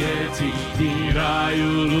vieții, din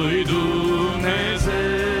raiul lui Dumnezeu.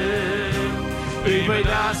 Îi voi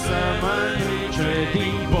da să mănânce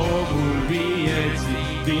din pomul vieții,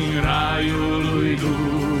 din raiul lui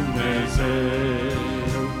Dumnezeu.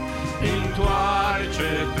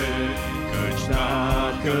 Întoarce-te, căci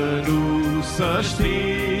dacă nu să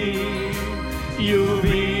știi,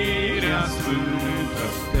 iubirea sfântă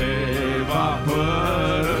te va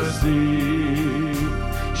părăsi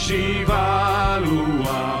și va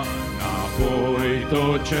lua înapoi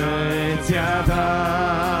tot ce ți-a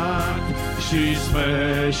dat, și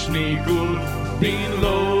sfeșnicul din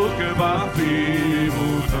loc va fi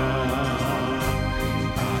mutat.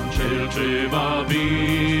 Acel ce va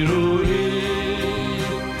birui,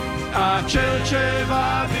 acel ce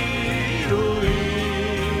va birui,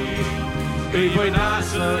 îi voi da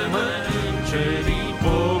să mănânce din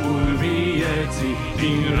pomul vieții, vieții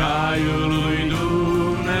din raiul lui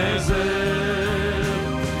Dumnezeu.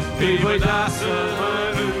 Îi voi da să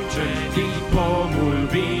mănânce din pomul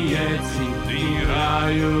vieții din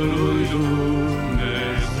raiul lui Dumnezeu.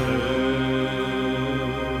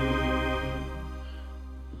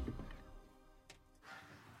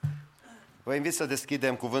 Vă invit să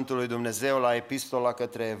deschidem Cuvântul lui Dumnezeu la Epistola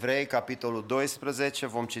către Evrei, capitolul 12.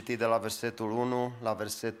 Vom citi de la versetul 1 la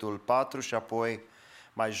versetul 4 și apoi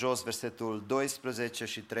mai jos versetul 12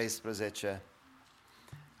 și 13.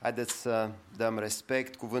 Haideți să dăm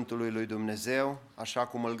respect Cuvântului lui Dumnezeu, așa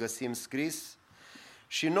cum îl găsim scris.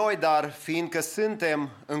 Și noi, dar, fiindcă suntem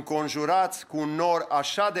înconjurați cu un nor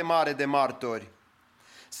așa de mare de martori,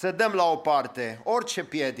 să dăm la o parte orice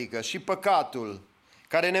piedică și păcatul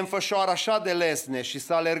care ne înfășoară așa de lesne și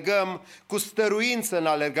să alergăm cu stăruință în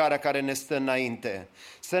alergarea care ne stă înainte.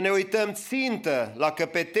 Să ne uităm țintă la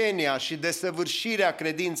căpetenia și desăvârșirea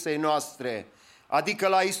credinței noastre, adică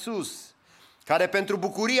la Isus, care pentru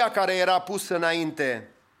bucuria care era pusă înainte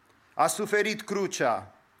a suferit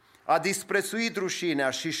crucea, a disprețuit rușinea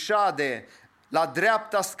și șade la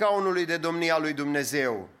dreapta scaunului de domnia lui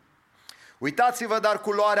Dumnezeu. Uitați-vă dar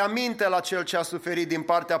cu luarea minte la Cel ce a suferit din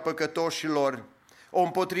partea păcătoșilor, o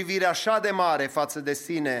împotrivire așa de mare față de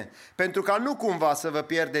sine, pentru ca nu cumva să vă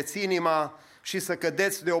pierdeți inima și să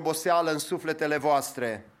cădeți de oboseală în sufletele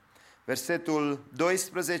voastre. Versetul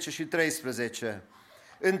 12 și 13.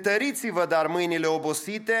 Întăriți-vă dar mâinile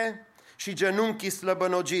obosite și genunchii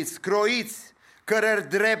slăbănogiți, croiți cărări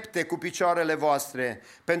drepte cu picioarele voastre,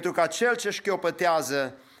 pentru ca cel ce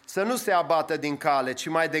șchiopătează să nu se abată din cale, ci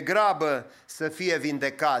mai degrabă să fie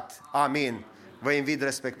vindecat. Amin. Vă invit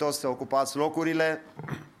respectos să ocupați locurile.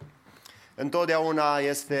 Întotdeauna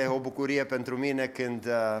este o bucurie pentru mine când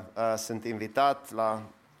sunt invitat la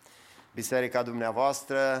biserica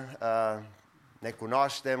dumneavoastră. Ne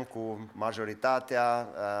cunoaștem cu majoritatea,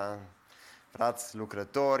 frați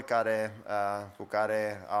lucrători cu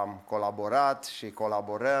care am colaborat și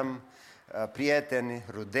colaborăm, prieteni,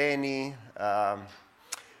 rudenii,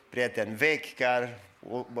 prieteni vechi, care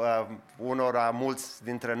unora, mulți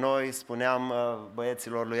dintre noi, spuneam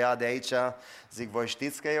băieților lui Ade aici, zic, voi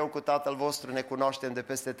știți că eu cu tatăl vostru ne cunoaștem de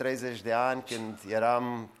peste 30 de ani, când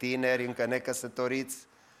eram tineri, încă necăsătoriți.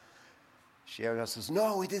 Și eu i-am spus,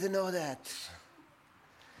 no, we didn't know that.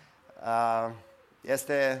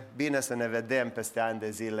 Este bine să ne vedem peste ani de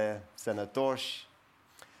zile sănătoși,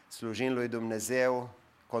 slujind lui Dumnezeu,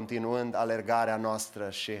 continuând alergarea noastră.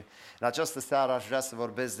 Și în această seară aș vrea să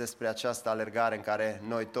vorbesc despre această alergare în care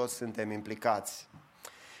noi toți suntem implicați.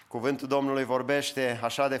 Cuvântul Domnului vorbește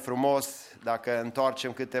așa de frumos, dacă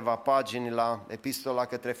întoarcem câteva pagini la Epistola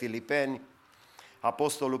către Filipeni,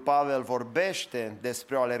 Apostolul Pavel vorbește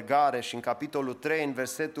despre o alergare și în capitolul 3, în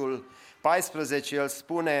versetul 14, el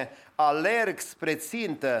spune: alerg spre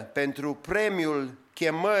țintă pentru premiul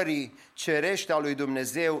chemării cerești a lui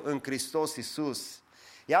Dumnezeu în Hristos Iisus.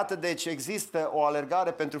 Iată, deci există o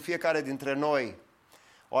alergare pentru fiecare dintre noi,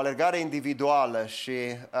 o alergare individuală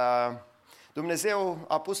și Dumnezeu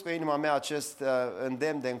a pus pe inima mea acest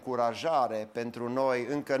îndemn de încurajare pentru noi.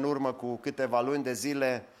 Încă în urmă cu câteva luni de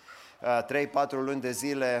zile, 3-4 luni de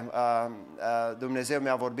zile, Dumnezeu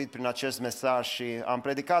mi-a vorbit prin acest mesaj și am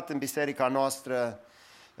predicat în biserica noastră.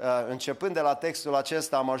 Începând de la textul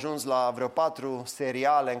acesta am ajuns la vreo 4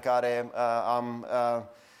 seriale în care am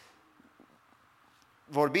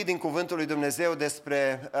vorbit din Cuvântul lui Dumnezeu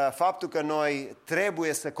despre faptul că noi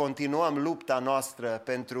trebuie să continuăm lupta noastră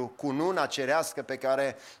pentru cununa cerească pe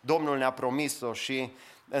care Domnul ne-a promis-o. Și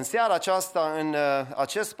în seara aceasta, în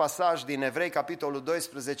acest pasaj din Evrei, capitolul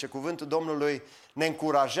 12, Cuvântul Domnului ne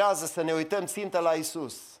încurajează să ne uităm țintă la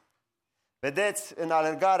Iisus. Vedeți, în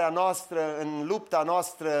alergarea noastră, în lupta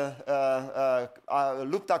noastră,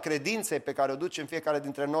 lupta credinței pe care o ducem fiecare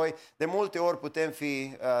dintre noi, de multe ori putem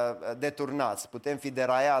fi deturnați, putem fi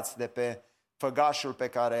deraiați de pe făgașul pe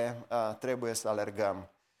care trebuie să alergăm.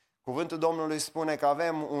 Cuvântul Domnului spune că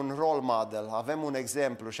avem un role model, avem un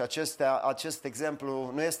exemplu și acest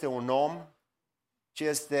exemplu nu este un om, ci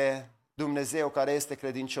este Dumnezeu care este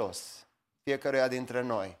credincios fiecăruia dintre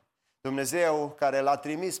noi. Dumnezeu care l-a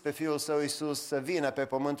trimis pe Fiul Său Iisus să vină pe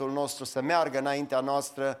pământul nostru, să meargă înaintea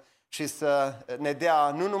noastră și să ne dea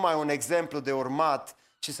nu numai un exemplu de urmat,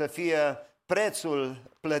 ci să fie prețul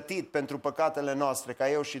plătit pentru păcatele noastre, ca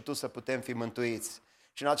eu și tu să putem fi mântuiți.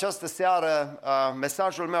 Și în această seară,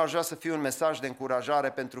 mesajul meu aș vrea să fie un mesaj de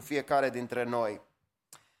încurajare pentru fiecare dintre noi.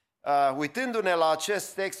 Uitându-ne la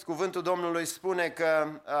acest text, cuvântul Domnului spune că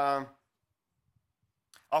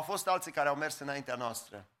au fost alții care au mers înaintea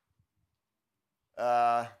noastră.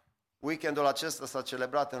 Weekendul acesta s-a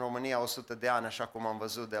celebrat în România 100 de ani, așa cum am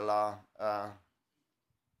văzut de la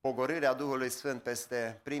pogorârea Duhului Sfânt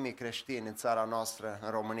peste primii creștini în țara noastră, în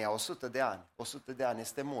România. 100 de ani. 100 de ani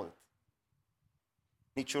este mult.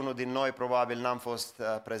 Niciunul din noi probabil n-am fost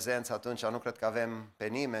prezenți atunci, nu cred că avem pe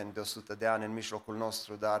nimeni de 100 de ani în mijlocul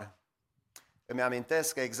nostru, dar îmi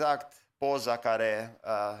amintesc exact poza care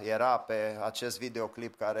era pe acest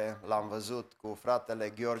videoclip care l-am văzut cu fratele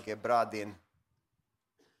Gheorghe Bradin.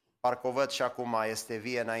 Parcă o văd și acum, este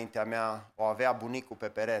vie înaintea mea, o avea bunicul pe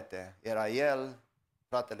perete. Era el,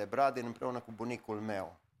 fratele Bradin, împreună cu bunicul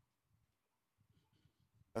meu.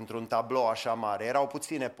 Într-un tablou așa mare. Erau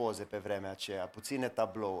puține poze pe vremea aceea, puține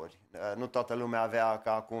tablouri. Nu toată lumea avea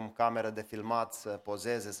ca acum cameră de filmat să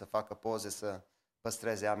pozeze, să facă poze, să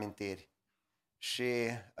păstreze amintiri. Și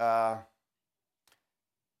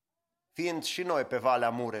fiind și noi pe Valea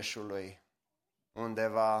Mureșului,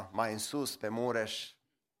 undeva mai în sus, pe Mureș,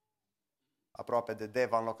 aproape de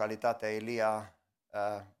Deva, în localitatea Ilia,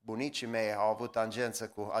 bunicii mei au avut tangență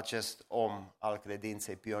cu acest om al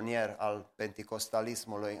credinței, pionier al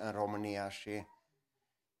penticostalismului în România și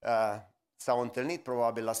s-au întâlnit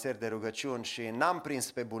probabil la seri de rugăciuni și n-am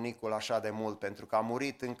prins pe bunicul așa de mult pentru că a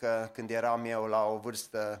murit încă când eram eu la o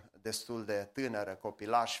vârstă destul de tânără,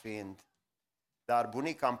 copilaș fiind. Dar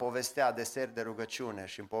bunica îmi povestea de seri de rugăciune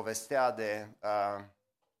și îmi povestea de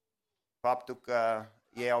faptul că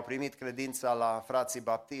ei au primit credința la frații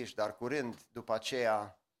baptiști, dar curând după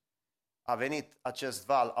aceea a venit acest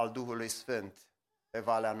val al Duhului Sfânt pe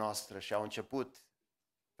valea noastră și au început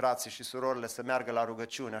frații și surorile să meargă la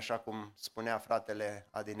rugăciune, așa cum spunea fratele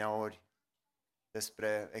adineaori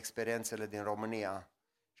despre experiențele din România.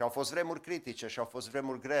 Și au fost vremuri critice și au fost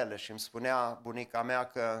vremuri grele și îmi spunea bunica mea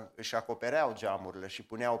că își acopereau geamurile și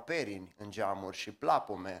puneau perini în geamuri și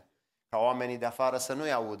plapume, ca oamenii de afară să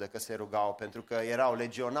nu-i audă că se rugau, pentru că erau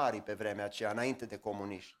legionarii pe vremea aceea, înainte de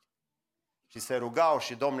comuniști. Și se rugau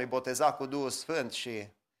și Domnul îi boteza cu Duhul Sfânt și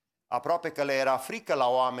aproape că le era frică la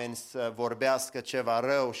oameni să vorbească ceva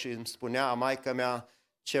rău și îmi spunea maică mea,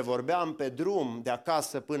 ce vorbeam pe drum de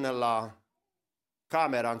acasă până la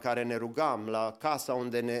camera în care ne rugam, la casa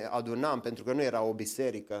unde ne adunam, pentru că nu era o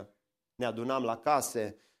biserică, ne adunam la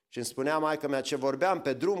case. Și îmi spunea maică mea, ce vorbeam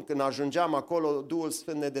pe drum, când ajungeam acolo, Duhul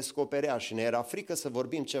Sfânt ne descoperea și ne era frică să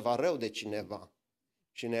vorbim ceva rău de cineva.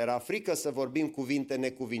 Și ne era frică să vorbim cuvinte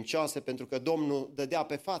necuvincioase, pentru că Domnul dădea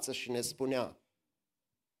pe față și ne spunea.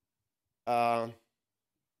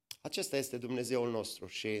 Acesta este Dumnezeul nostru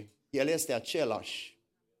și El este același,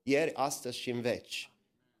 ieri, astăzi și în veci.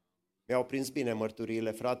 Mi-au prins bine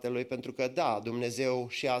mărturiile fratelui, pentru că da, Dumnezeu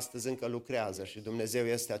și astăzi încă lucrează și Dumnezeu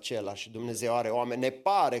este același și Dumnezeu are oameni. Ne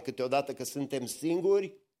pare câteodată că suntem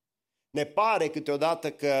singuri, ne pare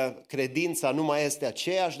câteodată că credința nu mai este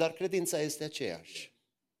aceeași, dar credința este aceeași.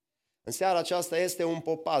 În seara aceasta este un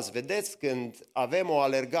popaz. Vedeți, când avem o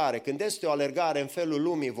alergare, când este o alergare în felul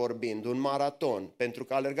lumii vorbind, un maraton, pentru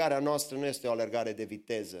că alergarea noastră nu este o alergare de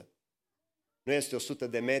viteză. Nu este 100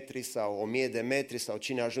 de metri sau 1000 de metri sau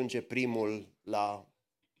cine ajunge primul la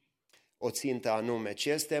o țintă anume, ci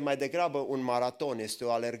este mai degrabă un maraton, este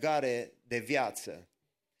o alergare de viață.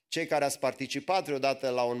 Cei care ați participat vreodată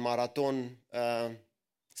la un maraton,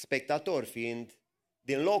 spectator fiind,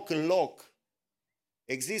 din loc în loc,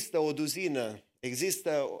 există o duzină,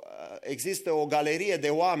 există o galerie de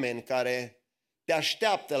oameni care te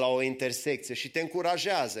așteaptă la o intersecție și te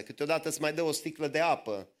încurajează, câteodată îți mai dă o sticlă de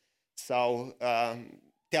apă, sau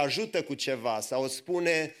te ajută cu ceva, sau îți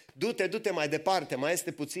spune, du-te mai departe, mai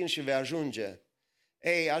este puțin și vei ajunge.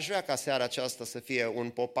 Ei, aș vrea ca seara aceasta să fie un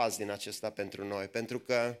popaz din acesta pentru noi, pentru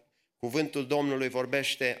că cuvântul Domnului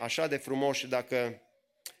vorbește așa de frumos și dacă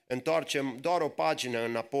întoarcem doar o pagină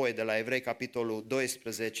înapoi de la Evrei capitolul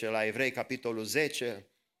 12 la Evrei capitolul 10,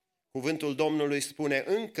 cuvântul Domnului spune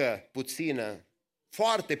încă puțină,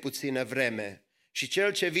 foarte puțină vreme și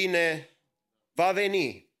cel ce vine va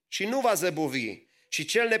veni și nu va zăbovi și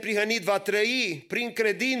cel neprihănit va trăi prin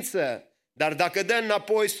credință, dar dacă dă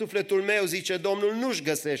înapoi sufletul meu, zice Domnul, nu-și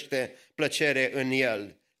găsește plăcere în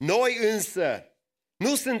el. Noi însă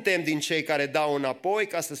nu suntem din cei care dau înapoi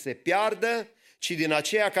ca să se piardă, ci din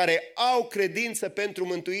aceia care au credință pentru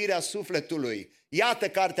mântuirea sufletului. Iată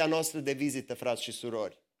cartea noastră de vizită, frați și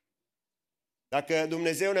surori. Dacă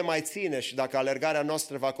Dumnezeu ne mai ține și dacă alergarea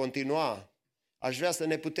noastră va continua, aș vrea să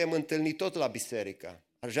ne putem întâlni tot la biserică.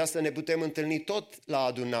 Aș vrea să ne putem întâlni tot la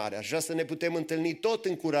adunare, aș vrea să ne putem întâlni tot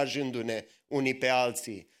încurajându-ne unii pe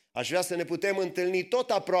alții. Aș vrea să ne putem întâlni tot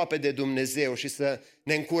aproape de Dumnezeu și să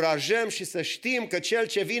ne încurajăm și să știm că Cel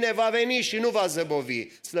ce vine va veni și nu va zăbovi.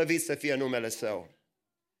 Slăvit să fie numele Său.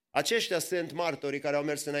 Aceștia sunt martorii care au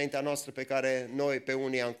mers înaintea noastră, pe care noi pe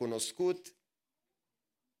unii am cunoscut,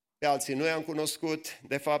 pe alții nu i-am cunoscut.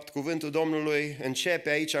 De fapt, cuvântul Domnului începe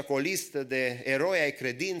aici cu o listă de eroi ai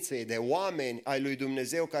credinței, de oameni ai lui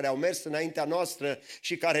Dumnezeu care au mers înaintea noastră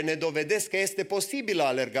și care ne dovedesc că este posibilă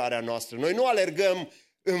alergarea noastră. Noi nu alergăm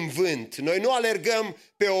în vânt, noi nu alergăm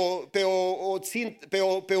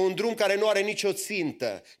pe un drum care nu are nicio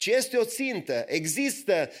țintă, ci este o țintă.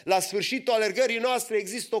 Există, la sfârșitul alergării noastre,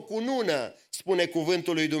 există o cunună, spune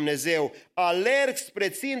cuvântul lui Dumnezeu. Alerg spre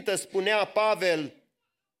țintă, spunea Pavel,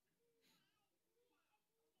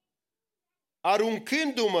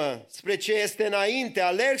 aruncându-mă spre ce este înainte,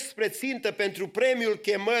 alerg spre țintă pentru premiul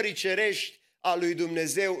chemării cerești a lui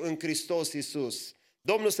Dumnezeu în Hristos Iisus.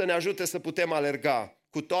 Domnul să ne ajute să putem alerga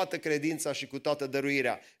cu toată credința și cu toată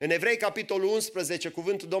dăruirea. În Evrei, capitolul 11,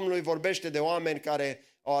 cuvântul Domnului vorbește de oameni care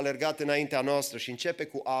au alergat înaintea noastră și începe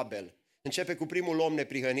cu Abel. Începe cu primul om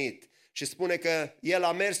neprihănit și spune că el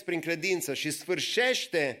a mers prin credință și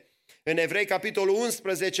sfârșește în Evrei, capitolul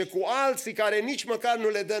 11, cu alții care nici măcar nu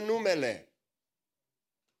le dă numele.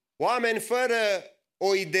 Oameni fără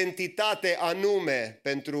o identitate anume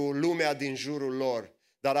pentru lumea din jurul lor,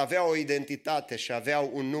 dar aveau o identitate și aveau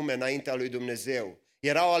un nume înaintea lui Dumnezeu.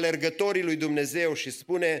 Erau alergătorii lui Dumnezeu și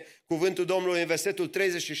spune cuvântul Domnului în versetul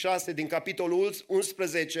 36 din capitolul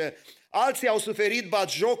 11, alții au suferit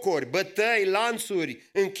batjocuri, bătăi, lanțuri,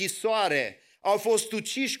 închisoare, au fost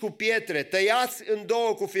uciși cu pietre, tăiați în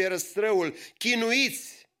două cu fierăstrăul,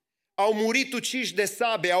 chinuiți, au murit uciși de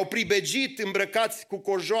sabe, au pribegit îmbrăcați cu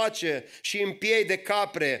cojoace și în piei de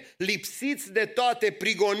capre, lipsiți de toate,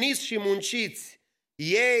 prigoniți și munciți.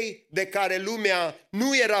 Ei, de care lumea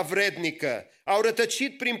nu era vrednică, au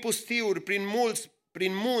rătăcit prin pustiuri, prin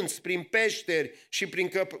munți, prin peșteri și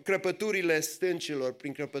prin crăpăturile stâncilor,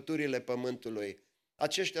 prin crăpăturile pământului.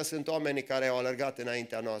 Aceștia sunt oamenii care au alergat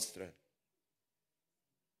înaintea noastră.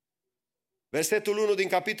 Versetul 1 din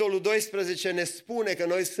capitolul 12 ne spune că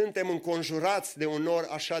noi suntem înconjurați de un nor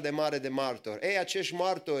așa de mare de martori. Ei, acești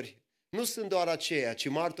martori nu sunt doar aceia, ci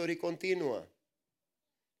martorii continuă.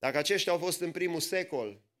 Dacă aceștia au fost în primul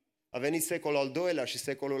secol, a venit secolul al doilea și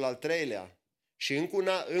secolul al treilea și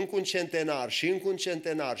încă un centenar și încă un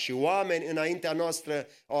centenar și oameni înaintea noastră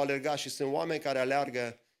au alergat și sunt oameni care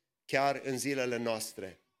aleargă chiar în zilele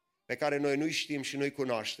noastre, pe care noi nu-i știm și nu-i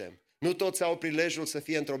cunoaștem. Nu toți au prilejul să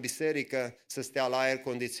fie într-o biserică, să stea la aer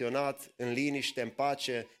condiționat, în liniște, în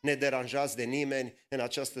pace, nederanjați de nimeni, în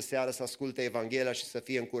această seară să asculte Evanghelia și să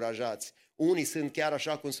fie încurajați. Unii sunt chiar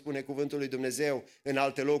așa cum spune cuvântul lui Dumnezeu în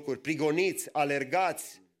alte locuri, prigoniți,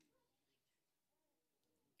 alergați.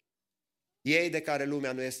 Ei de care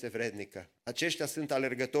lumea nu este vrednică. Aceștia sunt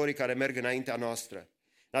alergătorii care merg înaintea noastră.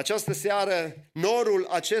 În această seară, norul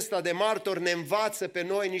acesta de martori ne învață pe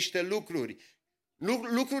noi niște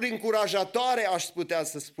lucruri încurajatoare, aș putea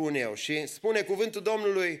să spun eu. Și spune cuvântul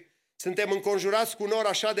Domnului, suntem înconjurați cu un nor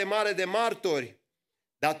așa de mare de martori.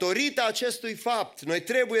 Datorită acestui fapt, noi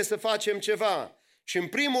trebuie să facem ceva. Și în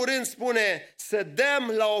primul rând spune să dăm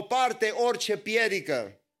la o parte orice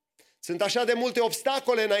piedică. Sunt așa de multe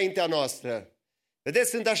obstacole înaintea noastră. Vedeți,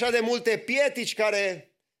 sunt așa de multe piedici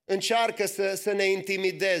care încearcă să ne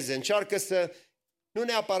intimideze, încearcă să, nu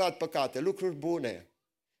neapărat păcate, lucruri bune.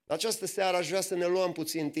 În această seară aș vrea să ne luăm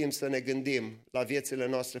puțin timp să ne gândim la viețile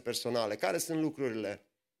noastre personale. Care sunt lucrurile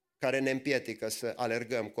care ne împiedică să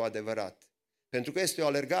alergăm cu adevărat? Pentru că este o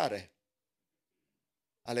alergare.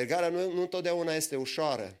 Alergarea nu întotdeauna este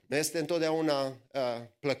ușoară, nu este întotdeauna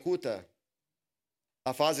plăcută.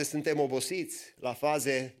 La faze suntem obosiți, la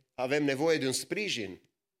faze avem nevoie de un sprijin,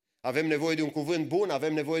 avem nevoie de un cuvânt bun,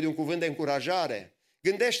 avem nevoie de un cuvânt de încurajare.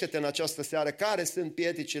 Gândește-te în această seară care sunt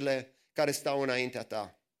piedicile care stau înaintea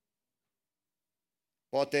ta.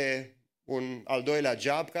 Poate un al doilea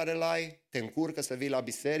job care l-ai, te încurcă să vii la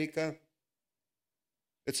biserică,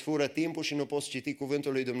 îți fură timpul și nu poți citi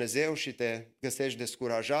cuvântul lui Dumnezeu și te găsești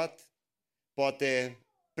descurajat, poate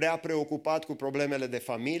prea preocupat cu problemele de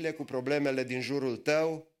familie, cu problemele din jurul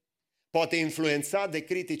tău, poate influențat de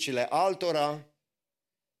criticile altora.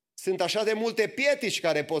 Sunt așa de multe piedici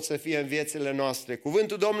care pot să fie în viețile noastre.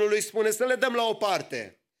 Cuvântul Domnului spune să le dăm la o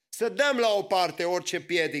parte, să dăm la o parte orice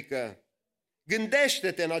piedică.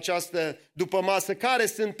 Gândește-te în această dupămasă care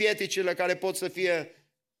sunt piedicile care pot să fie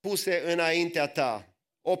puse înaintea ta.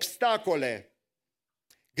 Obstacole,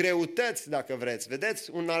 greutăți dacă vreți.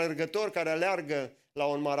 Vedeți, un alergător care alergă la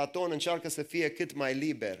un maraton încearcă să fie cât mai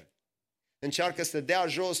liber. Încearcă să dea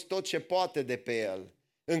jos tot ce poate de pe el.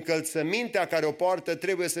 Încălțămintea care o poartă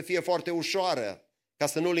trebuie să fie foarte ușoară, ca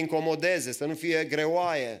să nu-l incomodeze, să nu fie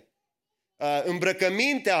greoaie.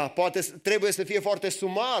 Îmbrăcămintea trebuie să fie foarte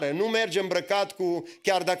sumară. Nu merge îmbrăcat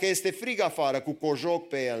chiar dacă este frig afară, cu cojoc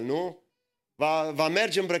pe el, nu? Va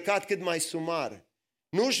merge îmbrăcat cât mai sumar.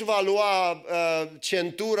 Nu își va lua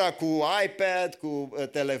centura cu iPad, cu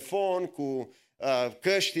telefon, cu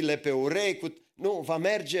căștile pe urechi. Nu, va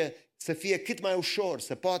merge să fie cât mai ușor,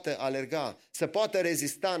 să poată alerga, să poată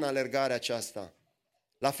rezista în alergarea aceasta.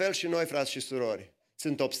 La fel și noi, frați și surori.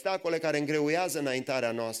 Sunt obstacole care îngreuiază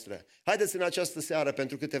înaintarea noastră. Haideți în această seară,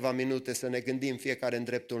 pentru câteva minute, să ne gândim fiecare în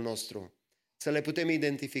dreptul nostru. Să le putem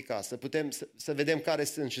identifica, să vedem care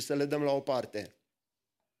sunt și să le dăm la o parte.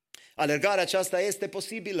 Alergarea aceasta este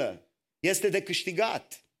posibilă, este de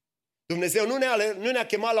câștigat. Dumnezeu nu ne-a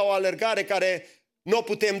chemat la o alergare care nu o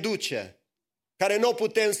putem duce, care nu o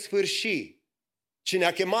putem sfârși, ci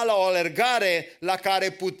ne-a chemat la o alergare la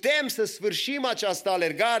care putem să sfârșim această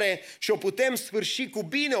alergare și o putem sfârși cu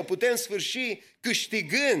bine, o putem sfârși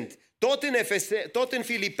câștigând. Tot în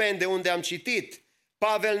Filipeni, de unde am citit,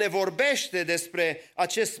 Pavel ne vorbește despre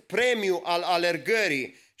acest premiu al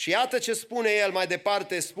alergării. Și iată ce spune el mai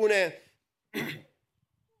departe, spune: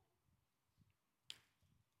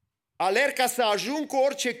 alerg ca să ajung cu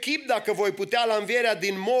orice chip, dacă voi putea, la învierea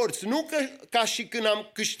din morți, nu ca și când am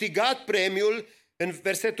câștigat premiul, în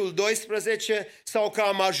versetul 12, sau că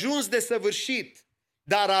am ajuns de săvârșit,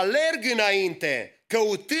 dar alerg înainte,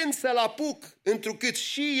 căutând să-L apuc, întrucât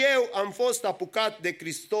și eu am fost apucat de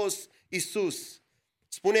Hristos Iisus.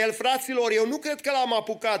 Spune el: fraților, eu nu cred că l-am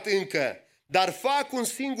apucat încă, dar fac un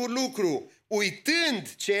singur lucru,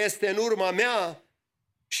 uitând ce este în urma mea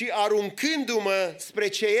și aruncându-mă spre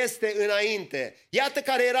ce este înainte. Iată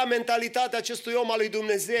care era mentalitatea acestui om al lui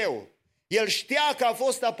Dumnezeu. El știa că a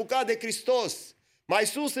fost apucat de Hristos. Mai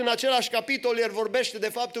sus, în același capitol, el vorbește de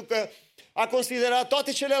faptul că a considerat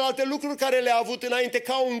toate celelalte lucruri care le-a avut înainte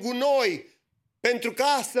ca un gunoi, pentru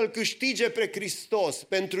ca să-L câștige pe Hristos.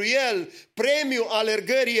 Pentru el, premiul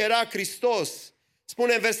alergării era Hristos.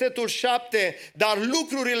 Spune în versetul 7, dar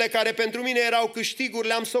lucrurile care pentru mine erau câștiguri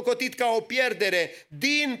le-am socotit ca o pierdere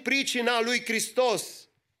din pricina lui Hristos.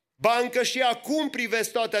 Ba încă și acum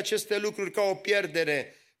privesc toate aceste lucruri ca o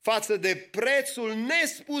pierdere față de prețul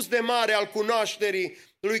nespus de mare al cunoașterii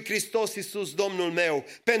lui Hristos Iisus, Domnul meu.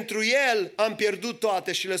 Pentru El am pierdut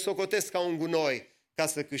toate și le socotesc ca un gunoi ca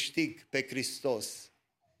să câștig pe Hristos.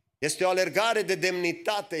 Este o alergare de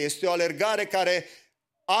demnitate, este o alergare care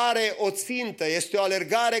are o țintă, este o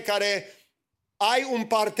alergare care ai un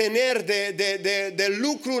partener de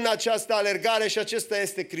lucru în această alergare și acesta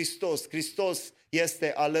este Hristos. Hristos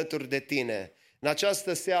este alături de tine. În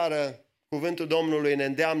această seară, cuvântul Domnului ne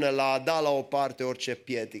îndeamnă la a da la o parte orice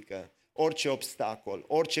piedică, orice obstacol,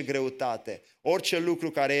 orice greutate, orice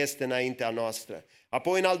lucru care este înaintea noastră.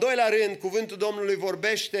 Apoi, în al doilea rând, cuvântul Domnului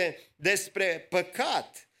vorbește despre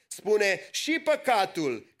păcat. Spune: și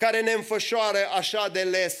păcatul care ne înfășoară așa de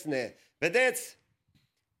lesne. Vedeți?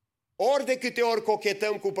 Ori de câte ori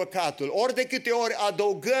cochetăm cu păcatul, ori de câte ori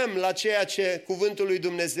adăugăm la ceea ce cuvântul lui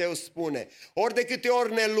Dumnezeu spune, ori de câte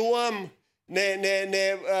ori ne luăm,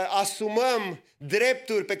 ne asumăm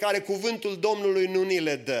drepturi pe care cuvântul Domnului nu ni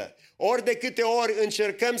le dă, ori de câte ori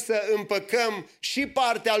încercăm să împăcăm și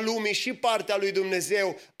partea lumii și partea lui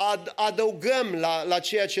Dumnezeu, adăugăm la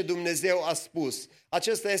ceea ce Dumnezeu a spus.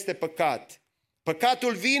 Acesta este păcat.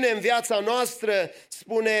 Păcatul vine în viața noastră,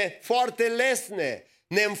 spune, foarte lesne,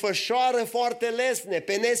 ne înfășoară foarte lesne,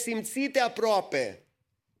 pe nesimțite aproape.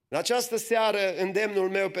 În această seară, îndemnul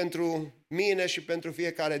meu pentru mine și pentru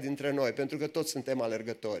fiecare dintre noi, pentru că toți suntem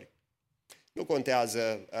alergători. Nu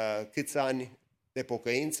contează câți ani de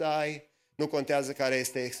pocăință ai, nu contează care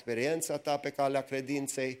este experiența ta pe calea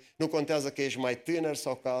credinței, nu contează că ești mai tânăr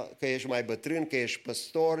sau că ești mai bătrân, că ești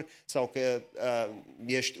păstor sau că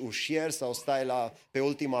ești ușier sau stai pe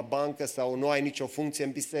ultima bancă sau nu ai nicio funcție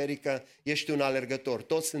în biserică, ești un alergător.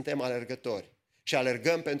 Toți suntem alergători și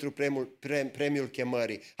alergăm pentru premiul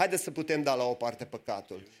chemării. Haideți să putem da la o parte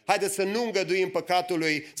păcatul. Haideți să nu îngăduim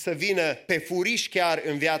păcatului să vină pe furiș chiar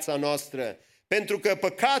în viața noastră, pentru că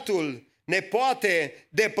păcatul ne poate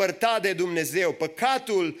depărta de Dumnezeu.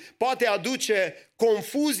 Păcatul poate aduce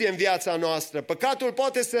confuzie în viața noastră. Păcatul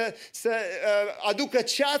poate să aducă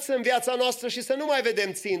ceață în viața noastră și să nu mai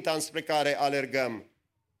vedem ținta înspre care alergăm.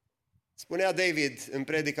 Spunea David în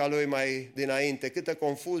predica lui mai dinainte, câtă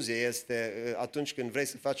confuzie este atunci când vrei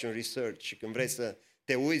să faci un research și când vrei să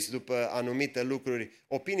te uiți după anumite lucruri.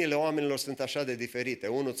 Opiniile oamenilor sunt așa de diferite.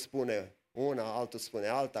 Unul îți spune una, altul spune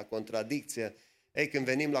alta, contradicție. Ei, când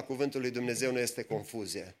venim la cuvântul lui Dumnezeu nu este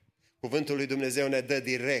confuzie. Cuvântul lui Dumnezeu ne dă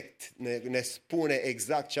direct, ne spune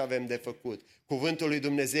exact ce avem de făcut. Cuvântul lui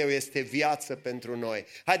Dumnezeu este viață pentru noi.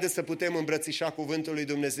 Haideți să putem îmbrățișa cuvântul lui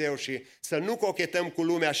Dumnezeu și să nu cochetăm cu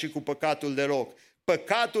lumea și cu păcatul deloc.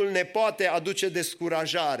 Păcatul ne poate aduce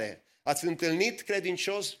descurajare. Ați întâlnit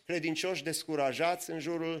credincioși descurajați în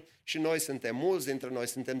jurul și noi suntem, mulți dintre noi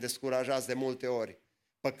suntem descurajați de multe ori.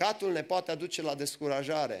 Păcatul ne poate aduce la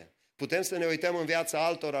descurajare. Putem să ne uităm în viața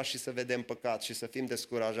altora și să vedem păcat și să fim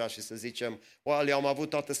descurajați și să zicem, eu am avut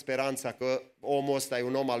toată speranța că omul ăsta e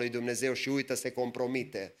un om al lui Dumnezeu și uită, se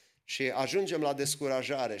compromite. Și ajungem la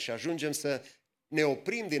descurajare și ajungem să ne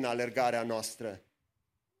oprim din alergarea noastră.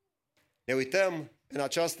 Ne uităm în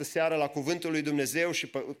această seară la cuvântul lui Dumnezeu și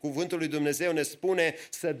cuvântul lui Dumnezeu ne spune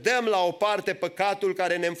să dăm la o parte păcatul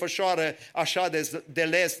care ne înfășoară așa de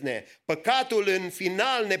lesne. Păcatul în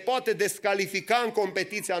final ne poate descalifica în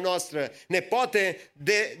competiția noastră, ne poate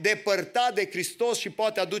depărta de Hristos și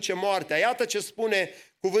poate aduce moartea. Iată ce spune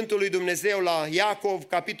cuvântul lui Dumnezeu la Iacov,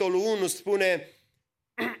 capitolul 1, spune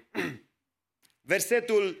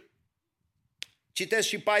versetul, citesc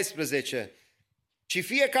și 14, ci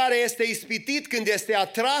fiecare este ispitit când este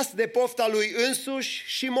atras de pofta lui însuși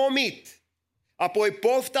și momit. Apoi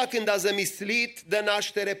pofta, când a zămislit, dă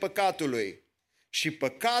naștere păcatului. Și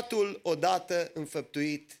păcatul, odată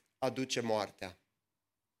înfăptuit, aduce moartea.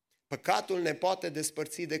 Păcatul ne poate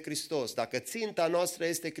despărți de Hristos. Dacă ținta noastră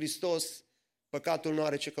este Hristos, păcatul nu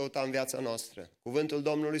are ce căuta în viața noastră. Cuvântul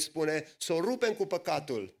Domnului spune să o rupem cu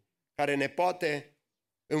păcatul care ne poate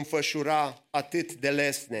înfășura atât de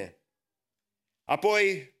lesne.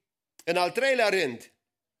 Apoi, în al treilea rând,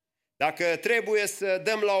 dacă trebuie să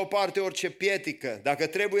dăm la o parte orice pietică, dacă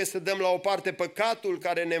trebuie să dăm la o parte păcatul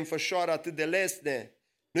care ne înfășoară atât de lesne,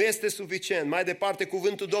 nu este suficient. Mai departe,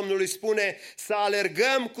 cuvântul Domnului spune să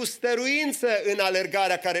alergăm cu stăruință în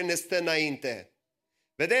alergarea care ne stă înainte.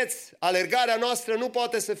 Vedeți, alergarea noastră nu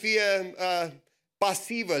poate să fie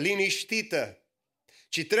pasivă, liniștită,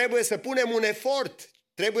 ci trebuie să punem un efort,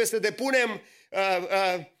 trebuie să depunem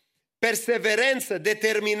perseverență,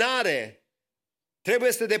 determinare.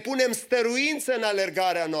 Trebuie să depunem stăruință în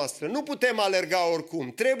alergarea noastră. Nu putem alerga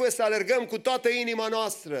oricum. Trebuie să alergăm cu toată inima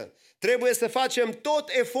noastră. Trebuie să facem tot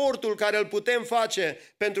efortul care îl putem face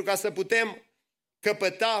pentru ca să putem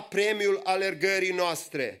căpăta premiul alergării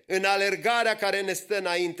noastre. În alergarea care ne stă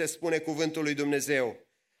înainte, spune cuvântul lui Dumnezeu.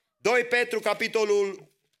 2 Petru,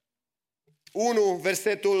 capitolul 1,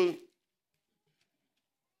 versetul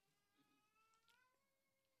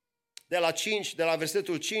de la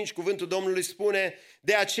versetul 5, cuvântul Domnului spune,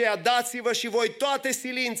 de aceea dați-vă și voi toate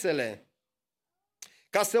silințele,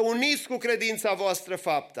 ca să uniți cu credința voastră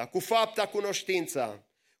fapta, cu fapta cunoștința,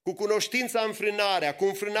 cu cunoștința înfrânarea, cu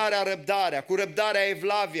înfrânarea răbdarea, cu răbdarea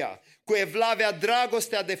evlavia, cu evlavia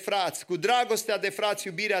dragostea de frați, cu dragostea de frați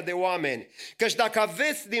iubirea de oameni. Căci dacă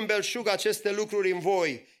aveți din belșug aceste lucruri în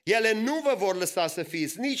voi, ele nu vă vor lăsa să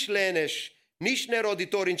fiți nici leneși, nici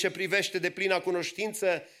neroditori în ce privește de plina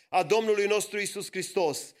cunoștință a Domnului nostru Iisus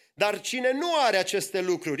Hristos. Dar cine nu are aceste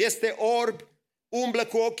lucruri este orb, umblă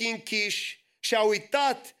cu ochii închiși și a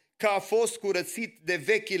uitat că a fost curățit de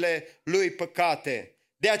vechile lui păcate.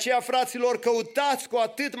 De aceea, fraților, căutați cu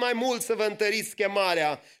atât mai mult să vă întăriți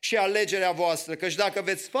chemarea și alegerea voastră, căci dacă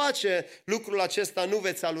veți face lucrul acesta, nu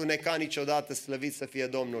veți aluneca niciodată, slăvit să fie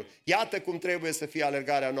Domnul. Iată cum trebuie să fie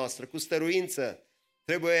alergarea noastră, cu stăruință.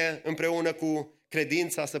 Trebuie împreună cu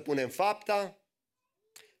credința să punem fapta,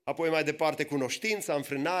 apoi mai departe cunoștința,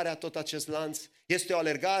 înfrânarea, tot acest lanț. Este o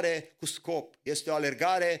alergare cu scop, este o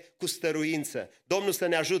alergare cu stăruință. Domnul să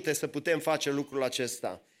ne ajute să putem face lucrul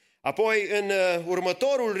acesta. Apoi, în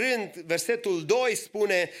următorul rând, versetul 2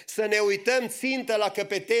 spune să ne uităm țintă la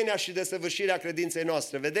căpetenia și desăvârșirea credinței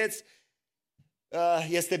noastre. Vedeți,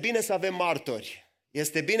 este bine să avem martori,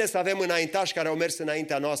 este bine să avem înaintași care au mers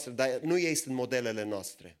înaintea noastră, dar nu ei sunt modelele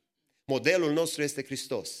noastre. Modelul nostru este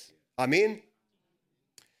Hristos. Amin?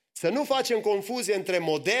 Să nu facem confuzie între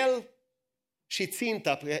model și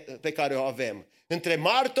ținta pe care o avem, între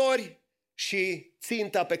martori și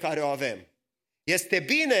ținta pe care o avem. Este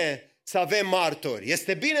bine să avem martori,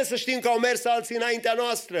 este bine să știm că au mers alții înaintea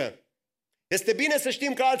noastră, este bine să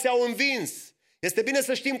știm că alții au învins, este bine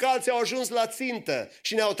să știm că alții au ajuns la țintă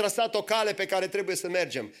și ne-au trasat o cale pe care trebuie să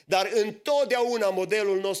mergem. Dar întotdeauna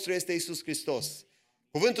modelul nostru este Iisus Hristos.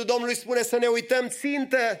 Cuvântul Domnului spune să ne uităm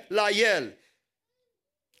țintă la El.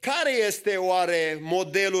 Care este oare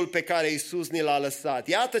modelul pe care Iisus ni l-a lăsat?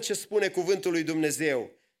 Iată ce spune cuvântul lui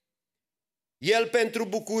Dumnezeu. El, pentru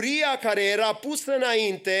bucuria care era pusă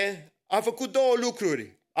înainte, a făcut două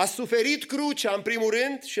lucruri. A suferit crucea în primul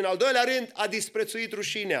rând și în al doilea rând a disprețuit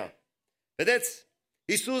rușinea. Vedeți?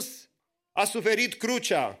 Iisus a suferit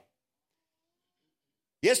crucea.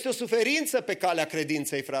 Este o suferință pe calea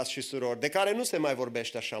credinței, frați și surori, de care nu se mai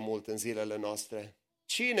vorbește așa mult în zilele noastre.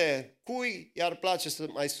 Cui i-ar place să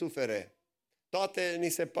mai sufere? Toate ni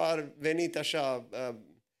se par venite așa,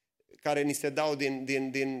 care ni se dau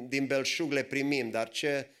din belșug le primim, dar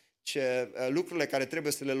ce lucrurile care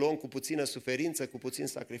trebuie să le luăm cu puțină suferință, cu puțin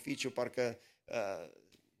sacrificiu, parcă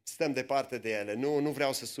stăm departe de ele. Nu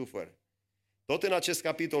vreau să sufăr. Tot în acest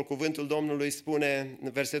capitol, cuvântul Domnului spune,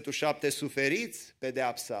 în versetul 7, suferiți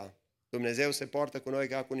pedeapsa. Dumnezeu se poartă cu noi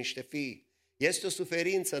ca cu niște fii. Este o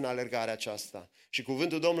suferință în alergarea aceasta. Și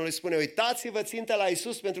cuvântul Domnului spune, uitați-vă țintă la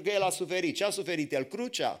Iisus pentru că El a suferit. Ce a suferit El?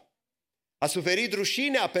 Crucea. A suferit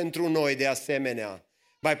rușinea pentru noi de asemenea.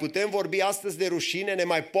 Mai putem vorbi astăzi de rușine? Ne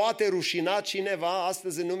mai poate rușina cineva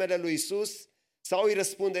astăzi în numele lui Iisus? Sau îi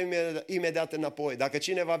răspundem imediat înapoi? Dacă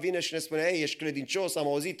cineva vine și ne spune, ei, ești credincios, am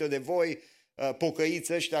auzit eu de voi,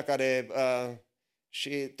 pocăiți ăștia care... Și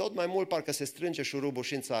tot mai mult parcă se strânge șurubul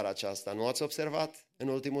și în țara aceasta. Nu ați observat în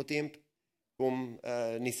ultimul timp cum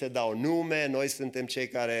ni se dau nume, noi suntem cei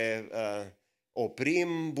care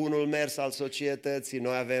oprim bunul mers al societății,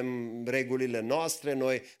 noi avem regulile noastre,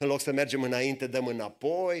 noi în loc să mergem înainte dăm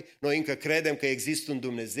înapoi, noi încă credem că există un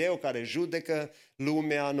Dumnezeu care judecă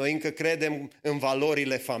lumea, noi încă credem în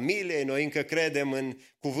valorile familiei, noi încă credem în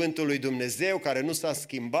cuvântul lui Dumnezeu care nu s-a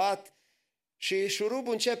schimbat și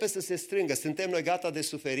șurubul începe să se strângă. Suntem noi gata de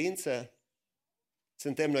suferință?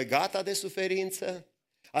 Suntem noi gata de suferință?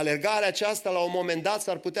 Alergarea aceasta la un moment dat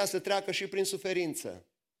s-ar putea să treacă și prin suferință.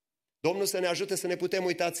 Domnul să ne ajute să ne putem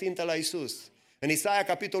uita țintă la Iisus. În Isaia,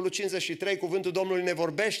 capitolul 53, cuvântul Domnului ne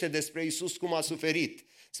vorbește despre Iisus cum a suferit.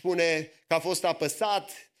 Spune că a fost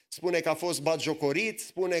apăsat, spune că a fost batjocorit,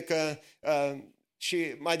 spune că...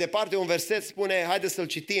 și mai departe un verset spune, haideți să-l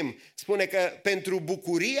citim, spune că pentru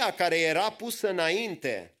bucuria care era pusă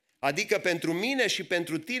înainte, adică pentru mine și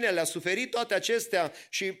pentru tine le-a suferit toate acestea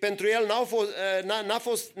și pentru el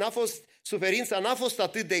suferința n-a fost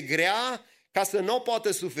atât de grea ca să nu o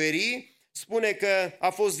poată suferi. Spune că a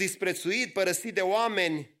fost disprețuit, părăsit de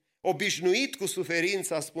oameni, obișnuit cu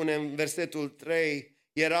suferința, spune în versetul 3,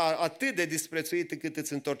 era atât de disprețuit încât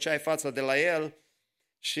îți întorceai fața de la el.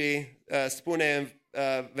 Și spune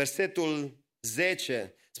versetul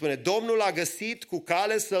 10, spune, Domnul a găsit cu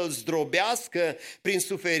cale să-l zdrobească prin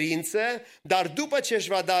suferință, dar după ce își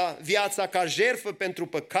va da viața ca jertfă pentru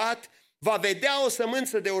păcat, va vedea o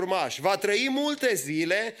sămânță de urmași, va trăi multe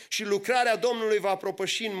zile și lucrarea Domnului va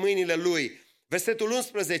propăși în mâinile lui. Versetul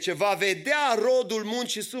 11, va vedea rodul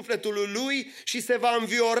muncii sufletului lui și se va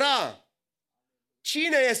înviora.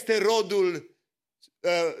 Cine este rodul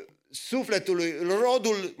sufletului,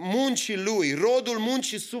 rodul muncii lui, rodul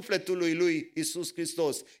muncii sufletului lui Iisus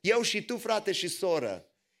Hristos? Eu și tu, frate și soră.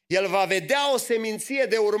 El va vedea o seminție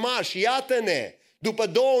de urmași, iată-ne, după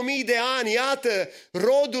 2000 de ani, iată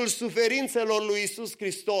rodul suferințelor lui Iisus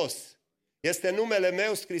Hristos. Este numele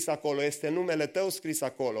meu scris acolo, este numele tău scris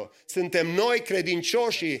acolo. Suntem noi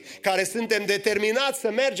credincioșii care suntem determinați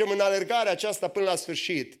să mergem în alergarea aceasta până la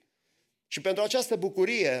sfârșit. Și pentru această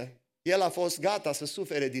bucurie, el a fost gata să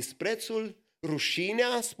sufere disprețul,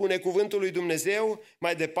 rușinea, spune cuvântul lui Dumnezeu.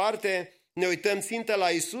 Mai departe ne uităm țintă la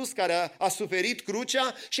Iisus care a suferit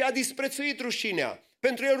crucea și a disprețuit rușinea.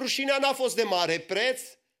 Pentru el rușinea n-a fost de mare preț,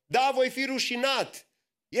 da, voi fi rușinat.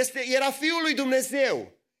 Era Fiul lui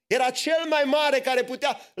Dumnezeu. Era cel mai mare care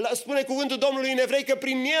putea, spune cuvântul Domnului în Evrei, că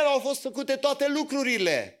prin el au fost făcute toate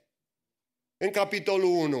lucrurile. În capitolul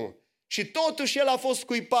 1. Și totuși el a fost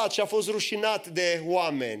scuipat și a fost rușinat de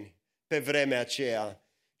oameni pe vremea aceea.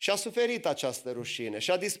 Și a suferit această rușine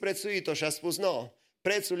și a disprețuit-o și a spus, nu,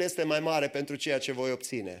 prețul este mai mare pentru ceea ce voi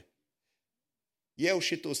obține. Eu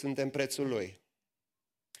și tu suntem prețul lui.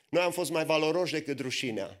 Noi am fost mai valoroși decât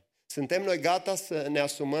rușinea. Suntem noi gata să ne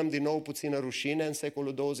asumăm din nou puțină rușine în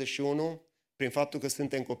secolul 21 prin faptul că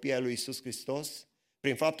suntem copii ai lui Iisus Hristos?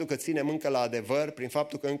 Prin faptul că ținem încă la adevăr, prin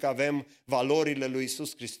faptul că încă avem valorile lui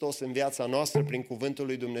Iisus Hristos în viața noastră, prin cuvântul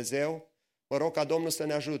lui Dumnezeu? Mă rog ca Domnul să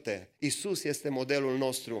ne ajute. Iisus este modelul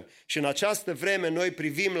nostru și în această vreme noi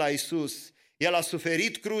privim la Iisus. El a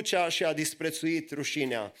suferit crucea și a disprețuit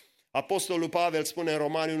rușinea. Apostolul Pavel spune în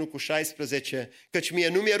Romani 1:16, căci mie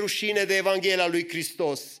nu mi-e rușine de Evanghelia lui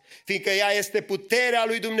Hristos, fiindcă ea este puterea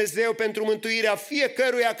lui Dumnezeu pentru mântuirea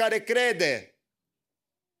fiecăruia care crede.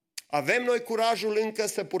 Avem noi curajul încă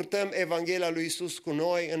să purtăm Evanghelia lui Iisus cu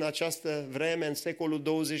noi în această vreme, în secolul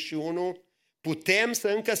 21? Putem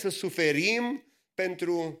încă să suferim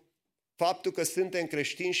pentru faptul că suntem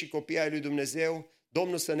creștini și copii ai lui Dumnezeu?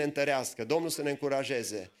 Domnul să ne întărească, Domnul să ne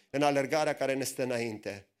încurajeze în alergarea care ne stă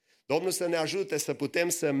înainte. Domnul să ne ajute să putem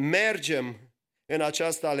să mergem în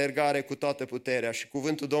această alergare cu toată puterea. Și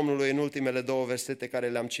cuvântul Domnului în ultimele 2 versete care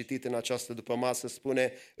le-am citit în această dupămasă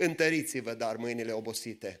spune: întăriți-vă, dar mâinile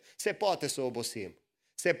obosite. Se poate să obosim.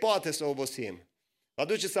 Se poate să obosim.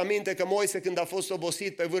 Aduceți aminte că Moise, când a fost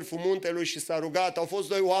obosit pe vârful muntelui și s-a rugat, au fost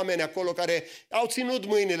 2 oameni acolo care au ținut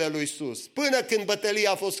mâinile lui sus până când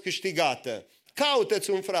bătălia a fost câștigată. Caută-ți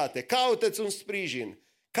un frate, caută-ți un sprijin,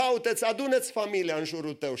 caută-ți, adună-ți familia în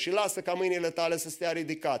jurul tău și lasă ca mâinile tale să stea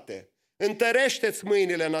ridicate. Întărește-ți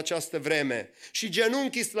mâinile în această vreme și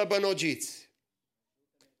genunchii slăbănogiți.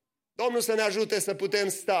 Domnul să ne ajute să putem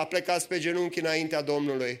sta plecați pe genunchi înaintea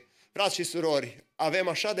Domnului. Frați și surori, avem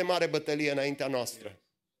așa de mare bătălie înaintea noastră.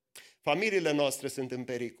 Familiile noastre sunt în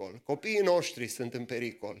pericol, copiii noștri sunt în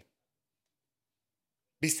pericol.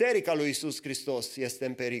 Biserica lui Iisus Hristos este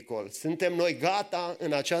în pericol. Suntem noi gata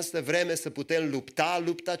în această vreme să putem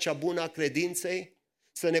lupta cea bună a credinței,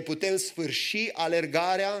 să ne putem sfârși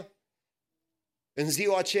alergarea în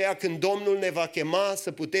ziua aceea când Domnul ne va chema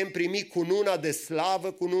să putem primi cununa de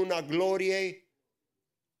slavă, cununa gloriei.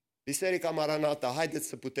 Biserica Maranata, haideți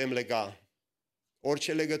să putem lega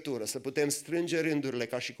orice legătură, să putem strânge rândurile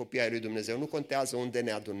ca și copii ai lui Dumnezeu. Nu contează unde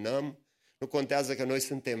ne adunăm, nu contează că noi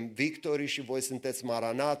suntem Victorii și voi sunteți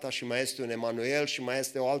Maranata și mai este un Emanuel și mai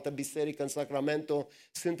este o altă biserică în Sacramento.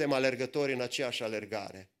 Suntem alergători în aceeași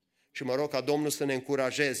alergare. Și mă rog ca Domnul să ne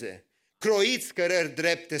încurajeze. Croiți cărări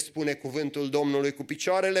drepte, spune cuvântul Domnului, cu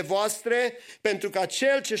picioarele voastre, pentru ca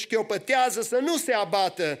cel ce șchiopătează să nu se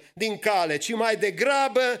abată din cale, ci mai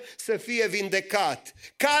degrabă să fie vindecat.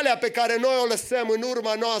 Calea pe care noi o lăsăm în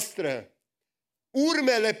urma noastră,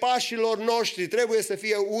 urmele pașilor noștri trebuie să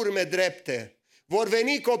fie urme drepte. Vor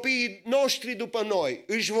veni copiii noștri după noi,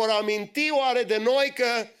 își vor aminti oare de noi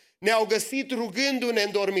că ne-au găsit rugându-ne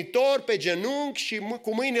în dormitor, pe genunchi și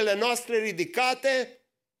cu mâinile noastre ridicate?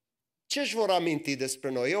 Ce își vor aminti despre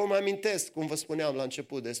noi? Eu mă amintesc, cum vă spuneam la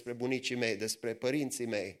început, despre bunicii mei, despre părinții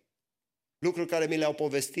mei. Lucruri care mi le-au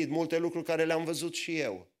povestit, multe lucruri care le-am văzut și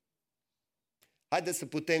eu. Haideți să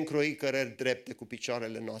putem croi cărări drepte cu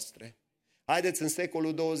picioarele noastre. Haideți în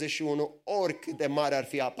secolul 21, oricât de mare ar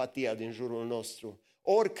fi apatia din jurul nostru,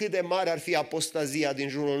 oricât de mare ar fi apostazia din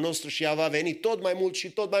jurul nostru, și ea va veni tot mai mult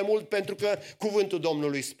și tot mai mult, pentru că cuvântul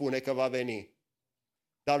Domnului spune că va veni.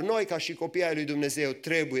 Dar noi, ca și copii ai lui Dumnezeu,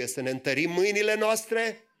 trebuie să ne întărim mâinile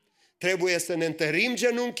noastre, trebuie să ne întărim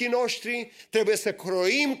genunchii noștri, trebuie să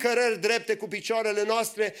croim cărări drepte cu picioarele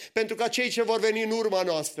noastre, pentru ca cei ce vor veni în urma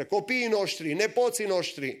noastră, copiii noștri, nepoții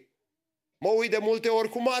noștri. Mă uit de multe ori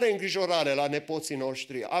cu mare îngrijorare la nepoții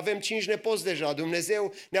noștri. Avem 5 nepoți deja,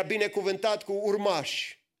 Dumnezeu ne-a binecuvântat cu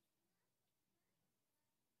urmași.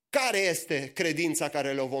 Care este credința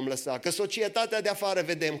care le vom lăsa? Că societatea de afară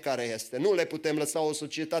vedem care este. Nu le putem lăsa o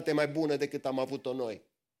societate mai bună decât am avut-o noi.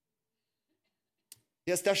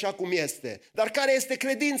 Este așa cum este. Dar care este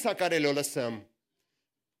credința care le-o lăsăm?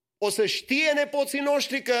 O să știe nepoții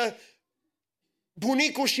noștri că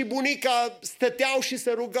bunicul și bunica stăteau și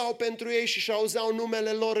se rugau pentru ei și auzeau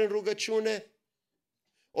numele lor în rugăciune?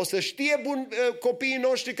 O să știe copiii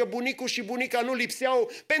noștri că bunicul și bunica nu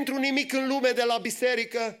lipseau pentru nimic în lume de la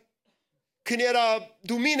biserică? Când era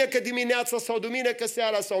duminică dimineața sau duminică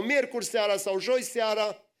seara sau miercuri seara sau joi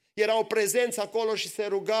seara, erau prezenți acolo și se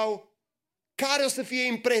rugau? Care o să fie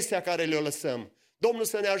impresia care le-o lăsăm? Domnul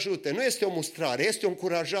să ne ajute. Nu este o mustrare, este o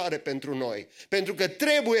încurajare pentru noi. Pentru că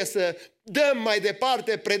trebuie să dăm mai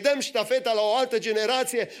departe, predăm ștafeta la o altă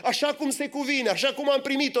generație, așa cum se cuvine, așa cum am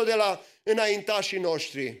primit-o de la înaintașii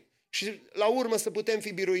noștri. Și la urmă să putem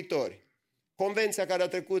fi biruitori. Convenția care a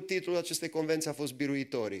trecut, titlul acestei convenții a fost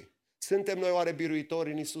Biruitorii. Suntem noi oare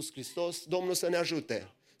biruitori în Iisus Hristos? Domnul să ne ajute.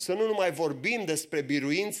 Să nu numai vorbim despre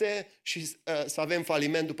biruințe și să avem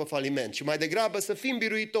faliment după faliment, ci mai degrabă să fim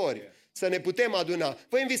biruitori, să ne putem aduna.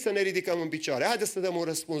 Vă invit să ne ridicăm în picioare. Haideți să dăm un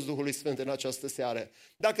răspuns Duhului Sfânt în această seară.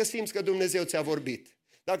 Dacă simți că Dumnezeu ți-a vorbit,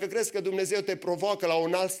 dacă crezi că Dumnezeu te provoacă la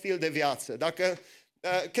un alt stil de viață, dacă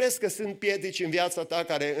crezi că sunt piedici în viața ta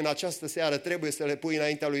care în această seară trebuie să le pui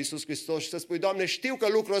înaintea lui Iisus Hristos și să spui: Doamne, știu că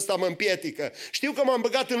lucrul ăsta mă împiedică, știu că m-am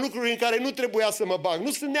băgat în lucruri în care nu trebuia să mă bag,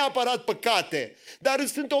 nu sunt neapărat păcate, dar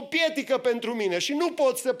sunt o piedică pentru mine și nu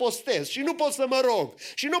pot să postez și nu pot să mă rog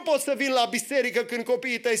și nu pot să vin la biserică când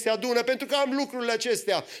copiii tăi se adună pentru că am lucrurile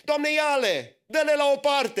acestea. Doamne, ia-le, dă-le la o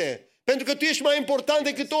parte, pentru că Tu ești mai important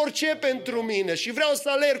decât orice pentru mine și vreau să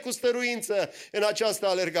alerg cu stăruință în această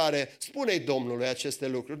alergare. Spune-i Domnului aceste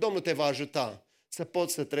lucruri. Domnul te va ajuta să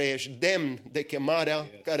poți să trăiești demn de chemarea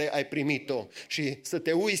care ai primit-o și să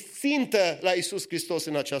te uiți țintă la Iisus Hristos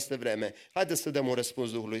în această vreme. Haideți să dăm un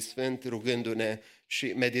răspuns Duhului Sfânt rugându-ne și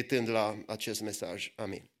meditând la acest mesaj.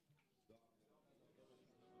 Amin.